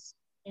neighbors,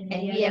 and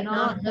we have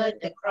not heard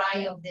the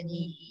cry of the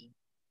needy.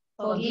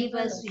 Forgive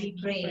us, we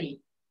pray.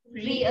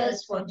 Free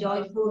us for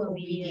joyful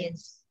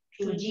obedience.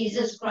 Through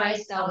Jesus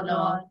Christ our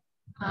Lord.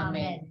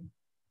 Amen.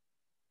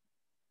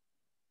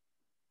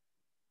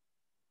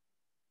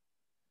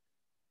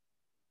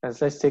 And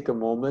let's take a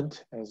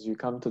moment as you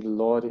come to the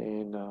Lord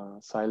in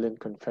silent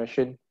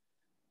confession,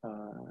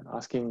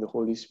 asking the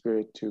Holy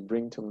Spirit to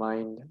bring to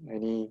mind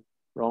any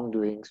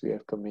wrongdoings we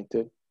have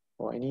committed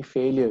or any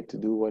failure to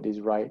do what is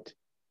right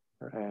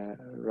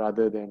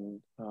rather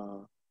than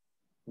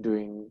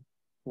doing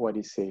what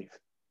is safe.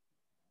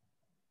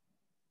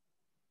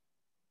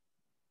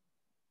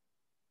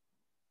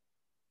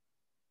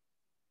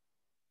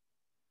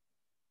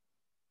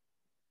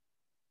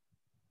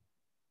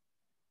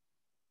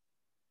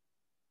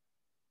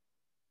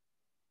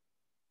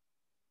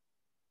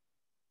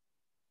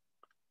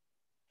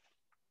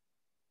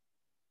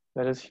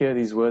 Let us hear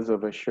these words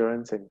of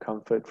assurance and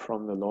comfort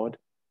from the Lord.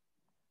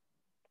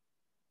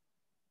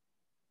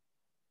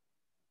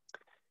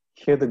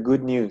 Hear the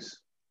good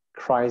news.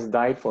 Christ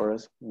died for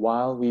us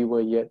while we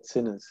were yet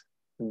sinners.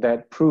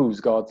 That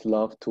proves God's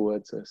love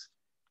towards us.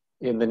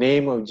 In the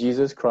name of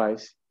Jesus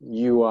Christ,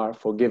 you are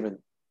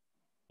forgiven.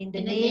 In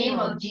the name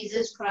of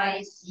Jesus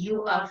Christ,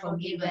 you are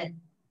forgiven.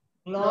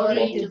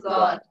 Glory to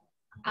God.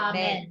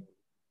 Amen.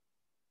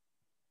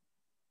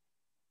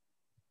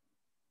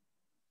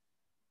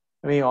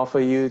 Let me offer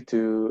you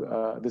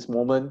to this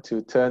moment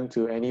to turn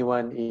to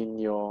anyone in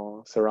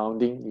your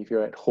surrounding, if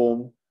you're at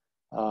home,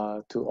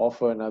 to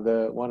offer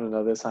one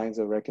another signs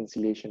of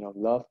reconciliation of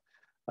love.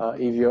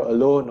 If you're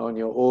alone on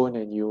your own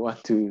and you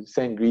want to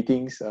send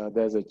greetings,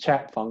 there's a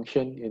chat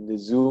function in the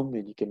Zoom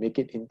and you can make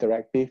it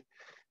interactive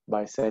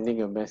by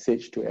sending a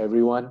message to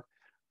everyone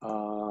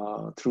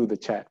through the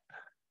chat.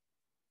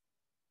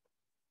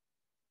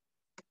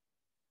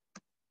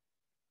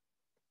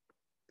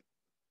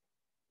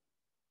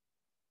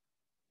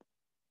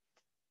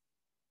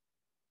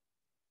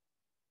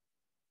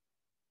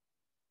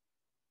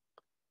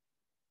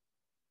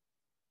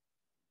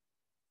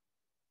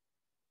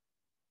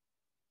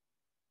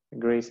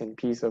 Grace and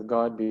peace of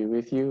God be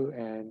with you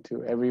and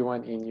to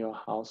everyone in your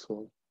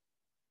household.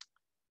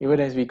 Even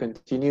as we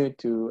continue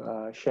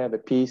to share the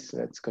peace,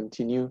 let's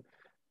continue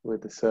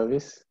with the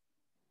service.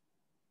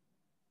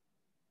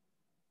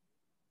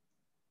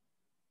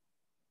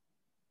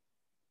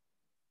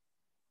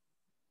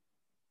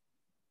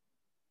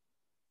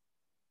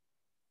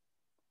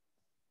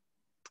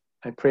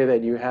 I pray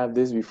that you have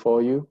this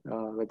before you,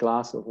 the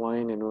glass of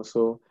wine and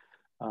also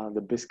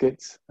the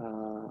biscuits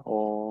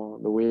or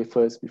the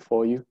wafers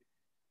before you.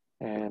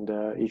 And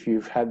if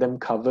you've had them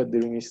covered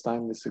during this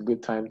time, it's a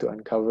good time to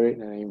uncover it.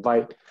 And I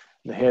invite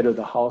the head of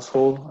the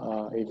household,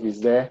 if he's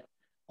there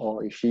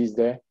or if she's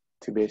there,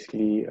 to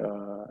basically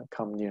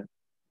come near.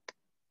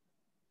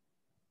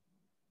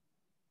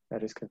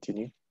 Let us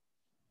continue.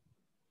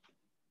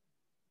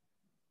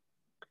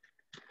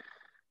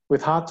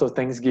 With hearts of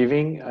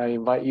thanksgiving, I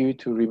invite you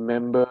to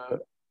remember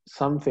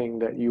something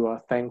that you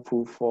are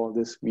thankful for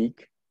this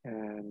week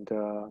and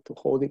to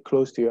hold it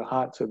close to your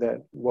heart so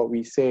that what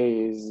we say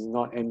is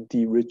not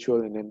empty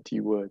ritual and empty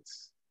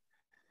words.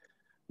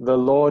 The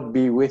Lord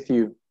be with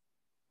you.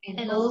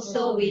 And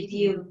also with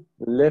you.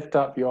 Lift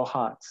up your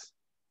hearts.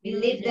 We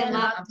lift them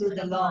up to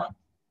the Lord.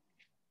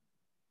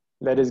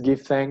 Let us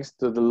give thanks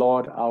to the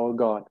Lord our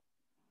God.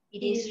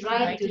 It is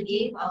right to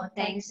give our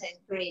thanks and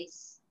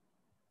praise.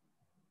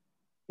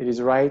 It is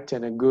right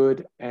and a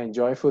good and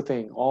joyful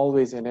thing,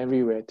 always and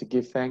everywhere, to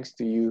give thanks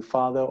to you,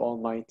 Father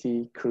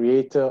Almighty,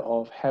 Creator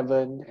of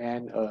heaven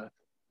and earth.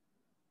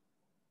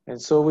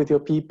 And so with your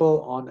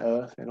people on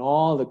earth and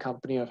all the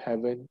company of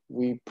heaven,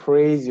 we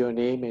praise your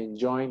name and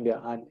join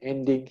their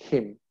unending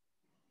hymn.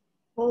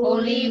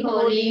 Holy,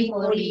 holy,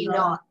 holy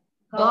Lord,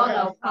 God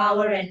of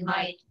power and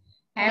might,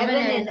 heaven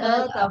and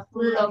earth are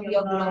full of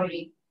your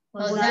glory.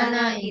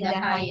 Hosanna in the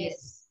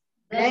highest.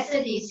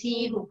 Blessed is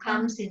he who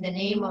comes in the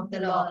name of the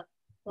Lord.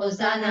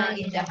 Hosanna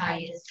in the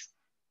highest.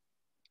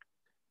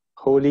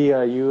 Holy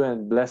are you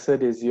and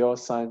blessed is your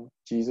Son,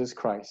 Jesus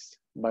Christ.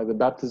 By the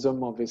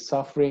baptism of his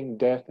suffering,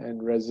 death,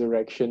 and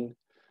resurrection,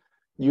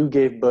 you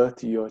gave birth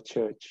to your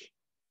church,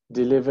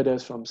 delivered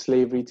us from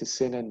slavery to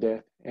sin and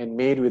death, and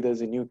made with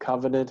us a new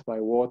covenant by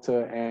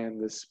water and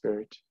the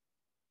Spirit.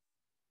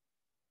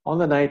 On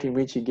the night in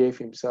which he gave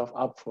himself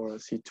up for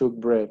us, he took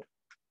bread.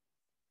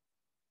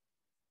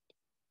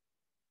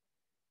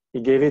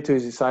 He gave it to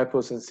his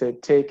disciples and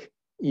said, "Take,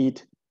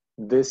 eat,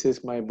 this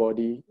is my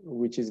body,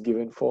 which is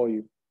given for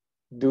you.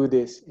 Do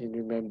this in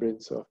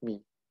remembrance of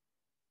me."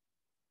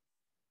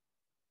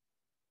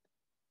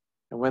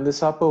 And when the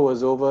supper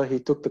was over, he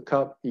took the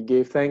cup, he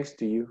gave thanks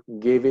to you,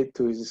 gave it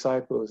to his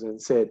disciples,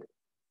 and said,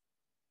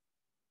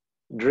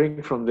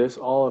 "Drink from this,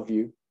 all of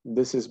you.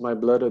 This is my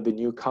blood of the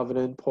new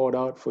covenant poured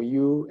out for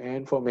you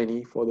and for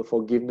many for the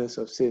forgiveness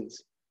of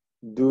sins.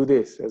 Do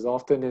this as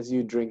often as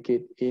you drink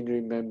it in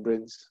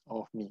remembrance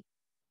of me."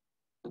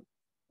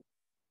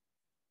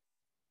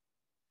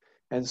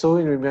 And so,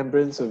 in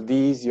remembrance of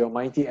these, your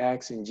mighty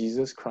acts in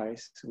Jesus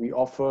Christ, we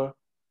offer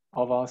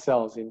of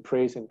ourselves in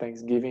praise and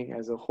thanksgiving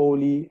as a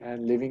holy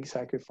and living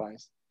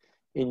sacrifice,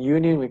 in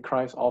union with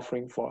Christ's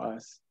offering for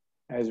us,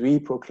 as we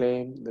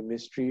proclaim the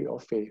mystery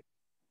of faith.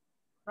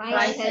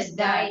 Christ has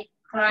died.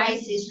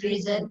 Christ is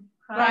risen.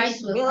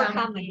 Christ will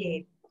come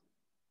again.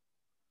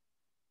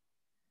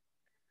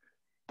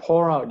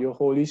 Pour out your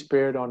Holy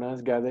Spirit on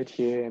us gathered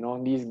here and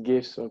on these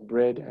gifts of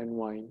bread and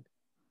wine.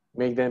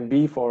 Make them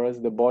be for us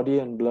the body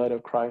and blood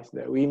of Christ,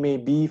 that we may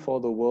be for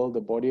the world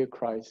the body of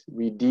Christ,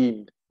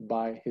 redeemed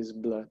by his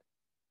blood.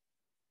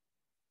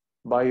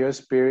 By your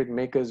Spirit,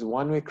 make us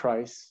one with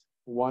Christ,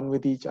 one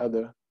with each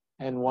other,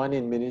 and one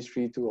in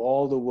ministry to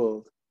all the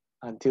world,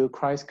 until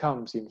Christ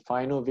comes in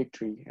final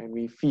victory and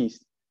we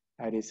feast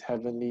at his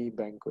heavenly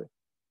banquet.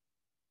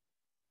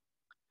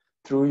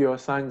 Through your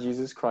Son,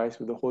 Jesus Christ,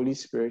 with the Holy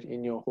Spirit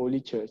in your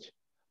holy church,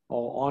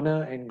 all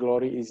honor and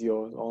glory is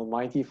yours,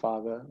 Almighty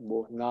Father,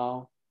 both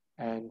now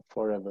and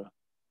forever.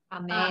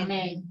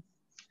 Amen.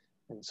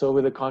 And so,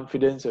 with the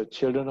confidence of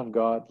children of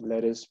God,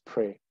 let us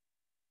pray.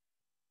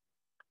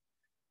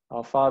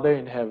 Our Father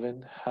in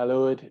heaven,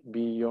 hallowed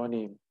be your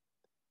name.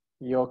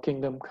 Your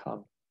kingdom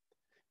come.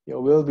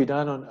 Your will be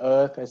done on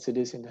earth as it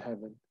is in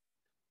heaven.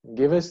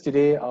 Give us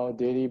today our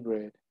daily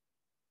bread.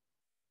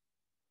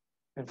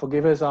 And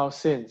forgive us our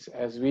sins,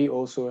 as we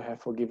also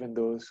have forgiven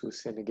those who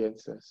sin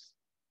against us.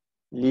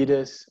 Lead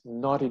us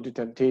not into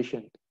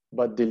temptation,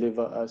 but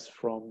deliver us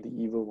from the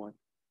evil one.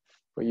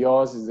 For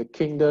yours is the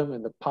kingdom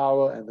and the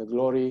power and the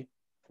glory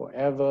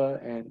forever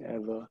and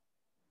ever.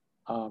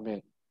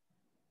 Amen.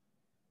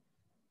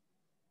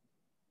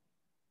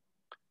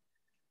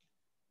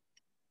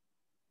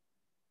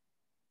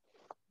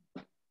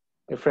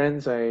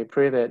 Friends, I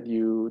pray that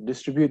you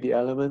distribute the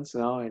elements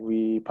now and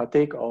we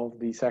partake of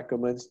the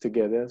sacraments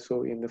together.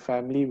 So in the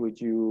family, would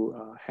you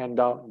hand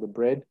out the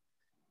bread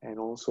and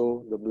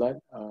also the blood,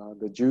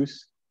 the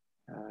juice?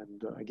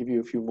 And I give you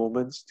a few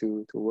moments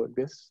to work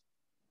this.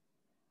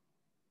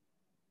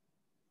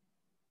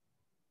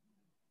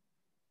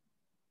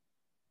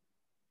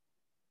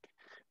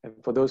 And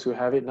for those who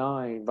have it now,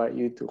 I invite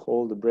you to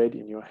hold the bread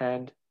in your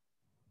hand.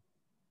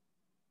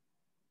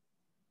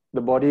 The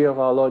body of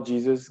our Lord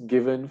Jesus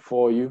given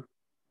for you.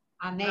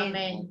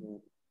 Amen.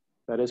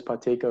 Let us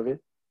partake of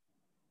it.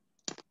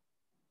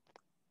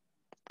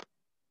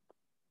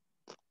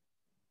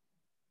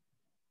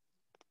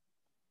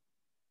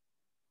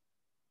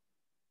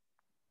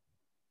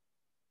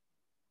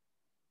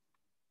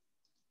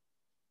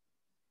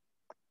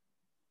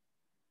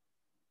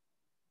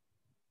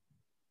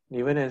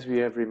 Even as we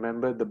have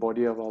remembered the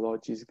body of our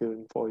Lord Jesus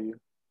given for you,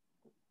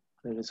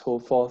 let us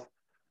hold forth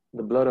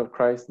the blood of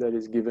Christ that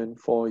is given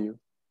for you.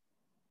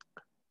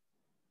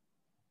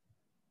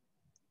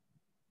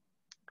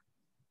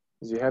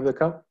 As you have the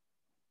cup,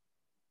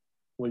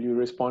 will you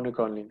respond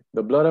accordingly?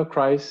 The blood of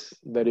Christ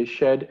that is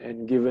shed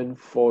and given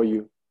for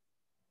you.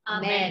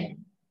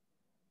 Amen.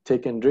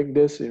 Take and drink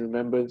this in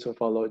remembrance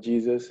of our Lord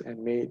Jesus,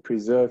 and may it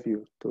preserve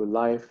you to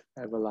life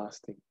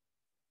everlasting.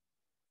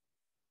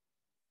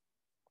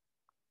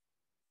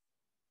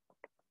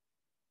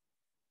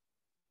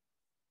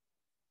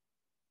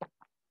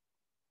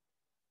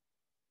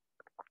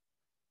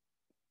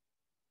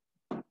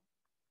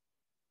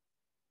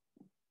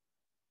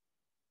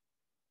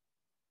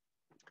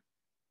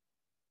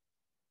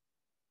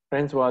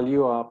 Friends, while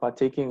you are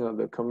partaking of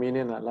the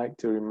communion, I'd like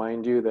to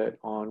remind you that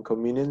on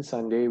Communion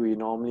Sunday, we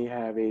normally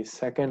have a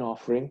second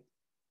offering,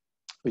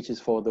 which is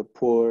for the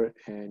poor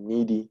and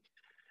needy.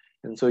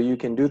 And so you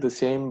can do the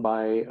same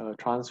by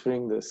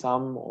transferring the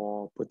sum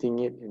or putting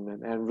it in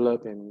an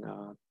envelope and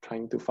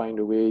trying to find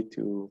a way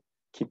to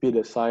keep it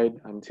aside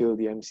until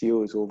the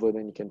MCO is over.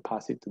 Then you can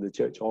pass it to the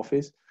church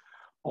office,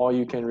 or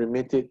you can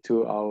remit it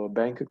to our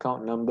bank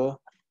account number.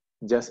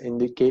 Just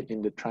indicate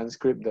in the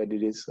transcript that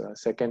it is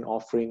second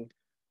offering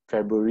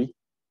February,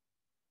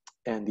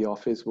 and the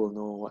office will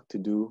know what to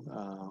do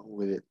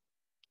with it.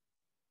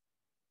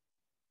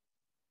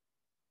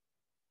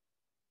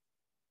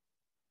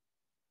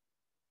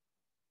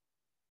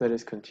 Let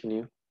us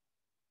continue.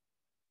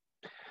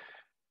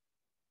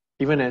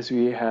 Even as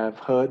we have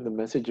heard the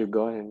message of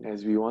God and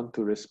as we want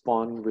to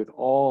respond with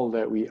all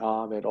that we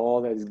are, that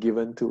all that is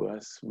given to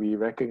us, we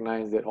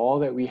recognize that all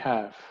that we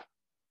have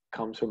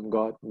comes from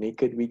God.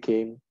 Naked we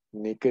came,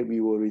 naked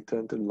we will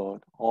return to the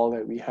Lord. All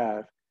that we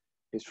have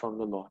is from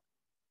the Lord.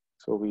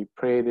 So we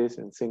pray this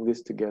and sing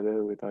this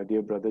together with our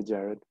dear brother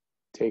Jared.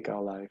 Take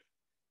our life,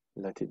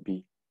 let it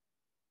be.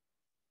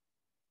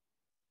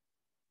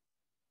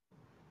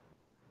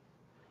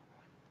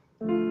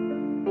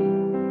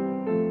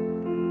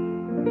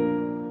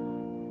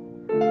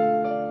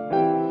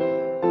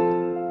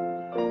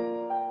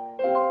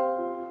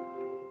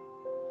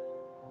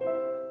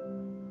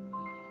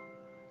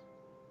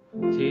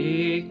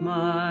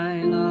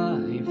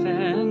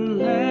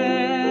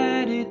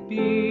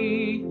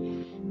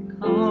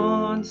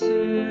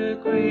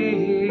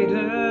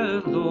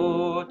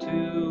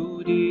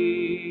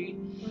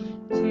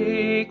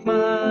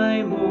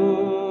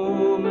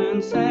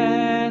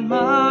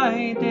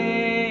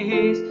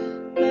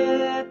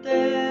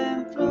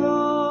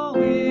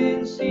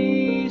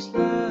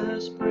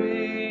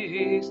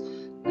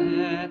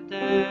 let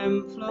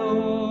them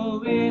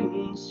flow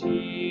in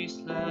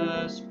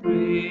ceaseless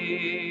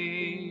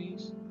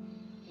praise.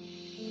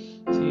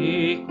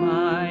 Take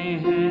my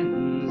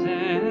hands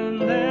and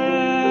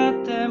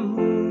let them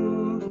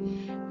move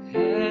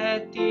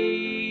at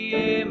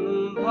the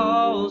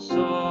impulse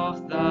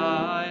of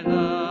thy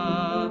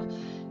love.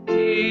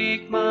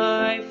 Take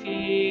my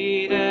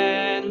feet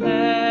and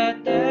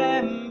let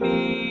them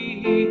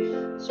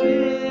be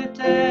swift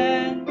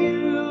and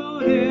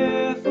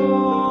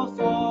beautiful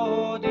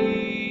for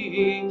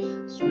thee,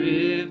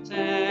 swift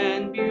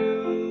and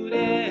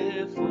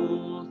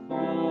beautiful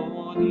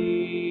for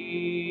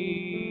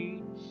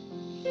thee.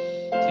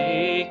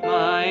 Take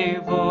my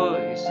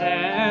voice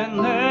and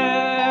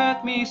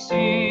let me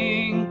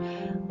sing,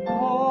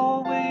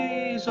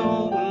 always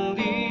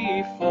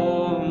only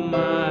for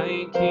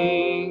my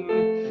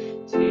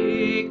King.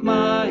 Take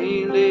my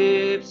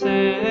lips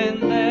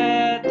and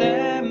let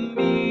them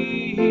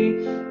be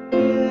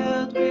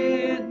filled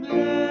with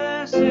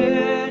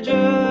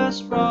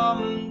messages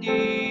from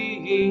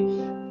thee,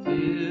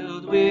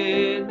 filled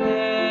with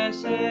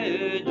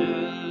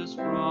messages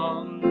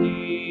from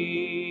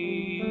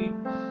thee.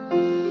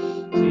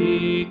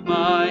 Take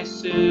my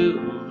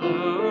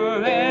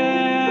silver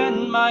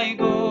and my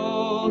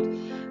gold,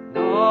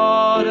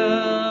 not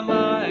a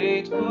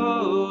mite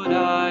would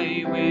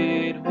I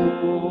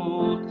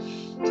withhold.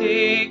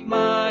 Take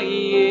my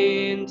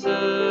intellect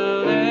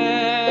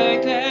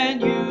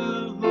and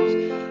use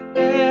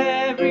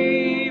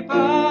every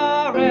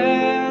power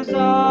as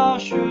thou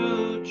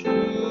should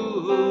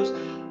choose,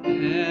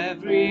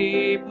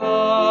 every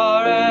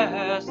power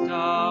as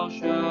thou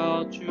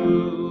shalt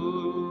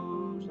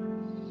choose.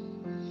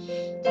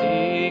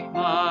 Take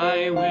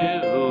my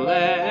will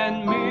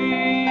and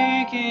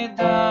make it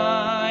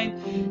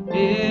thine,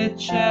 it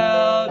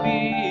shall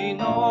be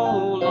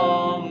no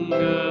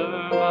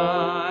longer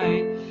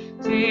mine.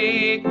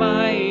 Take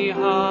my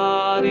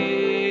heart,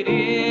 it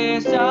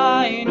is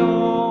thine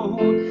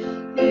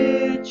own,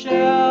 it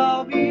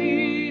shall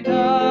be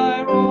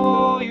thy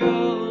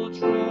royal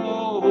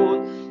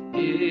throne,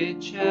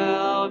 it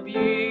shall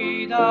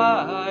be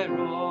thy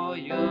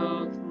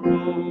royal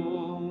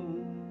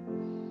throne.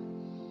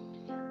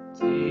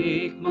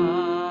 Take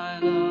my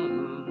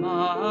love,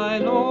 my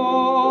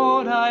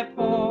Lord, I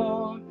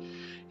pour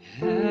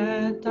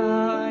at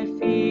thy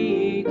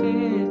feet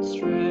its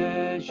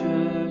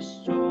treasure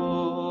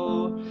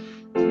store.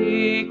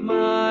 Take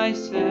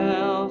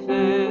myself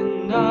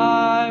and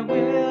I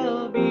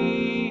will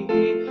be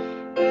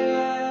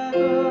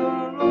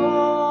ever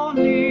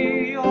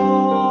only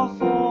all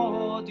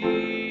for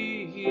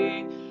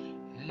thee,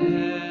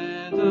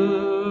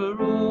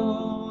 ever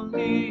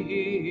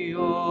only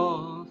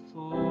all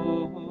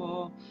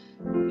for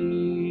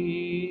thee.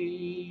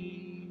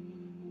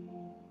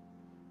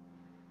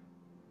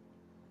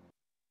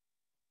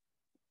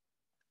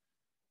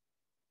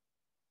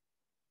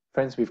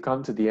 Friends, we've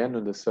come to the end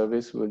of the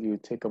service. Will you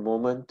take a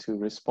moment to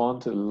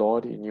respond to the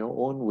Lord in your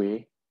own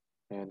way?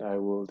 And I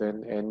will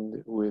then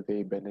end with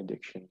a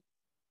benediction.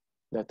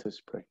 Let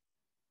us pray.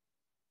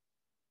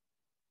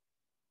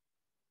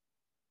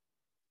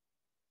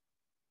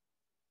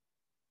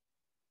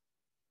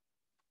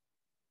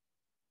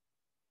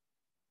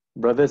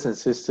 Brothers and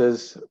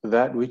sisters,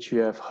 that which you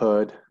have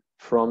heard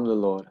from the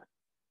Lord,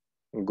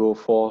 go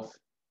forth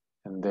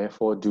and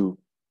therefore do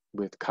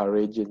with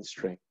courage and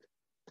strength.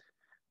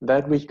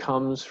 That which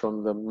comes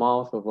from the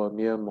mouth of a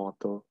mere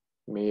mortal,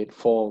 may it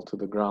fall to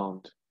the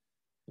ground,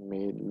 and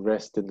may it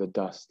rest in the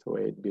dust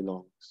where it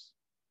belongs.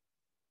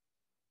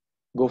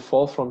 Go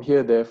forth from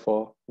here,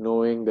 therefore,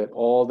 knowing that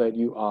all that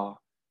you are,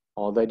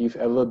 all that you've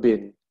ever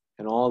been,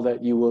 and all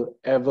that you will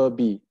ever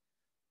be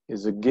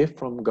is a gift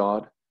from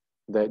God,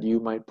 that you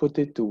might put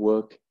it to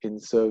work in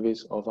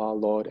service of our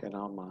Lord and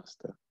our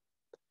Master.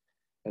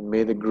 And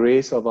may the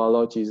grace of our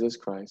Lord Jesus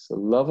Christ, the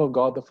love of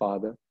God the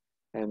Father,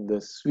 and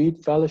the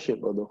sweet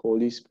fellowship of the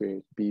Holy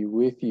Spirit be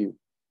with you,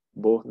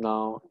 both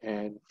now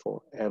and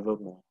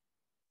forevermore.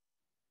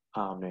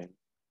 Amen.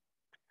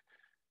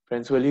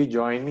 Friends, will you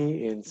join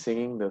me in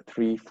singing the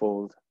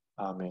threefold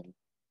Amen?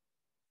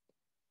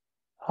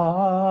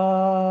 Amen.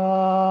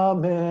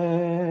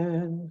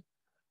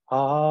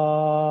 Amen.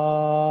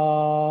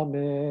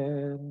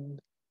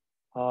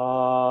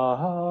 Amen.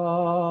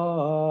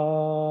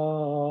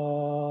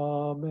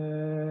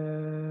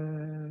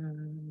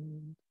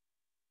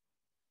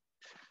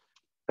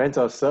 Friends,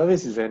 our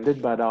service is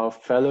ended, but our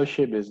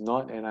fellowship is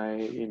not, and I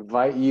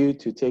invite you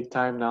to take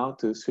time now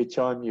to switch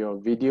on your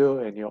video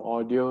and your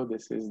audio.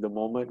 This is the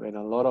moment when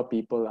a lot of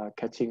people are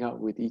catching up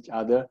with each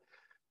other,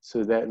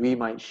 so that we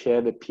might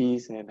share the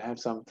peace and have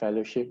some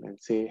fellowship and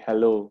say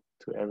hello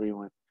to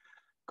everyone.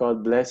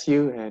 God bless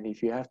you, and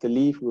if you have to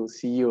leave, we'll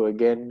see you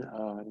again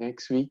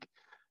next week.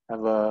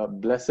 Have a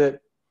blessed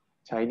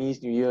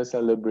Chinese New Year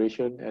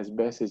celebration as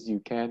best as you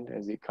can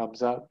as it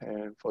comes up,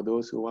 and for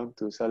those who want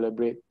to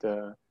celebrate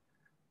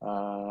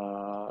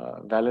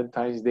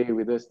Valentine's Day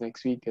with us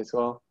next week as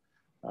well,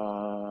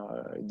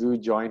 do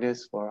join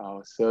us for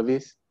our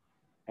service,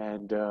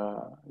 and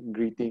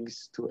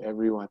greetings to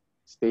everyone.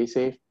 Stay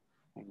safe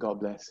And God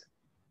bless.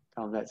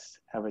 Come, let's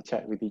have a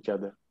chat with each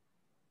other.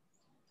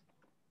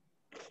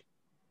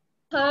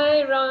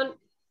 Hi,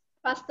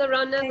 Pastor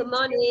Ronald. Good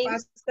morning.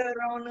 Pastor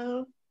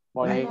Ronald.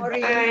 Morning.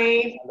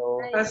 Hi,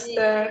 Hello.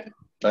 Pastor.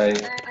 Hi,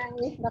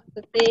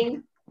 Dr.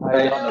 Ting.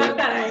 Hi,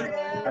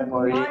 Hi. Hi,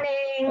 Maureen.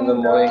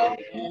 Good morning.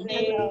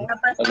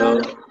 Hello.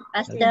 Hello.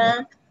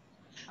 Pastor.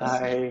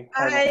 Hi.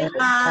 Hi.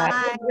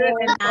 Hi.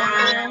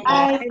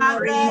 Hi,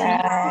 Maureen.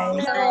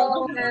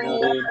 Hello.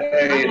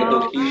 Hey,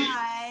 Toki.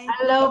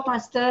 Hello,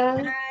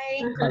 Pastor.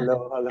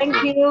 Hello. Hello.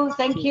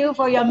 Thank you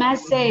for your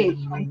message.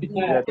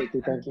 Yeah, thank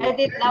you. Edit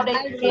it loud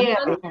and clear.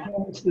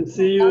 Nice to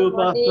see you,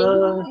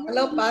 Pastor.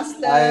 Hello, Hi,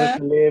 Pastor.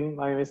 Mr. Lim.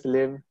 Hi, Mr.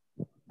 Lim.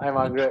 Hi,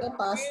 Margaret. Hello,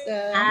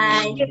 Pastor.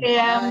 Hi.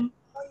 William.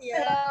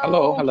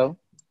 Hello, hello.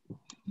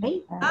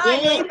 Hey,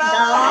 Yes,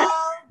 God.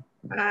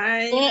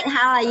 Hi. Yes,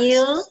 how are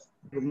you?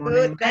 Good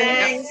Good,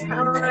 thanks.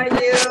 How are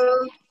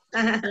you?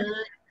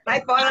 Hi,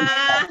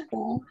 Paula.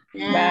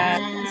 Yeah.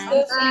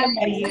 how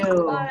are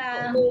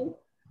you?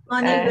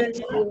 Morning.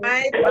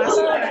 Hi,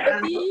 Pastor.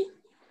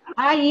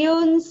 Hi,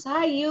 Yuns.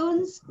 Hi,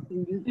 Yuns.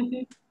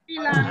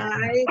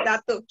 Hi,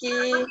 Datuk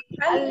Ki.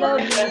 Hello,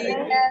 Hi.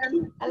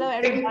 hello,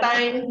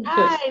 everybody.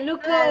 Hi,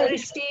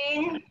 Lucas.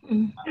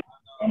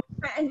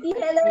 Auntie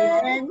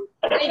Helen.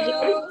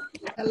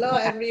 Hello,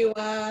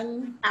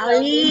 everyone.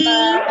 Pauli.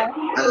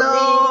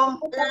 Hello.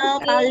 Hello,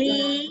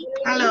 Pauli.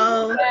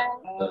 Hello.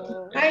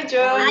 Hi,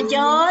 John. Hi,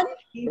 John.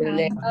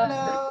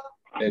 Hello.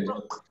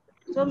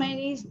 So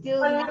many still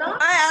not.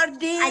 Hi,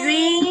 Ardi.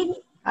 Irene.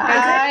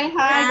 Hi,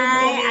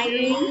 Hi,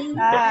 Irene.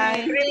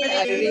 Hi.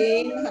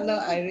 Irene. Hello,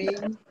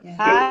 Irene. Yeah.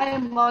 Hi,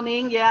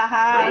 morning. Yeah,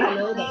 hi.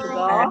 Hello, Dr.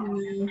 Go.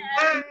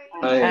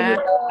 Hi.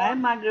 Hi,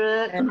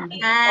 Margaret.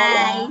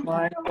 Hi. Hello,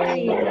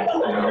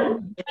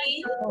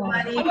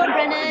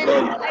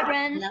 Brennan. Hi,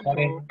 Brennan.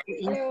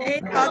 Hey,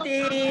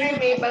 Toddy. Hi,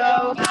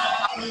 Mabel.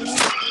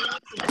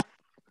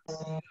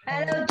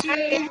 Hello,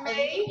 Jean.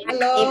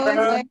 Hello,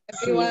 hi,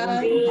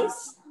 everyone.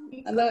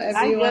 Hello,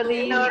 Hi, everyone.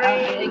 Gerlie.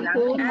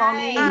 Good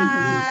morning.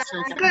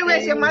 Good,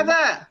 where's your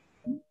mother?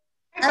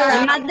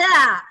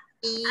 Mother.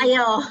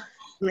 Ayo.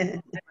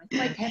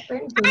 What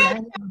happened to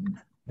Nana?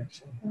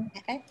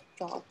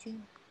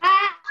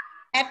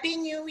 Happy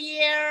New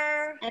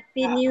Year.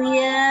 Happy New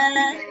Year.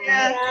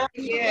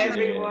 Yeah,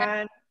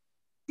 everyone.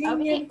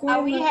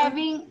 Are we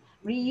having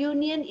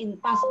reunion in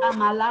Pasar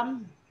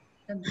Malam?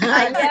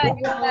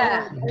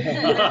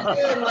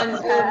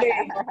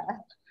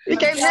 We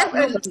can have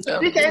a Zoom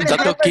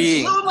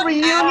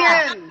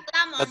reunion.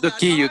 Dr.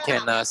 Key, you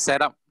can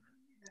set up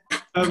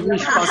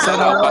Which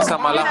Pasar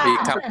Malam. We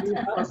come.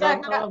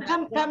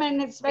 Come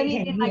and spend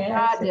it in my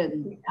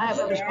garden. I have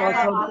a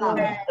Pasar Malam.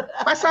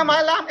 Pasar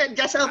Malam at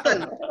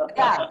Gaselton.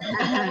 Yeah.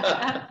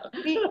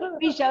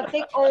 We shall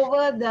take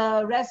over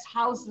the rest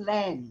house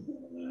land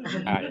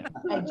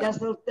at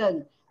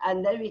Jesselton,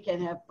 and then we can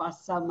have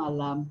Pasar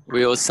Malam.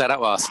 We will set up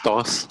our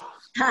stores.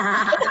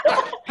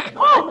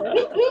 Oh,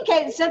 we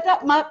can set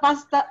up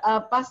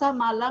Pasar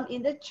Malam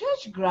in the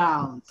church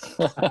grounds.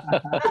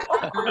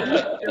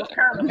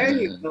 There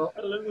you go.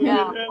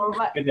 Yeah,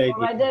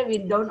 provided we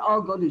don't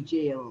all go to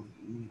jail.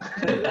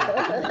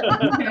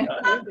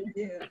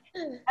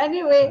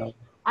 Anyway,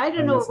 I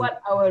don't know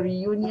what our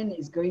reunion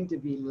is going to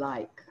be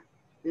like.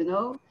 You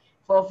know,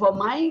 for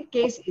my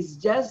case, it's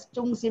just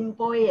Chung Sim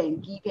Poi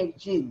and Ki Kek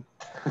Jin.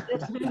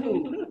 That's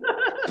two.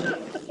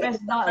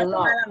 That's not a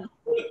lot.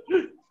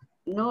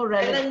 No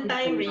relative.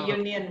 Valentine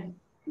reunion.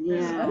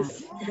 Yeah.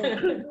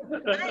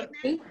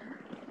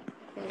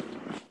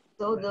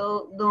 So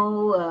no,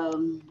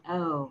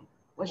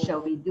 what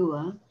shall we do?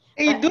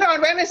 Hey, do it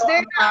on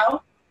Wednesday.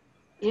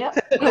 Yep.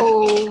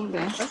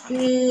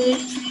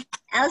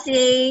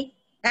 Elsie.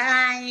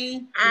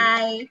 Hi.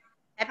 Hi.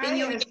 Happy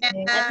New Year.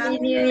 Happy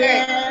New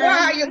Hey, Year.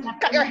 wow, you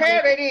cut your hair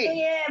already.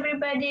 Yeah,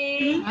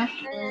 everybody.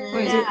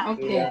 Yeah.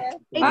 Okay.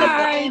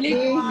 Bye.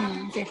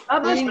 everyone.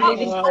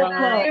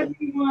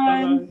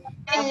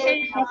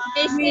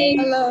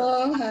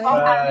 Hello, hi.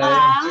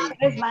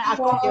 Where's my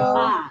akong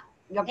ma?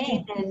 Ngọc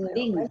Chi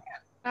Tending.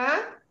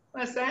 Huh?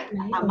 What's that?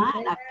 Ama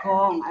and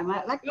akong. I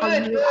might like Good,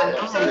 calling you good.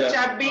 ama. So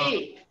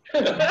chubby.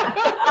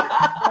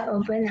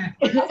 Open à?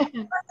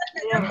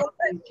 Yeah,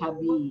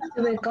 chubby.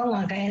 Tôi có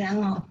ngoài cây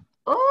nắng không?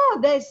 Oh,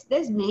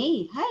 there's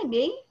May. Hi,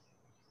 May.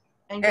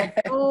 And got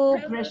two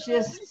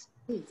precious.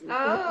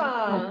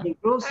 Oh. They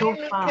grow so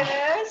fast.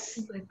 Lucas.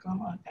 Tôi có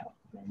ngoài cậu.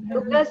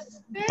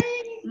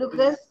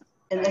 Lucas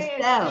and Hi,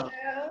 Estelle.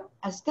 Estelle.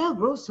 Estelle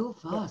grows so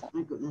fast.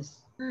 My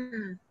goodness.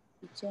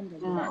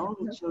 Yeah, all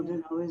the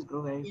children always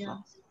grow very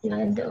fast. You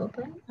want to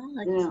open?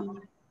 Yeah.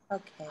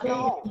 Okay.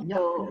 So,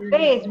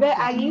 Faith, where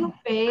are you,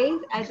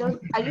 Faith? Are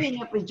you in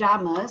your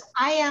pajamas?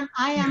 I am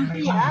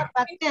here,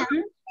 but then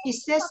it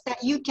says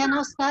that you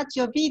cannot start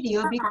your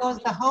video because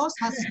the host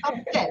has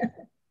stopped it.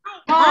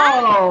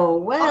 Oh,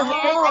 well,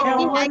 Okay,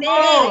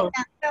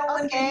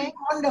 okay.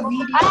 On the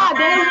video. Ah,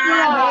 there you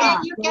are.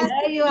 You can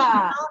There you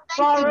are.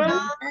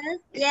 Florence.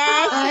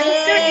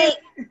 Yes.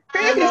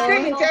 Faith is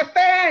still in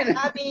Japan.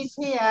 Abby is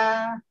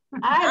here.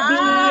 Abby.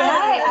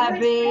 Hi,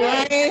 Abby.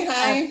 Hi,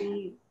 hi.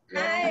 Abby.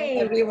 Hi.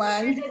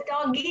 everyone. There's a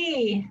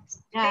doggy.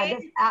 Yeah,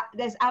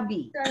 there's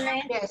Abi.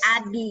 Yes.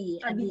 Adi.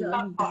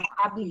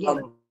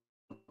 Abigail.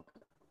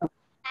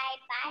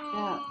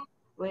 Yeah.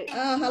 Wait.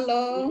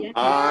 Hello. Yes,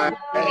 Hi.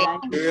 yeah.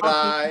 Good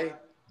eye.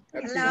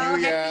 Hello,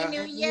 Happy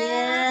New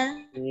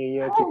Year. New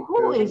Year, Oh,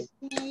 who is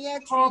New Year,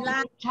 Paul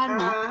Trila. Chan?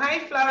 Hi,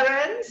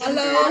 Florence.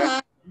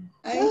 Hello.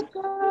 Hi.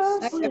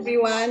 Hi,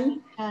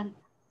 everyone. Chan.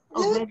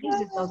 Oh, Gladys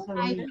is also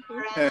here.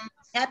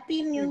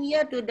 Happy New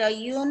Year to the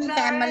Yun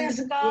family.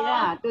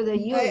 Yeah, to the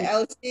Hi, Yun.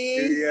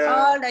 Elsie.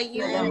 All the The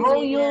Yun.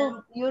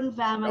 whole Yun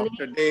family.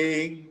 Dr.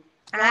 Ding.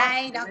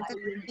 Hi, Dr.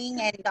 King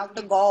and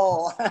Dr.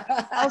 Go.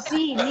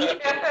 Elsie,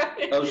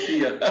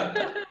 Elsie.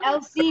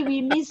 Elsie,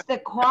 we missed the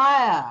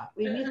choir.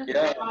 We missed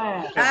the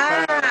choir.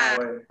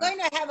 Going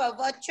to have a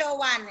virtual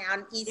one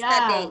on Easter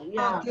Yeah, Day.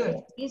 yeah.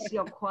 Miss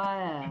your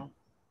choir.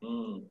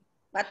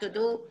 What to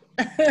do?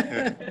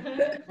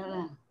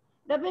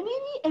 The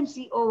maybe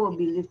MCO will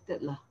be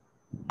lifted lah.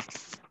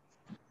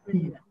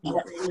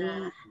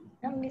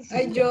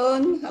 Hi,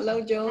 John.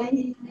 Hello,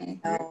 John.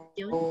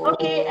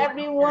 Okay,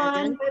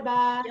 everyone. Bye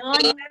bye.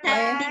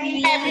 Happy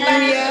New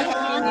Year.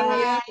 Happy New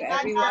Year to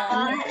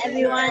everyone.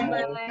 Everyone.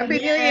 Happy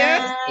New Year.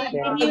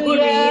 A good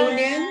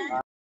reunion.